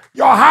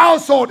 Your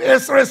household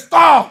is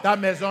restored. Ta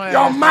maison est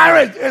Your restaurée.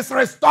 marriage is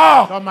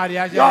restored. Ton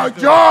mariage est Your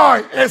restauré.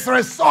 joy is Ta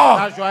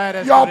restored. joie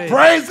est Your restaurée.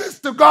 praises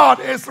to God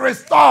is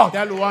restored.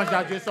 Tes louanges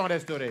à Dieu sont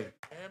restaurées.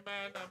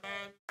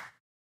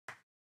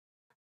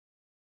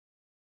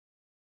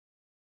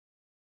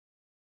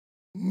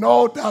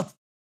 Know that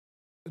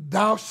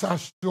thou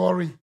shalt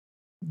surely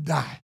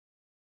die.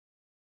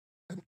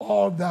 And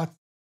all that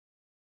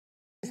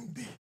in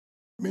thee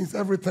means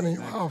everything in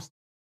your house.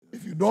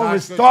 If you don't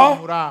Sache que tu restore,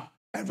 mourras,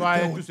 toi et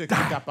everything tout will ce qui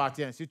die.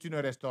 t'appartient. Si tu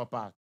ne restaures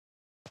pas,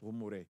 vous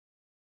mourrez.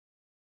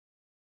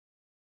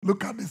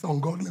 Look at this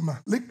ungodly man.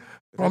 Look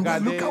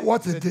Regardez at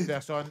what he cette did.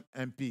 personne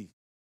impie.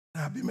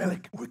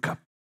 Abimelech, wake up.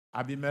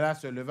 Abimelech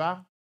se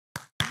leva.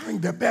 Ring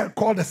the bell,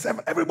 call the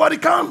servant. Everybody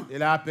come.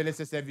 Il a appelé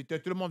ses serviteurs.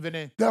 Tout le monde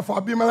venait. Therefore,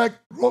 Abimelech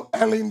rose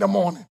early in the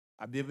morning.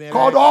 Abimelech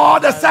Called all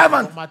the au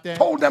servants. matin,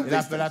 Told them il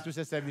this appela thing. tous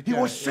ses He serviteurs.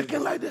 was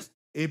shaking like this.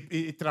 Et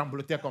il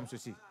tremblotait comme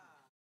ceci.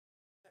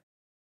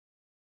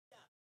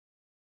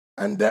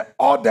 And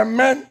all the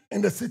men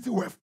in the city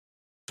were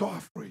so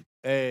afraid.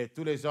 Et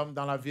tous les hommes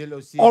dans la ville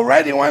aussi.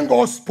 Already when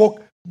God spoke,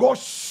 God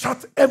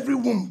shut every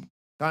womb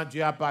Quand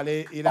Dieu a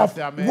parlé, il a of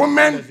fermé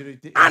women, les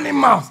unités.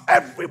 animals, Des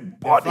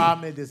everybody.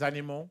 femmes et des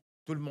animaux,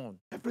 tout le monde.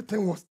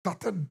 Everything was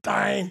started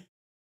dying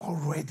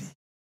already.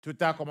 Tout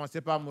a commencé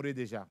par mourir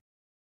déjà.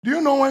 Do you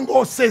know when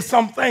God says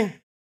something,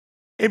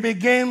 it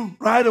began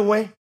right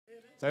away?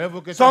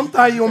 Savez-vous que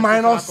Sometimes you quelque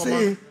might chose not commence,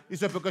 see. il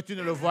se peut que tu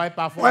ne le voies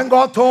parfois. When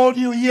God told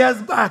you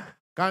years back,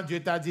 Quand Dieu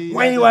t'a dit,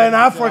 when you were in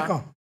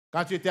Africa,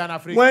 quand tu étais en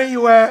Afrique, when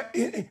you were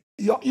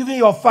even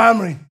your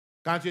family,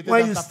 quand tu étais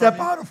when dans you ta step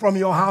famille, out from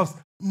your house,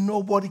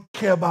 nobody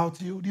care about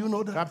you. Do you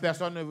know that? quand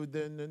personne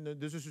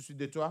ne se soucie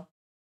de toi,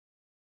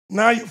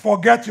 Now you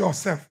forget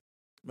yourself.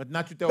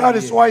 maintenant tu t'es That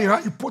oublié. is why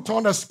you put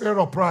on the spirit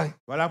of pride.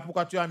 Voilà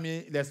pourquoi tu as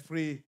mis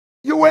l'esprit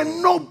You were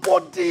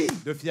nobody.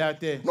 de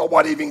fierté.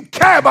 Nobody even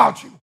care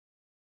about you.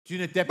 Tu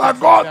n'étais But pas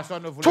God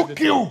personne ne voulait de took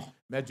toi. you,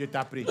 Mais Dieu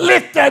t'a pris.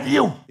 lifted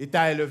you. Il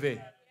t'a élevé.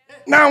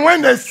 Now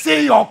when they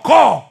see your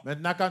call,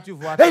 Maintenant quand tu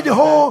vois hey,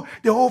 ton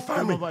the whole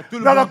family, tout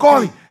le Brother monde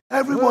Coley, crie.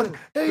 everybody, Tout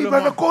hey, le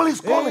Brother monde. Coley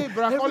is calling, Hey,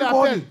 Brother Coley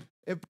everybody. appelle.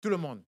 Et tout le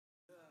monde.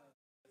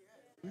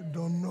 You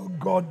don't know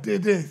God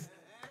did this.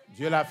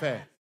 Dieu l'a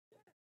fait.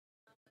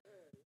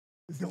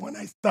 He said, when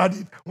I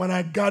studied, when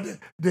I got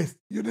this,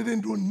 you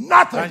didn't do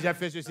Quand nothing. j'ai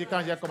fait ceci,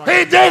 quand j'ai commencé,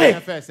 He did j'ai rien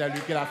it. fait, c'est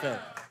lui qui l'a fait.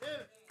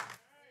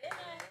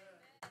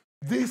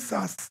 These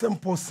are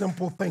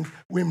simple things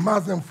we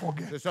mustn't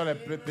forget. Ce sont les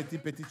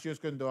petites choses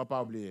que nous ne devons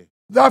pas oublier.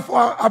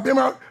 Therefore,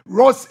 Abimelech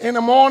rose in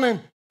the morning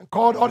and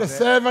called all the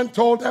servants,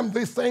 told them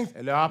these things.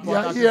 Et leur Their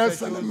apportant toutes ears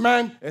ces and the choses,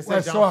 men et ces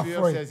were gens so furent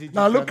afraid. saisis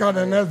Now du look at the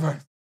cœur. next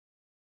verse.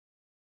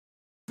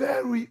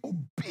 Very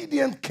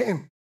obedient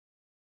king.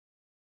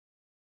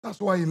 That's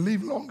why he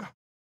lived longer.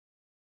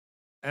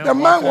 Un The roi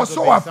man très was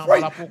so obéissant, afraid.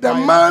 voilà pourquoi The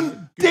il man vit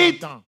plus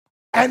did longtemps.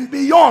 and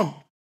beyond.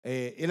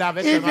 Et il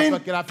avait tellement peur Even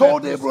qu'il a fait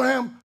told plus.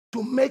 Abraham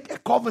to make a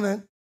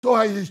covenant so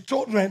that his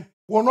children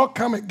will not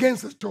come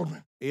against his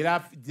children. Il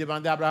a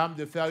demandé à Abraham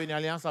de faire une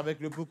alliance avec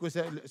lui pour que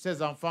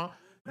ses enfants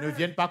ne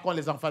viennent pas contre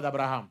les enfants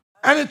d'Abraham.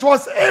 And it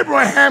was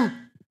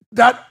Abraham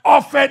that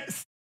offered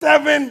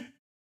 7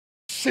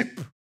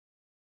 sheep.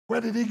 Where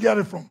did he get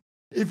it from?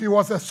 If he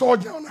was a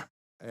sojourner,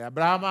 Et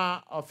Abraham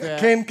a the offert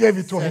king gave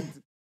it to him.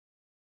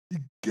 He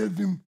gave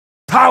him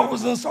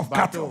thousands of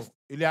cattle. bateaux.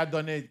 Il lui a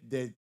donné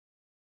des...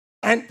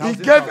 And he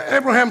Thousands gave of-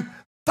 Abraham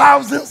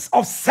thousands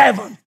of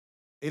servants.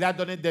 Il a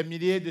donné des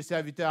milliers de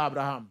serviteurs à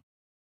Abraham.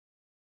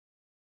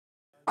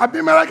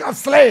 Abimelech had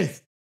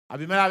slaves.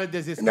 Abimelech avait des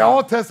In the esclaves.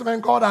 Old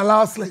Testament, God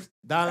allowed slaves.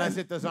 Dans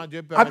l'Ancien Testament,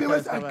 Dieu permet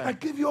Abimelech, l'esclavage. I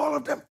give you all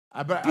of them.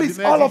 Abimelech Please,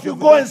 dit, all of je you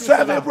vous go donne and tout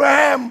serve cela.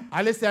 Abraham.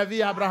 Allez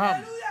servir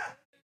Abraham.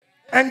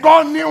 And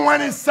God knew when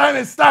he sent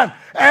his son,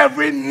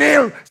 every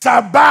knee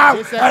shall bow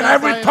Et c'est and quand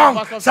every il tongue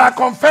va son shall fils,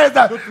 confess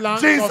that toute langue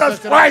Jesus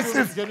confessera, Christ tout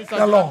is genou the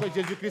s'addira Lord. que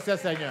Jésus-Christ est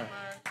Seigneur.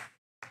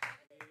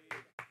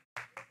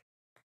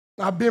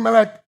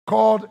 Abimelech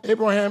called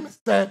Abraham and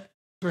said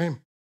to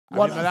him,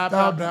 What Abimelech hast appela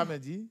thou Abraham done? et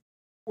dit,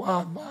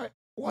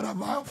 What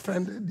have I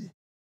offended thee?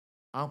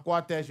 en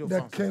quoi t'ai-je The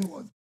offensé? king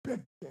was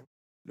begging.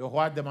 Le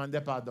roi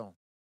demandait pardon.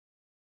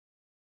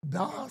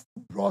 Thou hast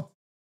brought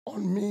on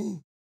me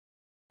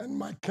and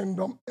my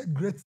kingdom a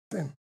great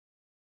sin.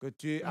 Que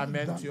tu Well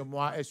amènes done. sur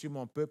moi et sur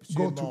mon peuple,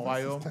 Go sur to mon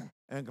verse royaume, 10.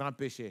 un grand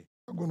péché.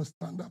 I'm going to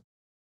stand up.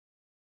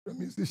 The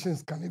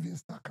musicians can even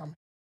start coming.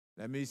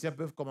 Les musiciens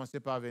peuvent commencer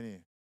par venir.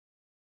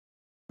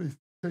 Please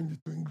change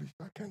it to English.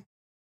 I can't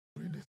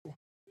read this one.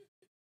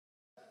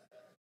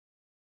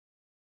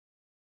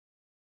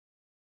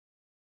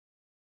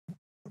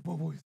 The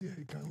Bobo is here.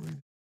 He can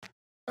read.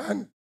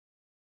 And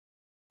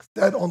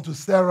said unto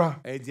Sarah,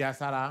 Et il dit à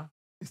Sarah,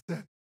 he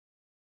said,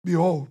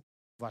 Behold,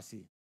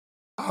 voici,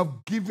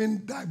 I've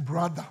given thy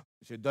brother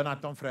je donne à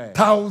ton frère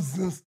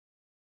thousands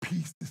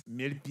pieces.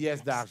 1000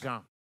 pièces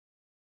d'argent.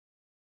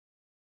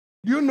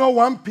 Do you know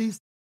one piece,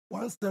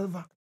 one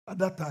silver at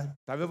that time?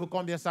 Savez-vous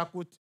combien ça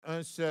coûte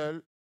une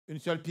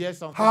seule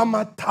pièce en How temps?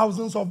 much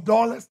thousands of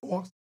dollars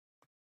was?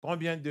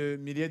 Combien de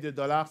milliers de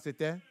dollars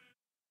c'était?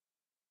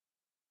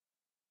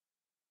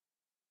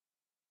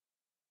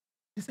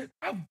 He said,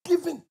 I've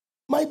given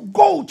my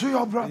gold to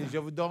your Il brother.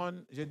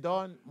 dit, je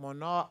donne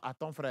mon or à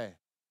ton frère.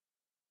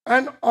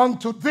 And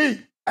unto thee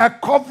a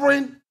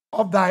covering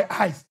of thy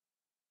eyes.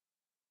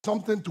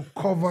 Something to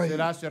cover you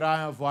Cela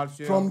sera un voile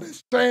sur from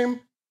the shame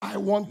I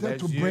wanted les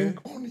to yeux. bring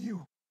on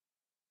you.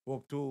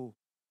 pour tout.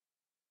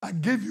 I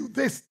give you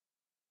this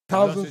Je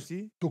donne thousands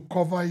ceci to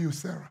cover you,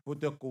 Sarah. pour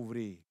te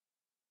couvrir.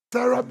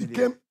 Sarah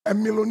became a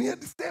millionaire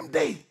the same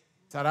day.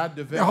 Sarah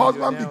devint The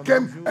husband millionnaire au même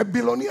became jour. a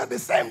billionaire the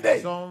same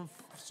day.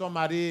 Son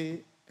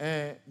mari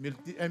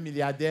un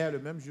milliardaire le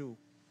même jour.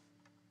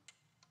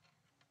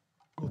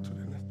 Go to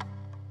the next.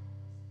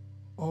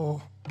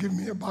 Oh, give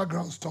me a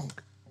background song.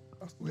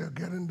 As we are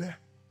getting there.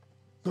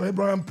 So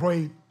Abraham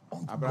prayed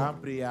unto Abraham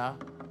God. pria.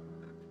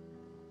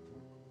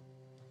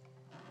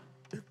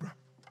 Abraham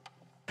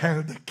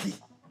held the key.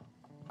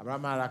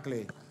 Abraham a la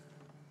clé.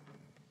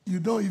 You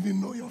don't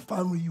even know your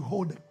family, you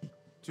hold the key.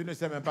 Tu ne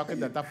sais même pas que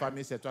dans ta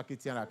famille, c'est toi qui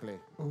tiens la clé.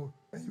 Oh,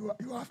 and you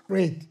are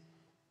afraid.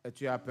 Et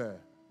tu as peur.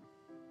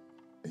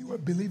 And you are a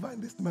believer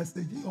in this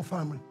message in your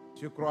family.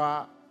 Tu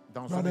crois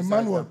dans ce Brother message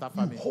Emmanuel, dans ta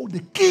you famille. hold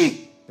the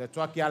key. C'est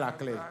toi qui as la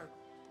clé.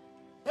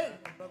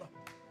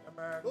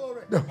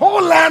 The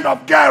whole land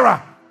of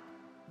Gerar,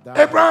 Dans,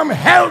 Abraham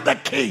held the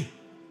key.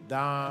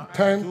 dans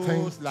Ten toute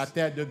things. la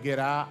terre de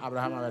Guéra,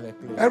 Abraham avait les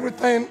clés.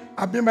 Everything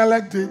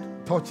Abimelech did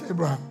touched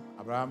Abraham.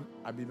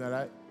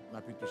 Abimelech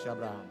n'a pu toucher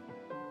Abraham.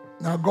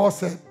 Now God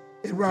said,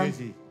 Abraham,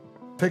 Jésus,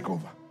 take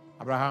over.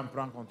 Abraham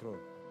prend contrôle.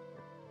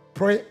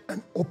 Pray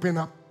and open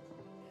up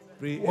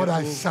Prie et what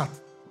I ouvre shut.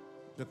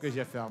 ce que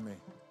j'ai fermé.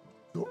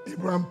 So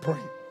Abraham prayed.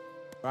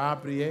 Abraham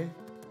a prié.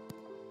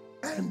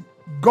 And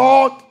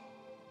God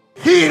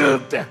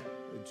healed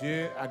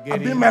Dieu a guéri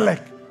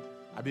Abimelech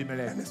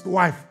Abimelech, and his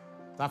wife.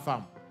 sa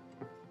femme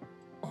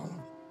All of them.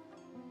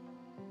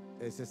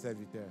 et ses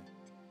serviteurs,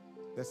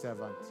 ses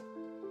servantes.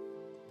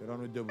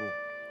 Serons-nous debout?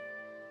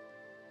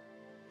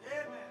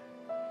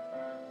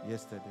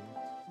 Yesterday.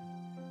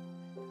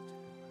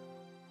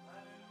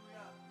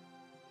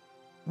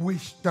 We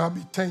shall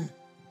be tamed.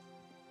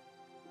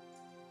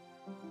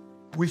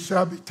 We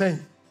shall be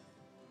tamed.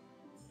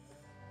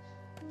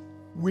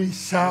 We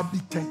shall be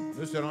tamed.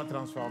 Nous serons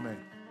transformés.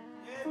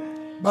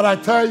 But I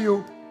tell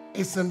you,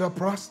 it's in the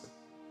process.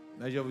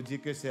 Mais je vous dis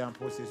que c'est un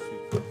processus.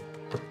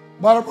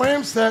 But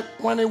Abraham said,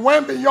 when he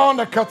went beyond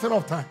the curtain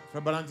of time,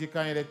 Frère Branham dit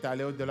quand il est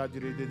allé au-delà du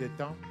rideau des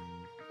temps,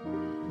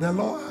 the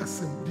Lord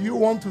asked him, do you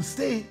want to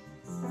see?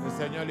 le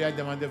Seigneur lui a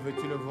demandé,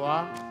 veux-tu le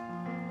voir?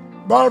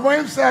 But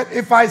Abraham said,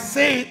 if I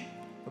see it,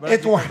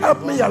 it will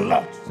help me a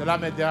lot. Cela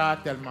m'aidera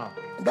tellement.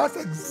 That's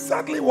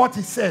exactly what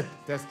he said.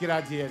 C'est ce qu'il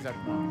a dit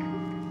exactement.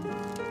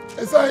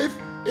 He said,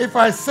 if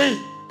I see,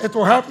 it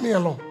will help me a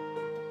lot.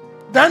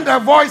 Then the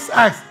voice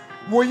asked,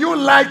 would you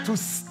like to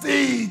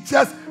see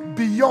just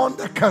beyond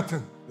the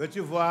curtain?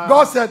 Veux-tu voir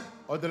God said,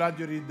 au-delà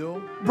du rideau?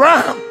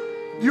 Abraham,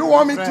 you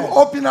want me to Friend.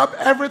 open up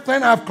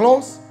everything I've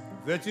closed?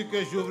 Veux-tu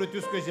que j'ouvre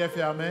tout ce que j'ai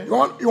fermé?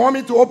 You want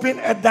me to open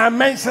a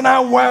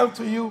dimensional world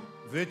to you?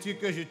 Veux-tu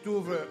que je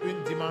t'ouvre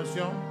une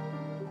dimension?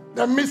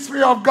 The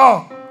mystery of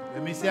God.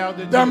 Le mystère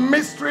de The Dieu.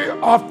 mystery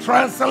of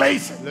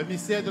translation. Le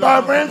mystère de But la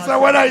Abraham said,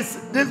 transformation. whether it's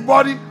this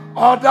body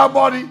or that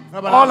body,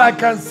 all I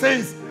can say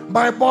is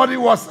my body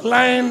was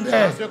lying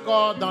there. Dans ce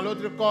corps, dans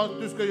l'autre corps,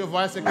 tout ce que je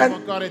voyais, c'est que mon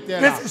And corps était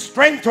là. this is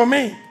strange to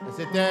me. Et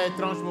c'était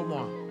étrange pour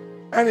moi.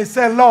 And he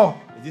said, Lord,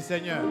 Il dit,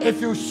 Seigneur,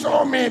 if you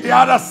show me the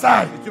other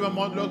side si tu me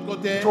montres l'autre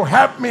côté, to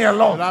help me a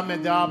lot. cela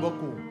m'aidera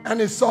beaucoup. And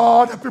he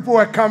saw the people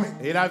were coming.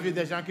 Et il a vu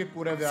des gens qui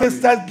couraient vers lui.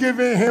 Sisters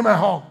giving him a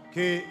hug.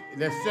 Que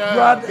les sœurs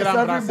Brothers, qui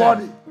l'embrassaient.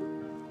 everybody.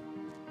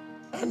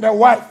 And the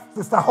wife,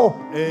 Sister Hope,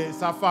 Et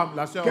sa femme,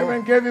 la sœur, came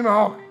and gave him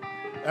a hug.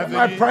 est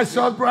My venue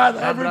precious brother,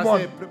 everybody.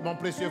 embrasser mon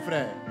précieux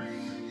frère.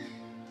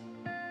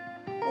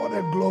 What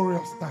a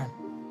glorious time.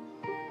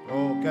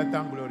 Oh, quel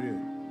temps glorieux.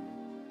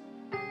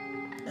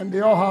 And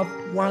they all have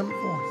one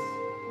voice.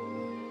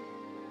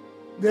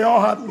 They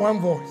all had one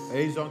voice,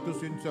 Et ils ont tous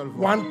une seule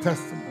voix, one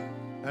testimony.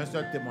 un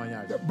seul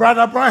témoignage.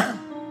 Brother Abraham,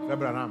 Frère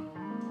Branham,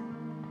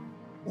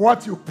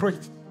 what you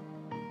preach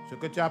ce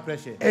que tu as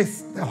prêché,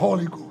 is the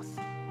Holy Ghost.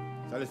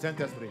 c'est le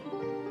Saint-Esprit.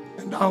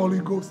 And the Holy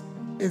Ghost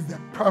is the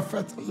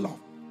perfect love.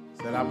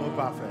 C'est l'amour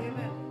parfait.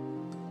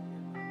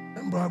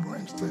 And Brother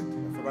Abraham said,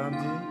 Frère Branham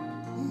dit,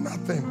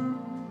 nothing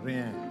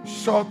rien.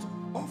 short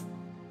of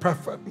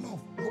perfect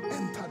love will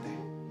enter there.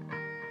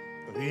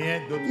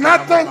 Rien d'autre que l'amour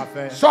Nothing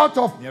parfait short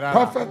of n'ira là.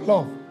 perfect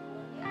love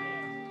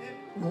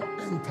will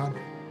enter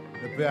there.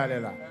 Ne peut aller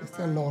là. He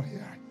said, Lord,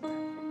 here I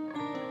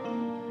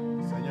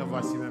Seigneur,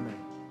 voici mes mains.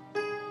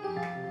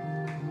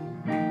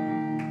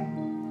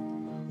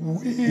 am.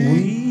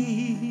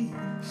 We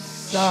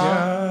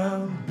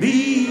Shall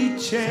be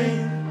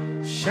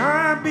changed,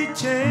 shall be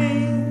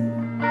changed.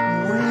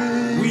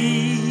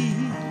 We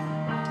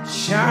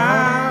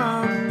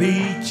shall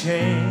be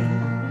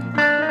changed.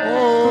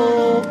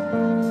 oh,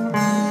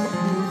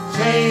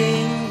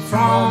 Changed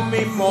from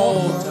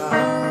immortal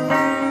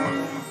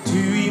to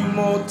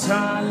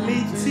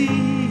immortality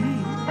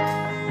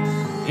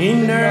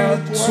in a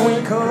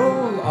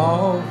twinkle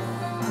of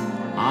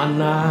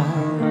an eye.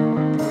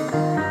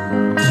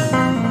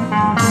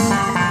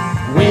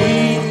 We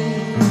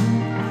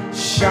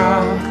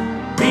shall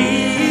be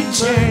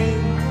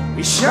changed.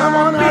 We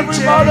shall be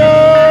everybody.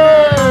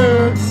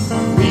 changed.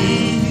 We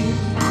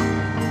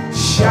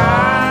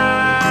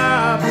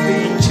shall be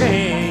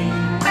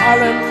changed.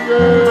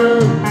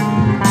 Hallelujah.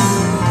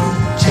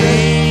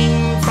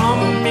 Changed from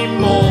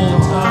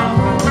immortal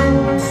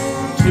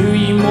to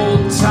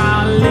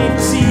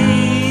immortality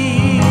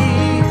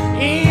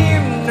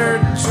in the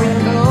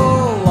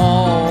twinkle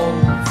of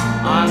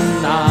an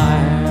eye.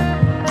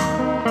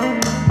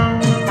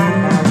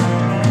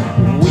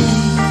 We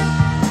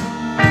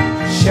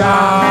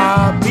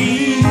shall be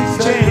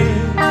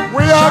changed.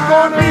 We are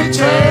going to be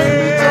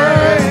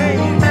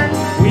changed.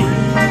 We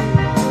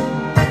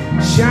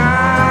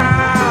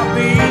shall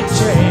be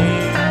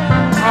changed.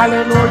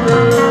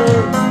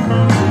 Hallelujah.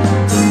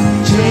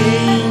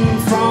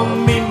 Changed from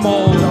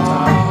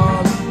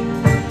immortal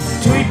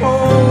to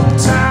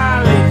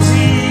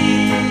immortality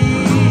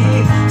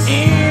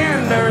in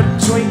the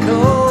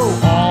twinkle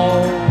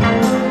of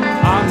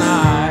an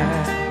eye.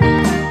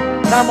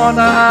 Come on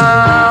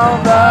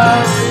now.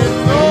 There is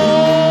no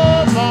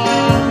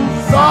more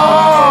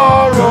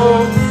sorrow.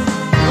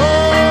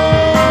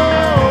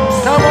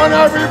 Come on,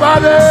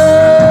 everybody.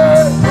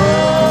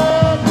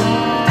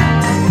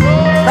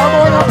 Come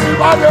on,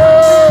 everybody.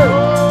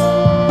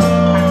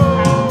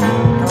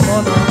 Come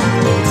on now.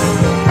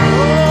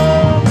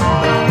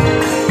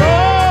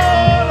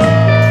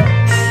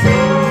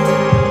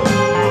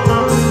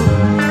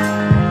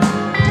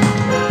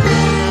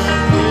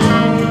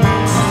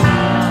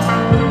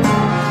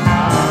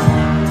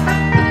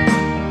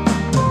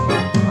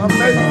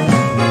 Amazing.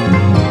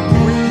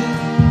 We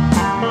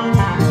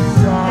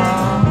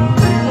shall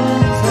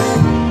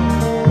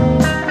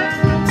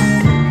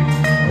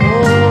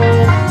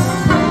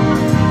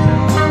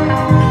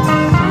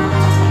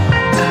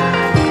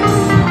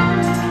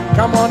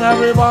come on,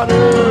 everybody.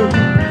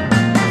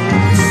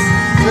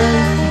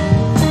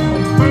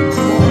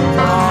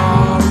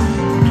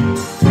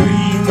 To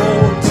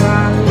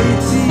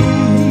immortality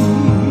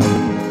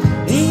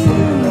in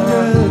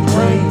the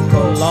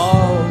twinkle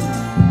of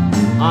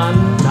an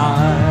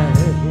eye.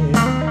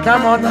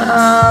 Come on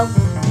now.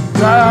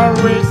 There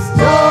is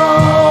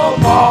no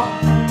more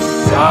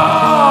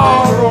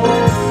sorrow.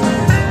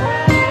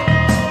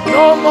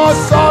 No more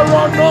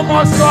sorrow, no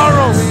more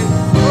sorrow.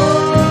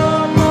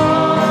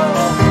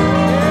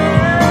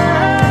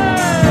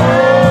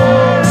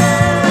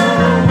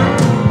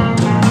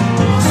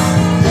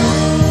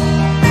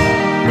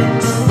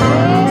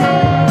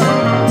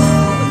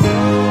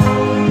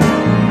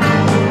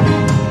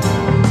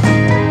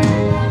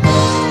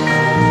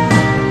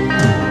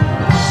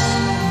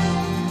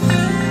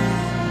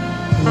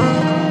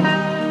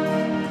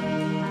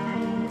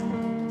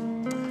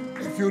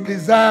 If you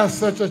desire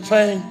such a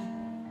change,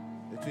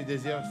 Et tu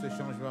désires ce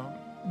changement,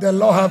 the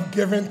Lord have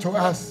given to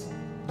us.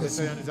 le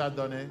Seigneur nous a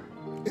donné.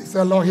 He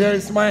said, Lord, here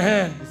is my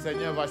hand. Le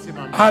Seigneur, voici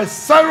ma main. I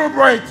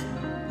celebrate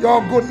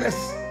your goodness,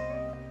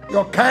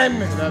 your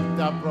kindness, Lève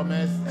ta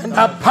promesse and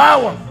ta the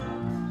power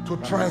to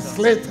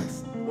translate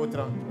us. pour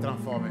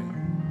transformer.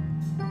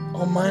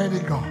 Almighty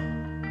God,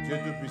 Dieu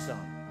Tout-Puissant.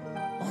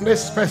 on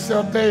this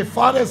special day,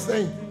 Father's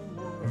Day,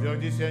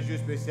 Aujourd'hui, c'est un jour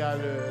spécial,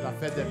 la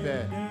fête des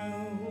pères.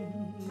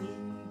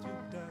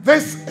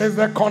 this is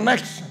the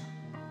connection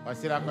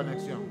Voici la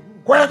connexion.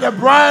 where the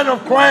bride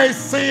of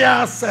Christ see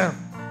herself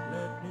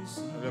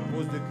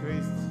L'épouse de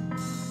Christ,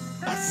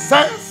 as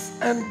sons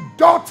and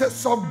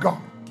daughters of God,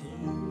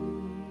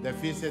 des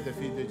fils et des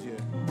filles de Dieu.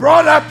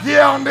 brought up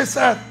here on this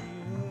earth,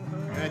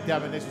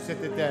 Intervenez sur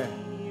cette terre.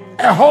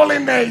 a holy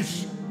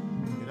nation,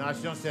 Une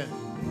nation sainte.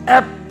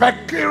 a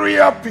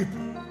peculiar people,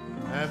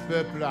 Un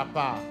peuple à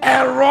part.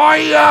 a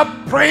royal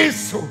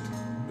priesthood,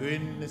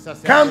 Une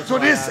sacerdoce come to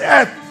this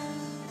royale. earth,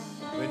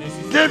 Venez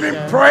sur cette giving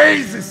terre.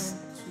 praises,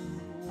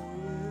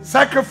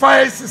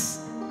 sacrifices,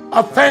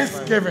 of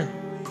thanksgiving.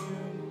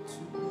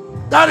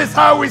 That is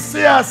how we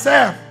see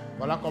ourselves.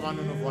 Voilà comment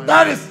nous nous voyons.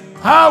 That is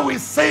how we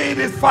see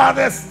this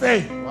Father's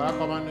Day. Voilà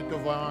comment nous te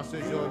voyons en ce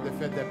jour de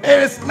fête des It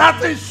pères. is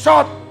nothing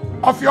short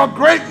of your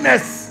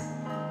greatness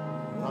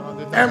Parlons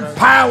de and ton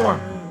power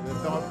de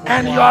ton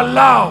and pouvoir, your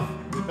love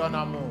de ton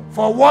amour,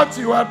 for what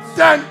you have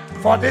done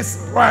for this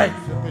bride.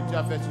 ce que tu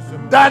as fait sur ce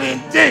monde. That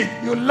indeed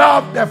you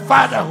love the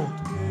fatherhood.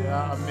 Tu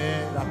as aimé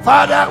la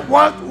Father,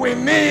 what we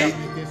need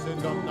paternité,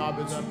 ce dont nous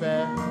avons besoin,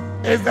 Père,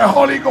 is the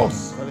Holy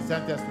Ghost c'est le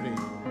Saint-Esprit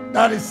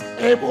that is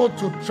able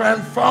to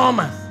transform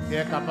us qui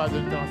est capable de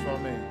nous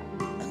transformer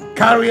and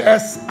carry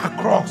us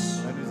across.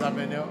 et nous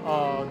amener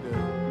hors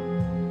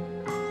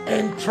de,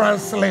 In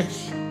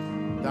translation,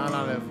 dans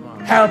l'enlèvement.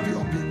 help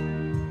your people.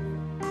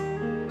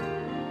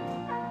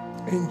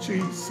 In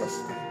Jesus'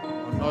 name.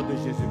 Au nom de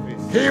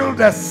Jésus-Christ. Heal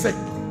the sick.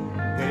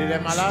 Guéris les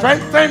malades,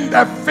 Strengthen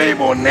the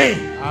feeble knee.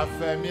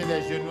 affermis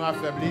les genoux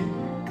affaiblis.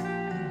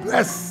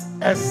 Bless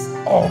us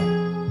all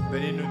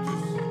Bénis-nous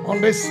tous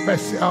on this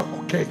special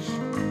occasion.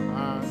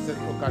 en cette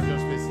occasion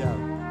spéciale.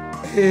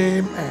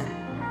 Amen.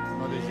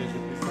 Au nom de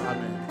Jésus-Christ.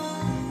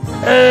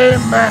 Amen.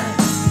 Amen.